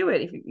we're going to do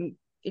it.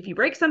 If you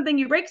break something,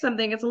 you break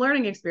something. It's a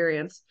learning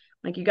experience.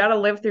 Like you got to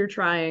live through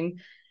trying.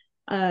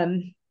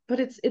 But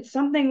it's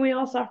something we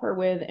all suffer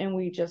with. And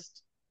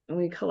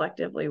we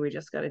collectively, we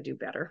just got to do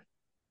better.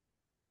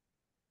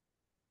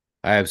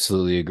 I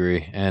absolutely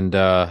agree. And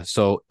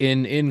so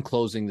in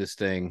closing this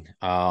thing,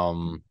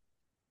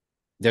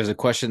 there's a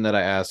question that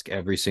I ask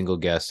every single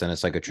guest, and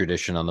it's like a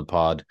tradition on the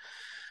pod.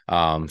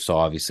 So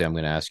obviously I'm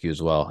going to ask you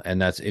as well.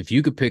 And that's, if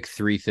you could pick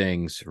three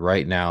things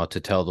right now to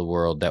tell the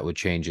world that would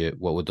change it,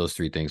 what would those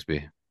three things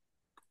be?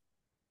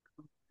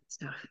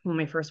 So, well,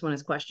 my first one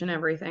is question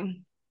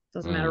everything.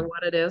 Doesn't matter Mm.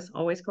 what it is,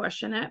 always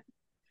question it.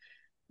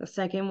 The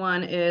second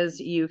one is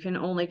you can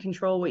only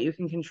control what you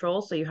can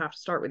control, so you have to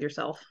start with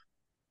yourself.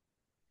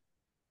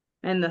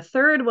 And the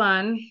third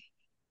one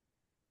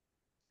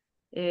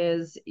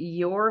is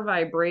your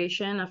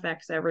vibration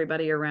affects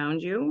everybody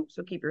around you,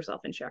 so keep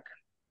yourself in check.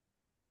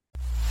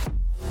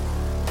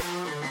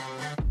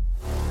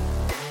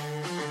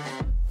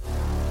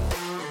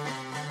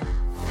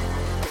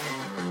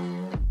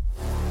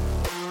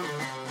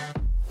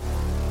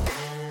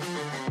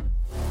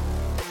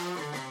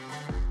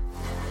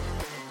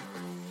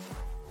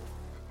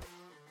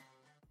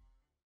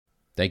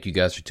 Thank you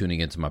guys for tuning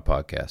into my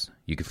podcast.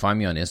 You can find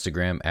me on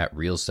Instagram at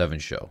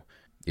Real7Show.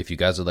 If you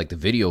guys would like the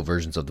video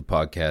versions of the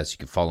podcast, you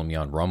can follow me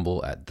on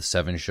Rumble at The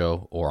 7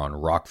 Show or on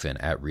Rockfin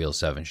at Real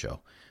 7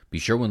 Show. Be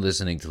sure when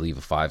listening to leave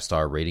a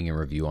 5-star rating and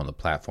review on the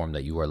platform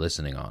that you are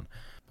listening on.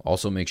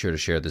 Also, make sure to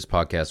share this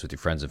podcast with your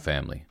friends and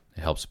family.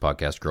 It helps the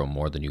podcast grow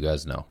more than you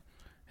guys know.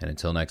 And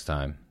until next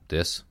time,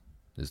 this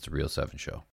is The Real 7 Show.